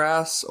tall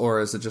grass,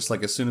 or is it just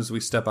like as soon as we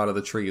step out of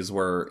the trees,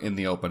 we're in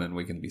the open and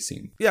we can be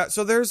seen? Yeah,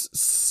 so there's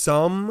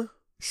some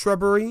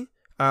shrubbery,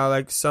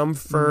 like some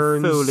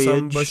ferns, foliage.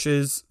 some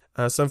bushes,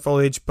 some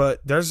foliage,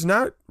 but there's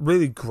not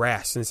really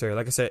grass in this area.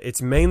 Like I said,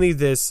 it's mainly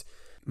this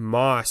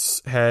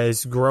moss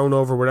has grown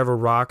over whatever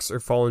rocks or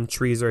fallen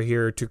trees are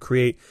here to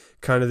create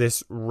kind of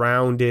this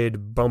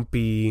rounded,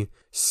 bumpy,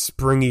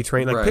 springy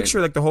terrain. Like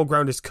picture like the whole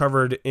ground is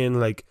covered in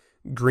like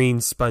green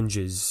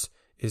sponges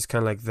is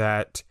kind of like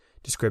that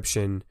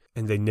description,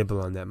 and they nibble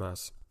on that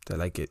moss. They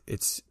like it.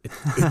 It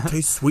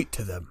tastes sweet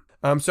to them.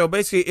 So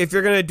basically, if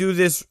you're gonna do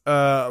this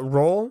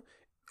roll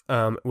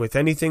with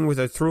anything with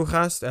a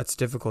Trujas, that's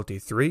difficulty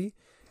 3.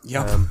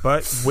 Yeah.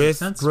 But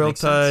with Makes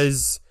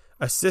Grilta's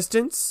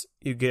assistance,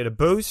 you get a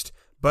boost,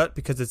 but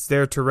because it's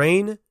their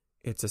terrain,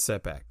 it's a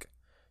setback.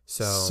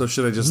 So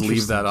should I just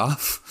leave that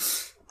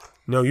off?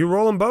 No, you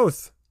roll them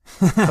both.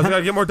 We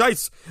gotta get more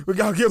dice. We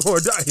gotta get more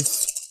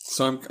dice.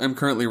 So I'm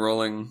currently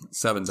rolling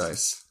 7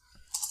 dice.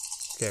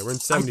 Okay, we're in I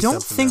 70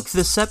 don't something think now.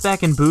 the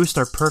setback and boost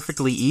are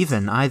perfectly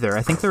even either.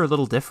 I think they're a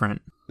little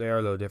different. They are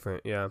a little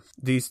different, yeah.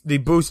 The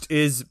boost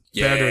is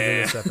better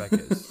than the setback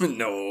is.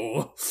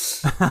 No.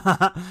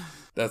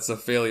 That's a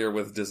failure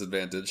with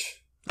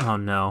disadvantage, Oh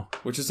no.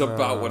 which is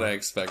about what I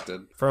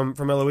expected. From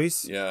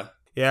Eloise? Yeah.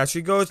 Yeah,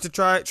 she goes to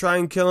try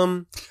and kill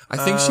him. I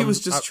think she was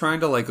just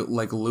trying to like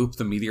loop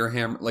the meteor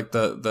hammer, like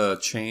the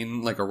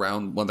chain, like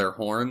around one of their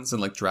horns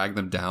and like drag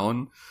them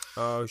down.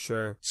 Oh,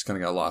 sure. Just kind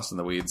of got lost in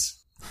the weeds.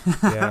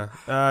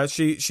 Yeah.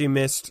 She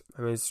missed.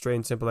 I mean, it's straight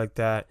and simple like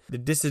that. The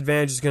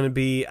disadvantage is going to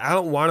be, I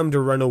don't want him to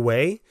run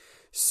away.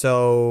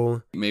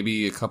 So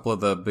Maybe a couple of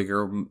the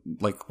bigger,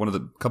 like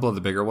couple of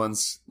the bigger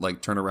ones,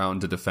 like turn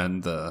around to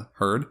defend the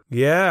herd.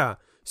 yeah.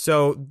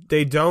 So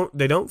they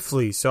don't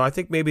flee. So I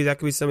think maybe that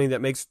could be something that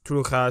makes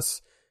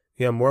Trujas,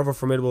 more of a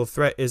formidable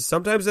threat. Is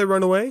sometimes they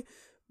run away,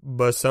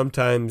 but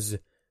sometimes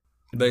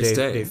They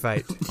stay. They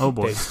fight. Oh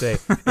boy. They stay,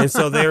 and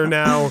so they are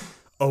now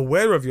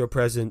aware of your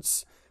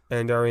presence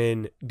and are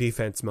in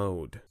defense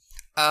mode.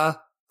 Grog.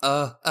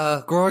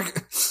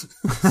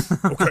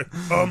 Okay.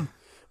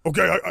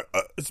 Okay.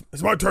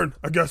 It's my turn.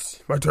 I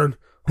guess my turn.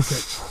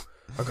 Okay.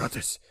 I got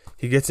this.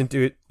 He gets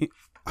into it.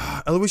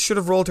 Eloise should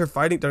have rolled her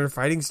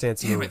fighting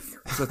stance Damn it. move.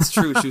 That's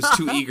true. She was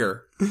too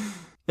eager.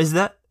 Is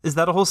that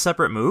a whole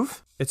separate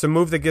move? It's a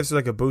move that gives her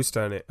like a boost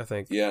on it, I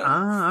think. Yeah.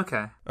 Ah,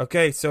 okay.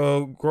 Okay,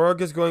 so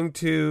Gorg is going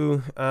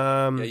to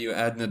Yeah, you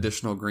add an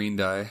additional green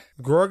die.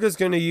 Gorg is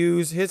going to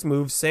use his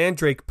move,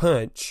 Sandrake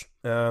Punch,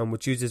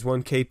 which uses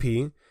 1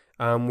 KP,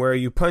 where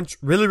you punch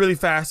really, really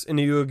fast and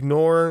you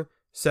ignore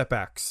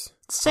setbacks.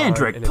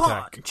 Sandrake an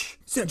attack. Punch.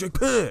 Sandrake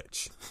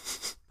Punch!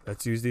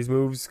 Let's use these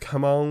moves.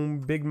 Come on,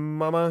 Big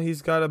Mama.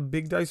 He's got a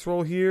big dice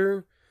roll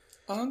here.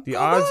 The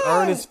odds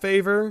are in his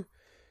favor.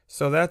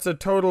 So that's a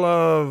total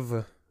of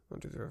 1,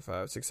 2, 3, 4,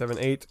 5, 6, 7,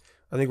 8.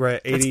 I think we're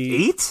at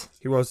 80. That's 8?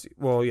 He rolls,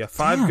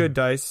 5 Damn. good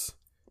dice,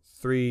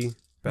 3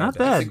 bad Not dice.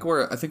 bad.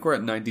 I think we're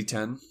at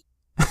 90-10.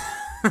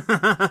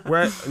 We're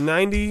at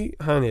 90,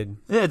 100.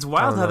 Yeah, it's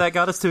wild how know. that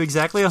got us to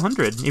exactly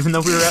 100, even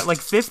though we were at like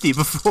 50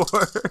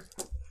 before.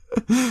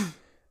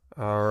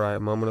 All right,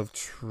 moment of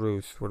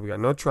truth. What do we got?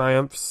 No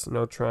triumphs.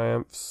 No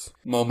triumphs.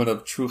 Moment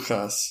of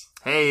truchas.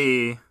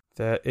 Hey.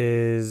 That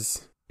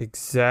is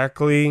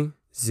exactly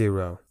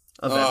 0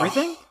 Of Ugh.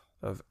 everything?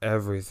 of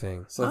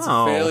everything. So it's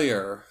Oh. a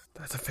failure.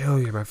 That's a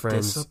failure, my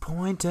friends.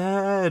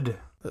 Disappointed.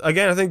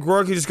 Again, I think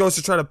Gorg, he just goes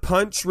to try to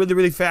punch really,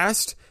 really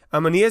fast.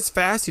 And he is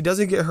fast. He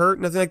doesn't get hurt.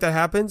 Nothing like that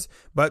happens.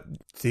 But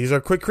these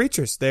are quick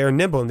creatures. They are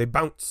nimble and they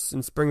bounce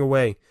and spring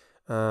away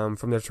from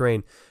their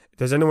terrain.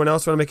 Does anyone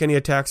else want to make any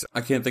attacks?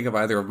 I can't think of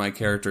either of my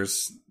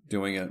characters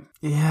doing it.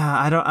 Yeah,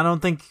 I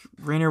don't think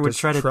Rainer would Does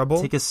try to Trouble?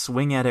 take a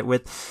swing at it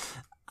with.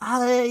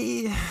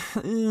 I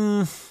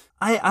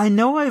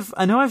know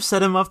I've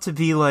set him up to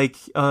be like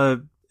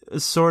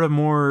sort of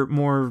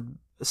more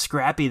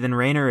scrappy than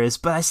Rainer is,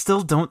 but I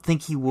still don't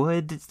think he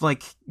would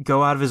like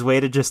go out of his way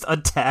to just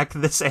attack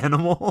this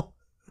animal.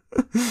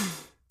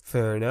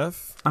 Fair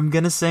enough. I'm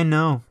gonna say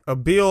no.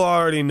 Abil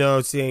already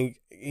knows he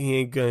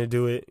ain't gonna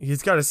do it.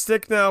 He's got a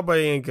stick now, but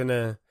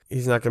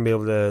he's not gonna be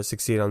able to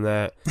succeed on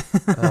that.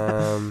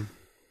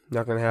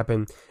 Not gonna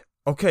happen.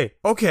 Okay.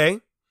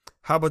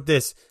 How about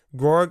this?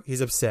 Gorg,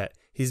 he's upset.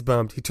 He's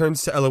bummed. He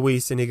turns to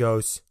Eloise and he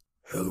goes,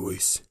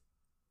 Eloise,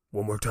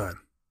 one more time.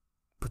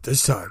 But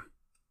this time,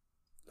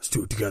 let's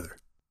do it together.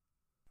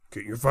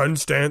 Get your fighting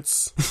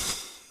stance.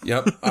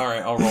 Yep. All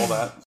right, I'll roll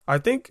that. I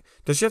think,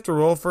 does she have to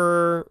roll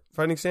for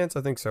fighting stance?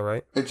 I think so,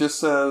 right? It just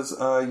says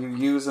you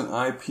use an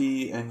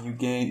IP and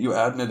you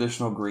add an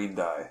additional green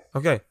die.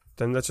 Okay,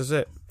 then that's just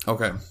it.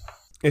 Okay.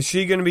 Is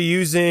she going to be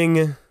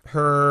using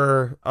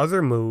her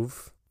other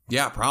move?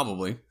 Yeah,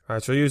 probably. All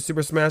right, so use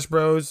Super Smash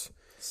Bros.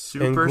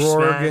 Super Gorg-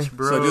 Smash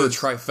Bros. So I do the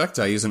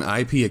trifecta. I use an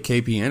IP, a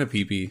KP, and a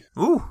PP.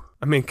 Ooh.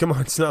 I mean, come on,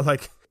 it's not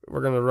like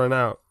we're going to run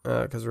out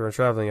because we're a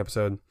traveling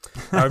episode.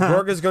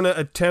 Gorg is going to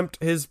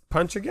attempt his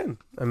punch again.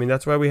 I mean,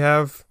 that's why we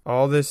have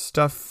all this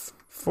stuff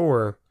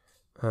for.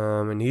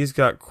 And he's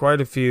got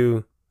quite a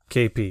few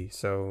KP,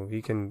 so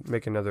he can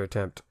make another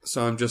attempt.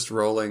 So I'm just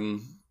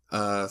rolling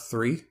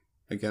 3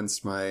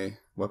 against my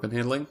weapon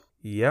handling.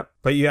 Yep.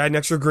 But you add an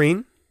extra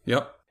green,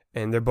 Yep.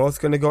 and they're both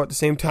going to go at the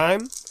same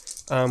time.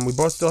 We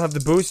both still have the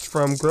boost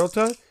from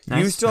Grilta.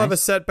 Nice, You still have a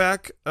nice.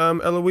 setback,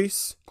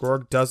 Eloise.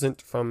 Gorg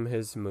doesn't from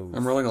his move.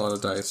 I'm rolling a lot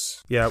of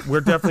dice. Yeah,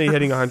 we're definitely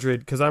hitting 100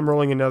 because I'm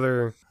rolling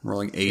another I'm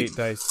rolling 8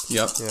 dice.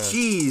 Yep. Yeah.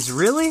 Jeez,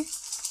 really?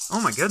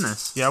 Oh my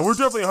goodness. Yeah, we're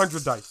definitely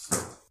 100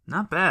 dice.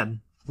 Not bad.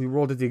 We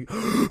rolled at the...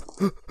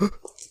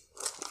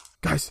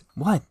 Guys,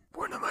 What?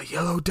 one of my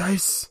yellow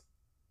dice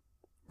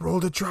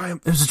rolled a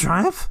triumph. It was a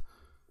triumph?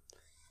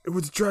 It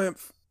was a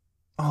triumph.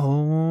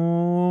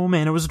 Oh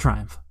man, it was a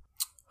triumph.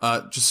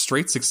 Just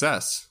straight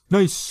success.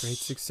 Nice. Great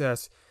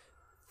success.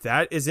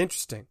 That is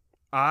interesting.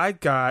 I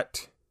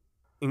got,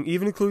 and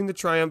even including the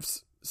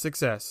triumph's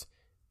success,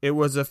 it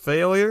was a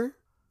failure,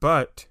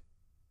 but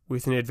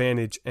with an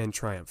advantage and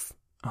triumph.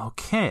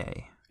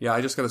 Okay. Yeah,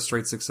 I just got a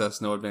straight success,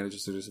 no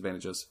advantages or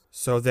disadvantages.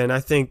 So then I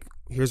think,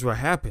 here's what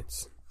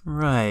happens.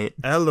 Right.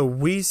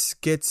 Eloise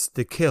gets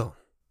the kill.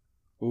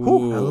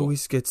 Ooh.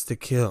 Eloise gets the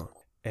kill.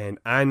 And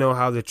I know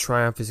how the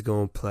triumph is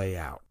going to play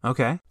out.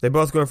 Okay. They're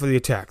both going for the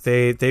attack.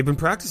 They've been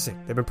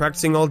practicing. They've been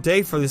practicing all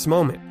day for this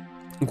moment.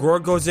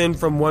 Gorg goes in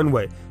from one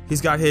way. He's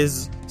got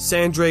his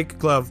Sandrake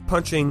glove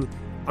punching.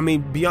 I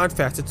mean, beyond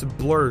fast, it's a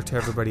blur to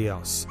everybody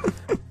else.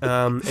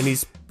 And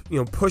he's,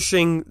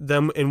 pushing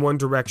them in one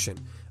direction.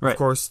 Right. Of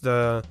course,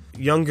 the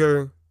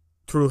younger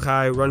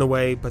Truchai run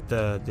away, but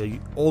the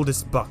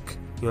oldest buck,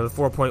 the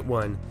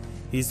 4.1,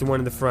 he's the one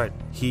in the front.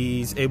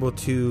 He's able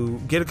to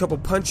get a couple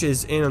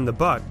punches in on the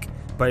buck,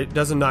 but it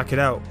doesn't knock it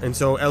out. And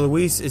so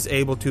Eloise is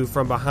able to,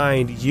 from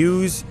behind,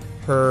 use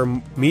her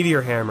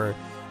meteor hammer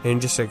and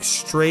just like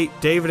straight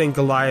David and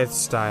Goliath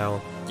style,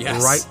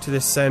 Yes. right to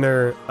the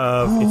center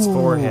of its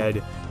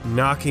forehead,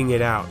 knocking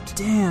it out.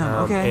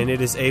 Damn. Okay. And it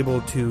is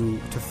able to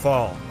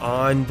fall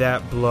on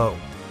that blow.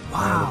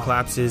 Wow. It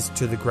collapses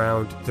to the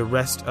ground. The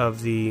rest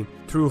of the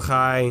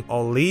Truchai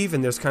all leave,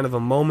 and there's kind of a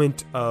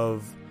moment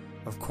of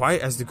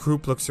quiet as the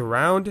group looks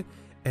around,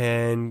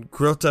 and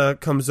Grilta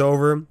comes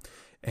over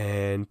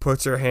and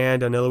puts her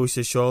hand on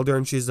Eloise's shoulder,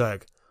 and she's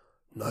like,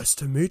 "Nice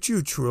to meet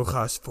you,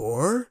 Truchas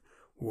 4.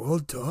 Well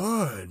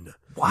done."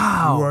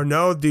 Wow. You are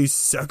now the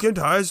second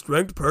highest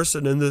ranked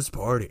person in this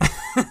party.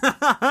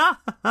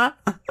 Well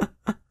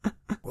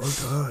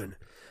done.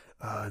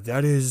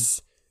 That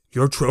is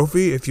your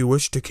trophy if you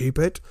wish to keep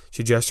it.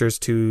 She gestures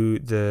to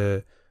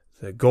the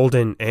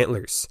golden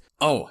antlers.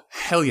 Oh,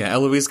 hell yeah.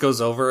 Eloise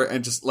goes over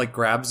and just like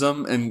grabs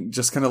them and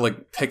just kind of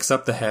like picks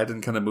up the head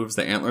and kind of moves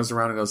the antlers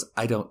around and goes,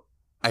 I don't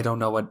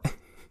know what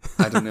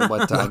I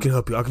can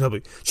help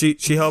you.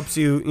 She helps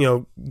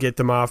you, get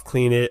them off,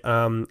 clean it.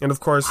 And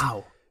of course,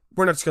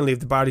 we're not just going to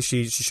leave the body.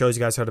 She shows you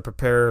guys how to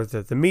prepare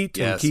the meat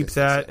and keep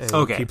that. And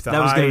okay, keep the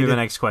that was hide. going to be the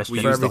next question.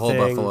 We use the whole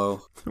buffalo.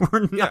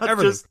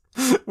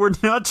 We're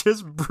not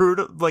just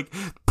brutal, like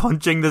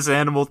punching this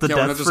animal to death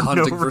we're not just for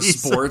hunting no for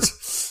reason. sport.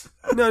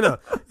 No.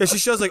 Yeah, she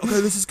shows like,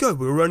 okay, this is good.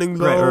 We're running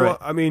low. Right.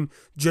 I mean,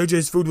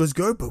 JJ's food was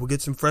good, but we'll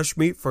get some fresh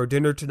meat for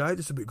dinner tonight.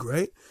 This will be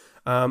great.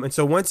 And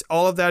so once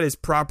all of that is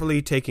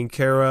properly taken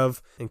care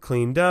of and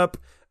cleaned up,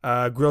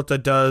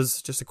 Grilta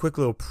does just a quick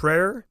little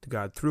prayer to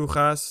God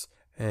Trujas,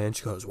 and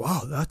she goes,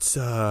 wow,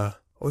 that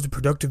was a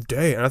productive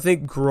day. And I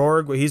think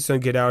Grorg, what he's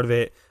going to get out of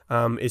it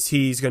is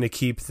he's going to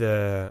keep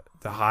the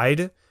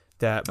hide,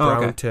 that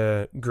brown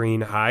to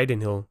green hide,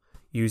 and he'll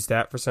use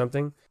that for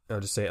something. I'll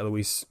just say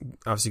Eloise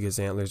obviously gets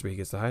antlers, but he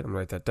gets the hide. I'm going to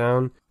write that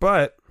down.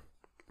 But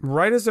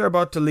right as they're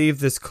about to leave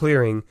this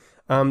clearing,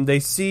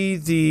 they see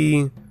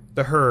the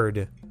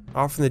herd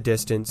off in the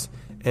distance,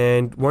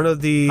 and one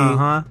of the...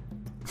 I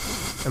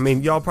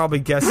mean, y'all probably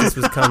guessed this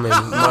was coming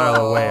a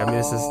mile away. I mean,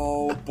 there's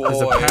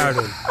a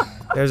pattern.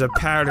 There's a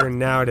pattern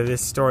now to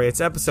this story.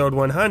 It's episode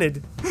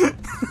 100.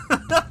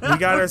 We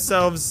got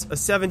ourselves a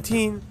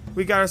 17.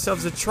 We got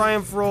ourselves a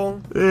triumph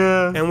roll.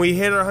 Yeah. And we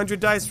hit our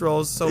 100 dice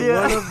rolls. So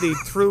one of the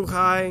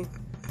Trujas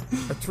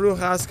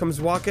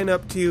comes walking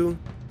up to you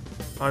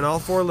on all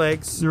four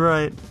legs.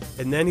 Right.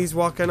 And then he's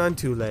walking on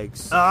two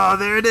legs. Oh,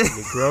 there it is. And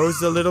it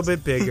grows a little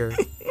bit bigger.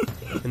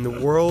 And the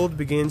world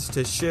begins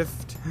to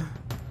shift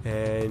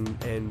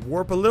and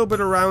warp a little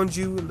bit around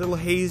you, a little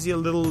hazy, a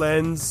little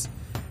lens.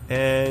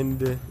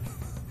 And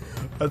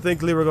I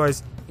think Libra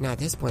goes, at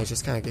this point, it's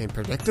just kind of getting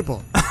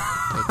predictable.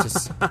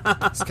 It's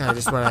kind of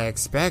just what I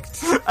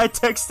expect. I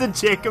texted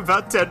Jake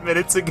about 10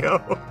 minutes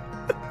ago.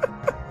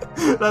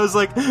 I was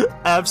like,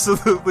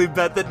 absolutely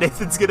bet that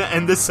Nathan's going to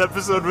end this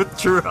episode with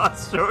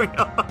Trujas showing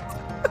up.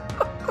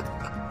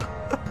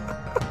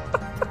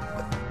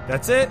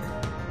 That's it.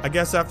 I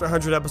guess after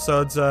 100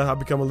 episodes, I'll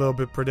become a little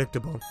bit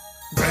predictable.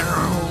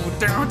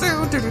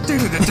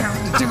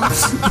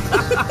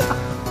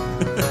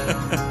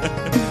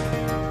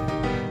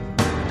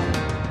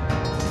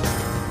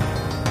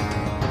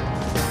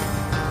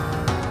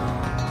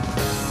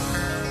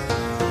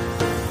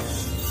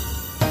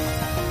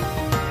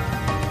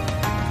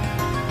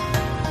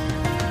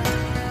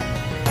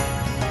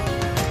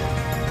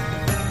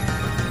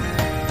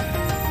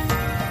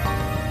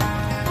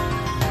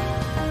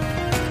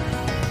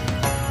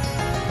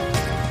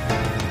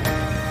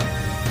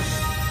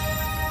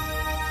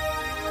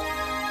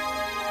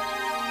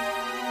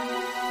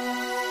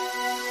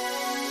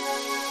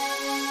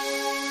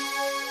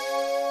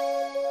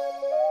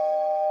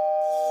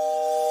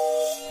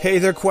 Hey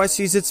there,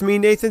 Questies, it's me,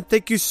 Nathan.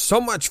 Thank you so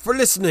much for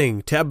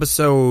listening to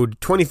episode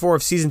 24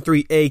 of Season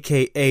 3,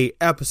 a.k.a.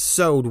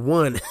 episode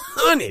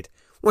 100.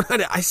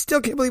 100. I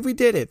still can't believe we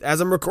did it as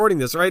I'm recording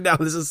this right now.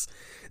 This is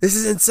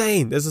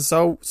insane. This is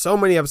so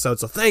many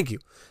episodes, so thank you.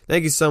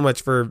 Thank you so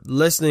much for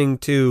listening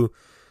to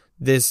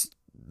this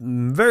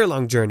very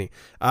long journey.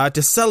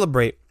 To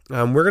celebrate,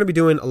 we're going to be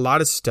doing a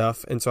lot of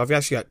stuff, and so I've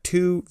actually got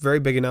two very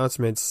big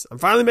announcements. I'm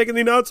finally making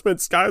the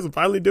announcements, guys. I'm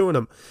finally doing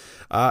them.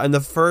 And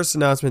the first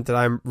announcement that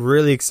I'm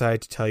really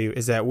excited to tell you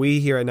is that we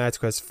here at Night's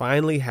Quest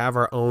finally have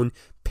our own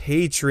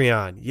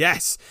Patreon.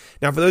 Yes!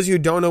 Now, for those of you who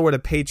don't know what a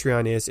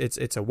Patreon is, it's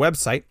a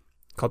website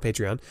called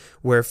Patreon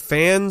where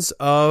fans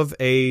of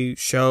a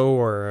show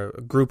or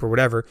a group or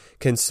whatever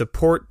can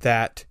support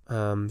that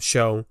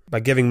show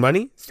by giving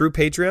money through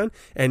Patreon,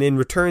 and in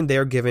return,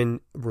 they're given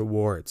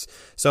rewards.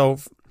 So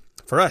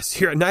for us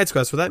here at Night's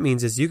Quest, what that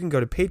means is you can go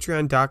to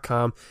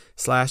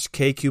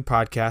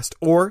patreon.com/KQPodcast,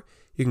 or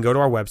you can go to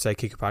our website,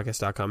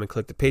 KQPodcast.com, and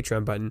click the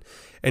Patreon button.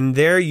 And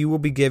there you will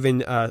be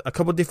given a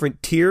couple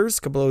different tiers,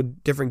 a couple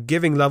of different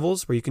giving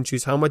levels where you can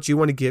choose how much you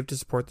want to give to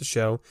support the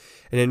show.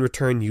 And in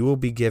return, you will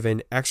be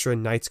given extra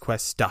Night's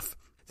Quest stuff.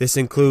 This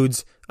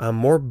includes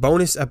more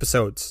bonus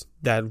episodes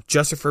that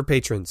just are for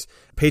patrons,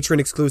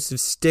 patron-exclusive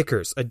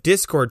stickers, a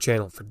Discord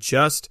channel for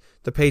just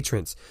the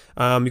patrons.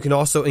 You can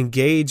also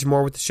engage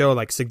more with the show,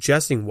 like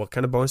suggesting what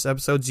kind of bonus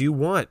episodes you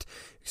want.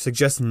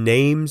 Suggest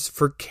names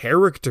for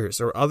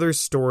characters or other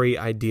story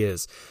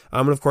ideas.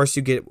 And of course,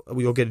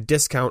 you'll get a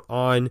discount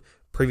on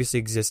previously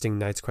existing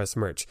Night's Quest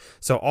merch.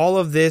 So all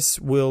of this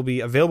will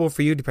be available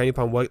for you depending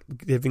upon what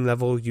giving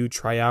level you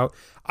try out.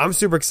 I'm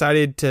super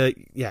excited to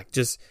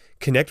just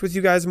connect with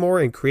you guys more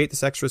and create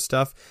this extra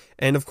stuff.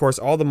 And of course,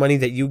 all the money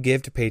that you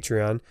give to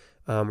Patreon,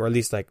 or at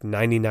least like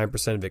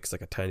 99% of it, because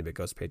like a tiny bit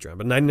goes to Patreon,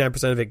 but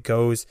 99% of it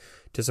goes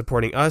to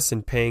supporting us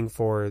and paying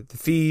for the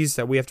fees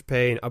that we have to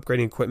pay and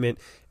upgrading equipment.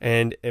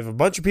 And if a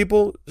bunch of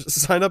people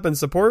sign up and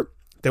support,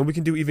 then we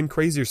can do even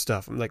crazier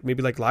stuff, like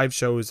maybe like live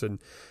shows and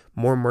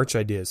more merch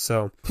ideas.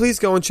 So please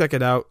go and check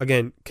it out.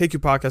 Again,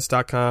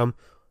 kqpodcast.com,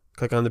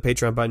 click on the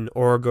Patreon button,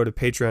 or go to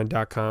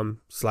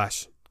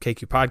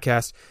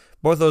patreon.com/kqpodcast.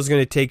 Both of those are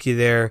going to take you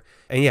there.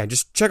 And yeah,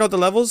 just check out the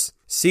levels,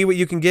 see what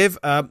you can give.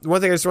 One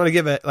thing I just want to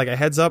give a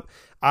heads up.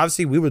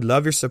 Obviously, we would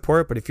love your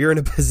support, but if you're in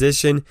a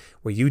position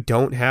where you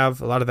don't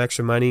have a lot of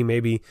extra money,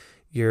 maybe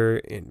you're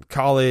in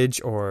college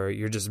or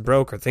you're just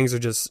broke or things are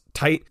just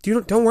tight,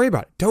 don't worry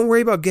about it. Don't worry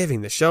about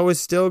giving. The show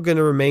is still going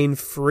to remain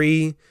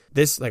free.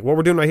 This, like what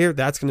we're doing right here,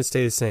 that's going to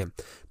stay the same.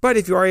 But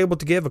if you are able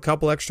to give a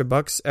couple extra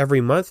bucks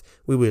every month,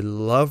 we would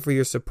love for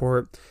your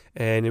support.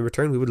 And in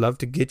return, we would love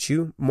to get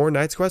you more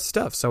Night's Quest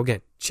stuff. So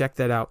again, check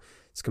that out.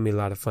 It's going to be a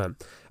lot of fun.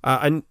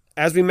 And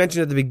as we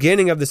mentioned at the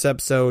beginning of this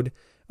episode,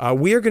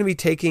 we are going to be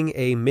taking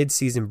a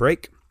mid-season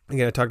break.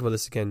 Again, I talked about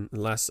this again in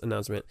the last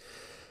announcement.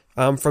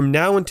 From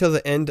now until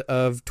the end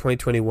of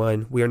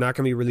 2021, we are not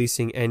going to be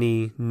releasing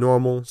any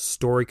normal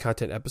story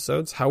content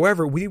episodes.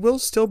 However, we will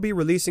still be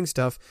releasing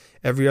stuff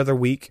every other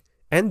week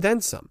and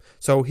then some.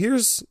 So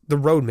here's the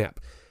roadmap.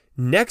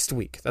 Next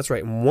week, that's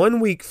right, 1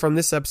 week from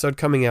this episode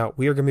coming out,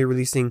 we are going to be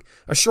releasing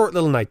a short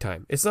little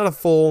nighttime. It's not a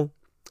full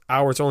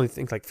hour. It's only, I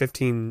think, like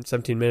 15,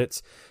 17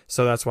 minutes.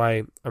 So that's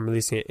why I'm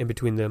releasing it in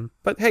between them.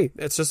 But hey,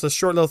 it's just a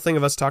short little thing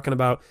of us talking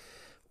about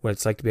what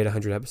it's like to be at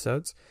 100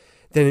 episodes.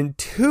 Then in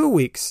 2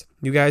 weeks,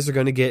 you guys are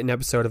going to get an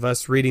episode of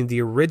us reading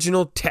the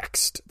original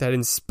text that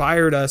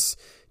inspired us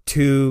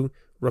to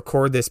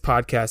record this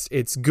podcast.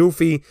 It's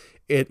goofy.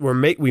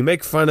 We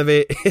make fun of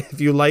it. If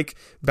you like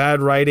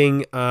bad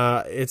writing,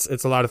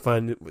 it's a lot of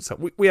fun.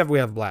 So we have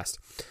a blast.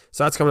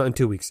 So that's coming out in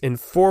 2 weeks. In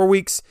 4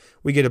 weeks,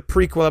 we get a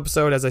prequel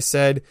episode, as I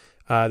said,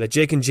 that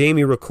Jake and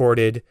Jamie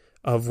recorded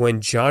of when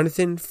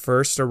Jonathan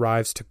first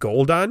arrives to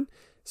Goldon.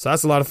 So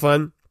that's a lot of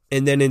fun.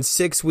 And then in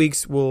 6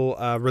 weeks, we'll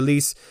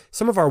release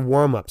some of our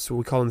warm-ups.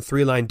 We call them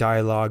 3-line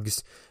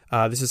dialogues.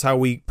 This is how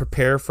we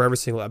prepare for every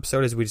single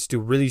episode, is we just do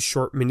really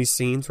short mini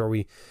scenes where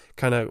we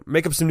kind of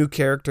make up some new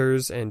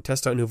characters and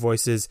test out new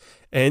voices.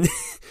 And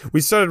we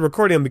started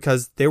recording them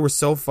because they were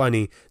so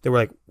funny. They were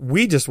like,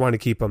 we just want to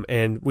keep them.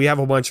 And we have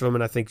a bunch of them,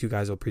 and I think you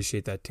guys will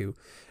appreciate that too.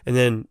 And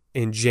then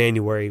in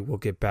January, we'll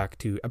get back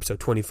to episode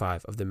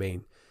 25 of the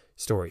main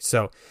story.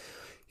 So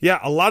yeah,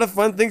 a lot of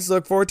fun things to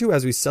look forward to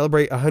as we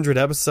celebrate 100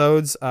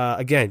 episodes.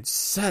 Again,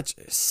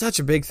 such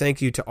a big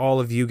thank you to all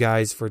of you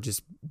guys for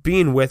just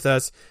being with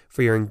us,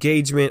 for your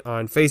engagement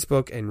on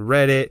Facebook and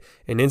Reddit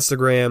and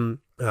Instagram,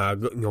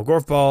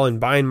 Golfball and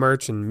buying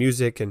merch and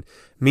music and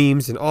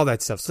memes and all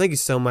that stuff. So thank you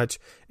so much.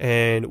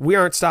 And we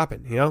aren't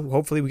stopping.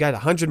 Hopefully we got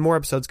 100 more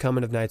episodes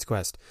coming of Night's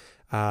Quest.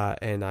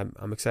 And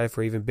I'm excited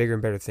for even bigger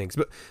and better things.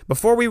 But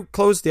before we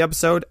close the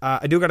episode,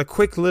 I do got a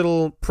quick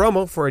little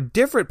promo for a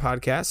different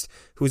podcast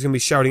who's going to be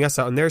shouting us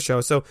out on their show.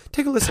 So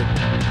take a listen.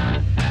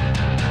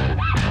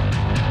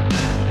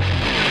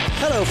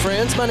 Hello,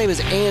 friends. My name is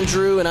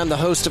Andrew, and I'm the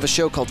host of a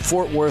show called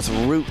Fort Worth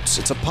Roots.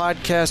 It's a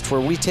podcast where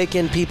we take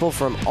in people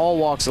from all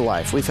walks of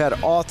life. We've had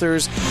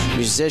authors,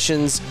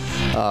 musicians,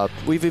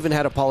 we've even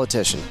had a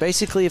politician.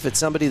 Basically, if it's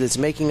somebody that's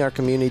making our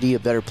community a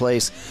better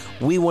place,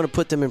 we want to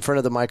put them in front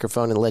of the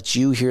microphone and let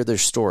you hear their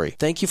story.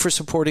 Thank you for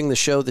supporting the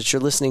show that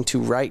you're listening to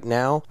right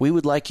now. We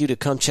would like you to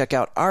come check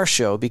out our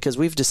show because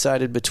we've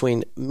decided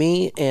between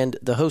me and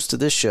the host of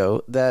this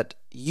show that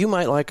you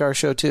might like our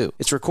show too.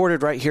 It's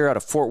recorded right here out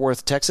of Fort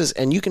Worth, Texas,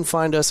 and you can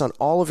find us on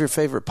all of your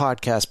favorite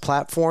podcast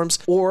platforms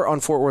or on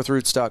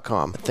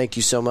FortWorthRoots.com. Thank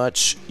you so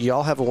much.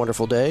 Y'all have a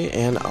wonderful day,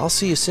 and I'll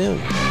see you soon.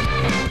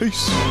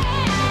 Peace.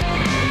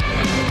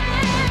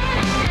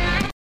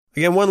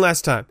 Again, one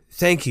last time,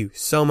 thank you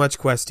so much,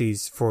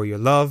 Questies, for your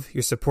love,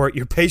 your support,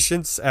 your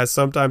patience, as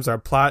sometimes our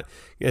plot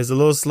is a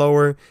little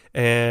slower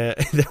than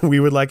we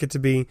would like it to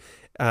be.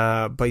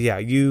 But yeah,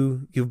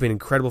 you've been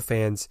incredible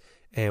fans.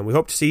 And we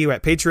hope to see you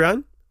at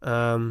Patreon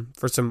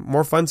for some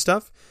more fun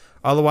stuff.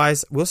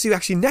 Otherwise, we'll see you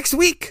actually next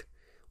week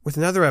with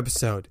another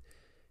episode.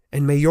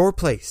 And may your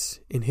place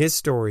in his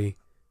story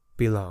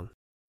be long.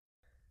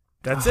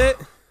 That's it.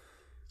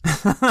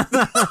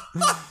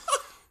 The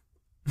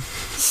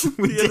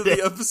end of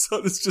the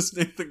episode is just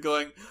Nathan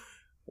going,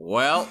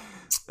 well,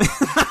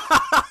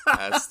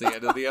 that's the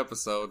end of the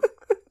episode.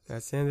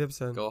 That's the end of the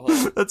episode. Go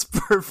home. That's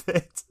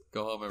perfect.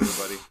 Go home,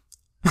 everybody.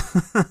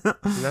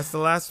 And that's the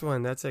last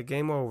one. That's it.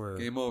 Game over.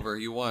 Game over.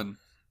 You won.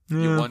 Yeah.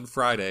 You won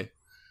Friday.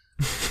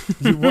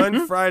 You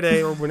won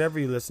Friday or whenever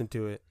you listen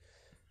to it.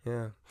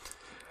 Yeah.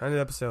 100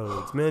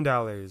 episodes. $1 million.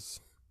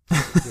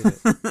 Get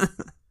it.